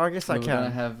 Oh, I guess I We're can.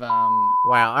 gonna have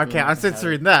Wow. Okay, I'm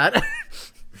censoring that.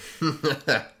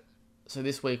 So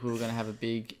this week we were gonna have a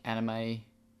big anime.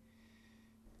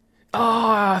 Oh,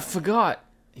 I forgot.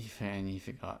 You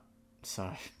forgot.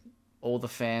 So all the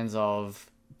fans of...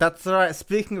 That's alright.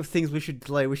 Speaking of things we should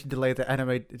delay the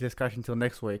anime discussion till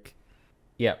next week.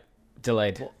 Yep.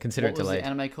 Delayed. Consider it What was delayed. the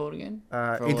anime called again?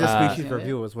 Interspecies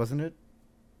Reviewers, wasn't it?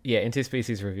 Yeah,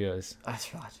 Interspecies Reviewers.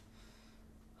 That's right.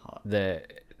 The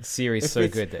series so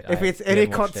good that if it's any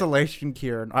consolation,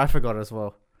 Kieran, I forgot as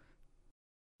well.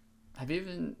 Have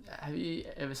you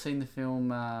ever seen the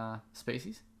film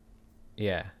Species?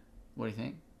 Yeah. What do you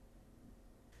think?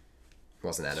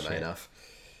 Wasn't anime enough.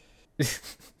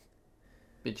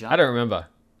 Bit jump? I don't remember.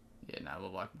 Yeah, no,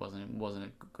 well, wasn't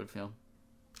a good film.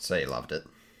 So you loved it.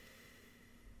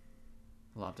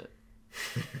 Loved it.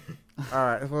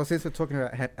 Alright, well, since we're talking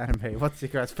about anime, what's your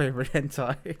guys' favourite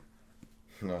hentai?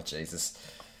 Oh, Jesus.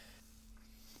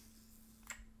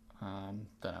 Don't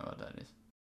know what that is.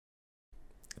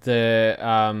 The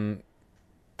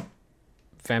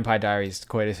Vampire Diaries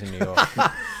Coitus in New York.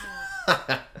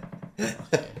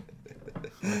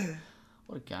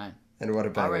 What a game! And what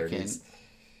about where it is?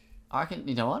 I reckon.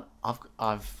 You know what?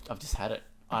 I've just had it.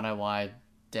 I know why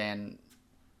Dan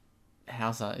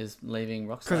Houser is leaving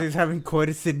Rockstar. Because he's having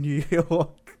coitus in New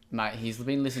York. Mate, he's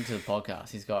been listening to the podcast.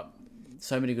 He's got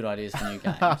so many good ideas for new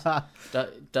games.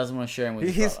 Doesn't want to share them with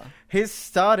his brother. He's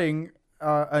starting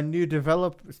a new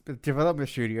development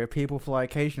studio. People fly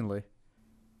occasionally.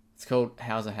 It's called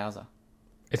Houser.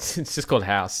 It's just called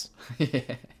House.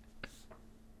 Yeah.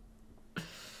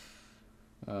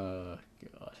 Oh,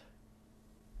 God.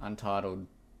 Untitled.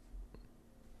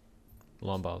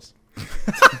 Lawn bowls.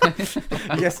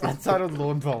 Yes, Untitled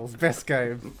Lawn Bowls. Best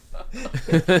game.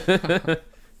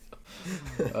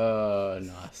 Oh,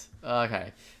 nice.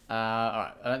 Okay.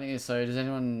 Alright. I don't think so. Does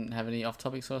anyone have any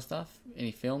off-topic sort of stuff?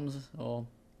 Any films or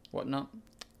whatnot?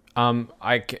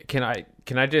 Can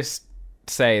I just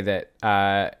say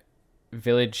that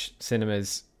Village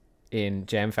Cinemas in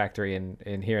Jam Factory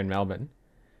in here in Melbourne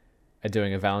are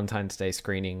doing a Valentine's Day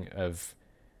screening of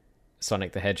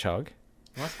Sonic the Hedgehog.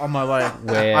 What? On my way.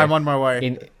 Where I'm on my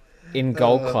way. In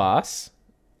gold class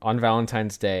on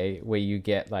Valentine's Day, where you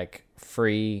get like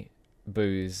free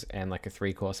booze and like a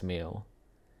 3-course meal.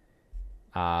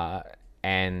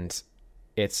 And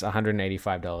it's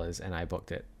 $185 and I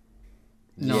booked it.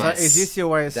 No. So is this your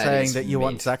way of That saying is that you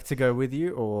want mint. Zach to go with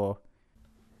you, or?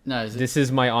 No, is it... This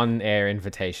is my on-air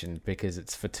invitation because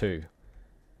it's for 2.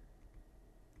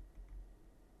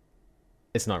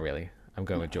 It's not really. I'm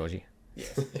going with Georgie.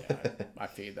 Yes, yeah, I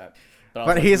figured that.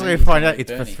 But here's where you find out it's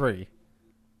for 3.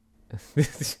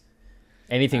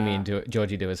 Anything me and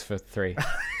Georgie do is for 3.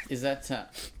 Is that...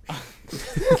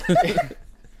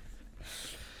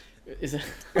 is it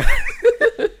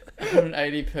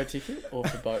 180 per ticket or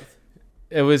for both?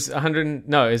 It was 100.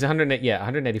 No, it was 100. Yeah,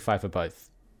 185 for both.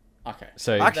 Okay.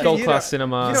 So Actually, gold you class know-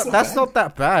 cinema, You know, that's not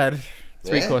that bad.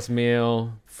 3-course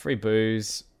meal, free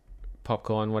booze,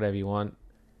 popcorn, whatever you want.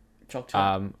 Chop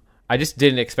chop. I just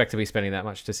didn't expect to be spending that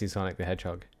much to see Sonic the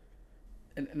Hedgehog,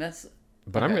 And that's.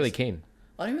 but I'm Okay, really so- keen.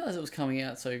 I didn't realize it was coming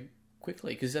out so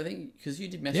quickly because I think because you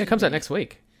did message. Yeah, it comes out me. next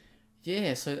week.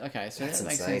 Yeah. So okay. So That's that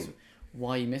makes insane. sense.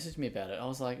 Why you messaged me about it? I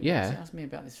was like, Yeah. yeah. Ask me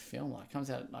about this film. Like, it comes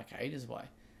out like ages away.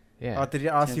 Yeah, Oh, did he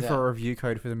ask you Turns for out- a review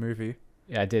code for the movie?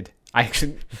 yeah, I did. I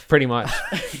actually pretty much.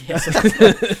 Yes.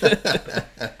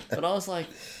 But I was like,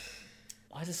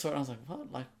 I just saw it and I was like,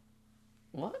 what? Like,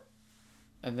 what?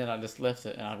 And then I just left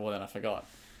it and then I forgot.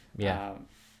 Yeah,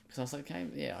 Because I was like, okay,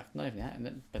 yeah, like, not even that. And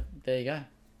then, but there you go.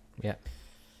 yeah.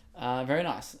 Very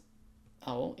nice.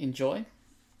 Oh, well, enjoy.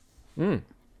 Mm.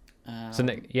 So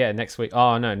Um, next week.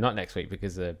 Oh no, not next week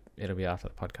because it'll be after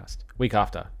the podcast. Week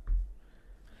after.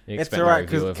 You It's expect my alright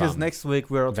review because of, next week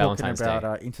we're all talking Valentine's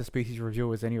about Day. interspecies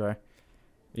reviewers anyway.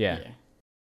 Yeah.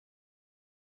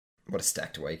 What a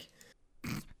stacked week.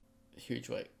 Huge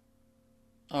week.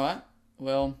 All right.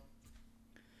 Well,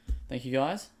 thank you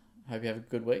guys. Hope you have a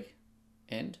good week.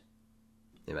 End.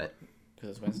 Yeah, mate. Because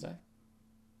it's Wednesday.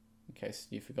 In case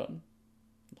you've forgotten,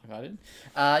 like I did.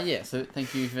 Yeah, so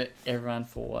thank you for everyone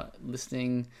for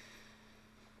listening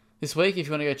this week. If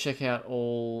you want to go check out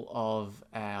all of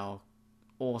our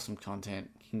awesome content,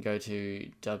 you can go to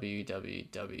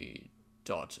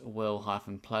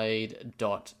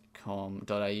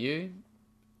www.well-played.com.au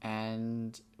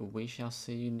and we shall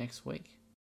see you next week.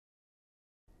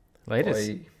 Latest.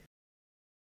 Boy.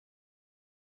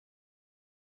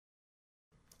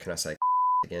 Can I say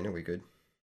again? Are we good?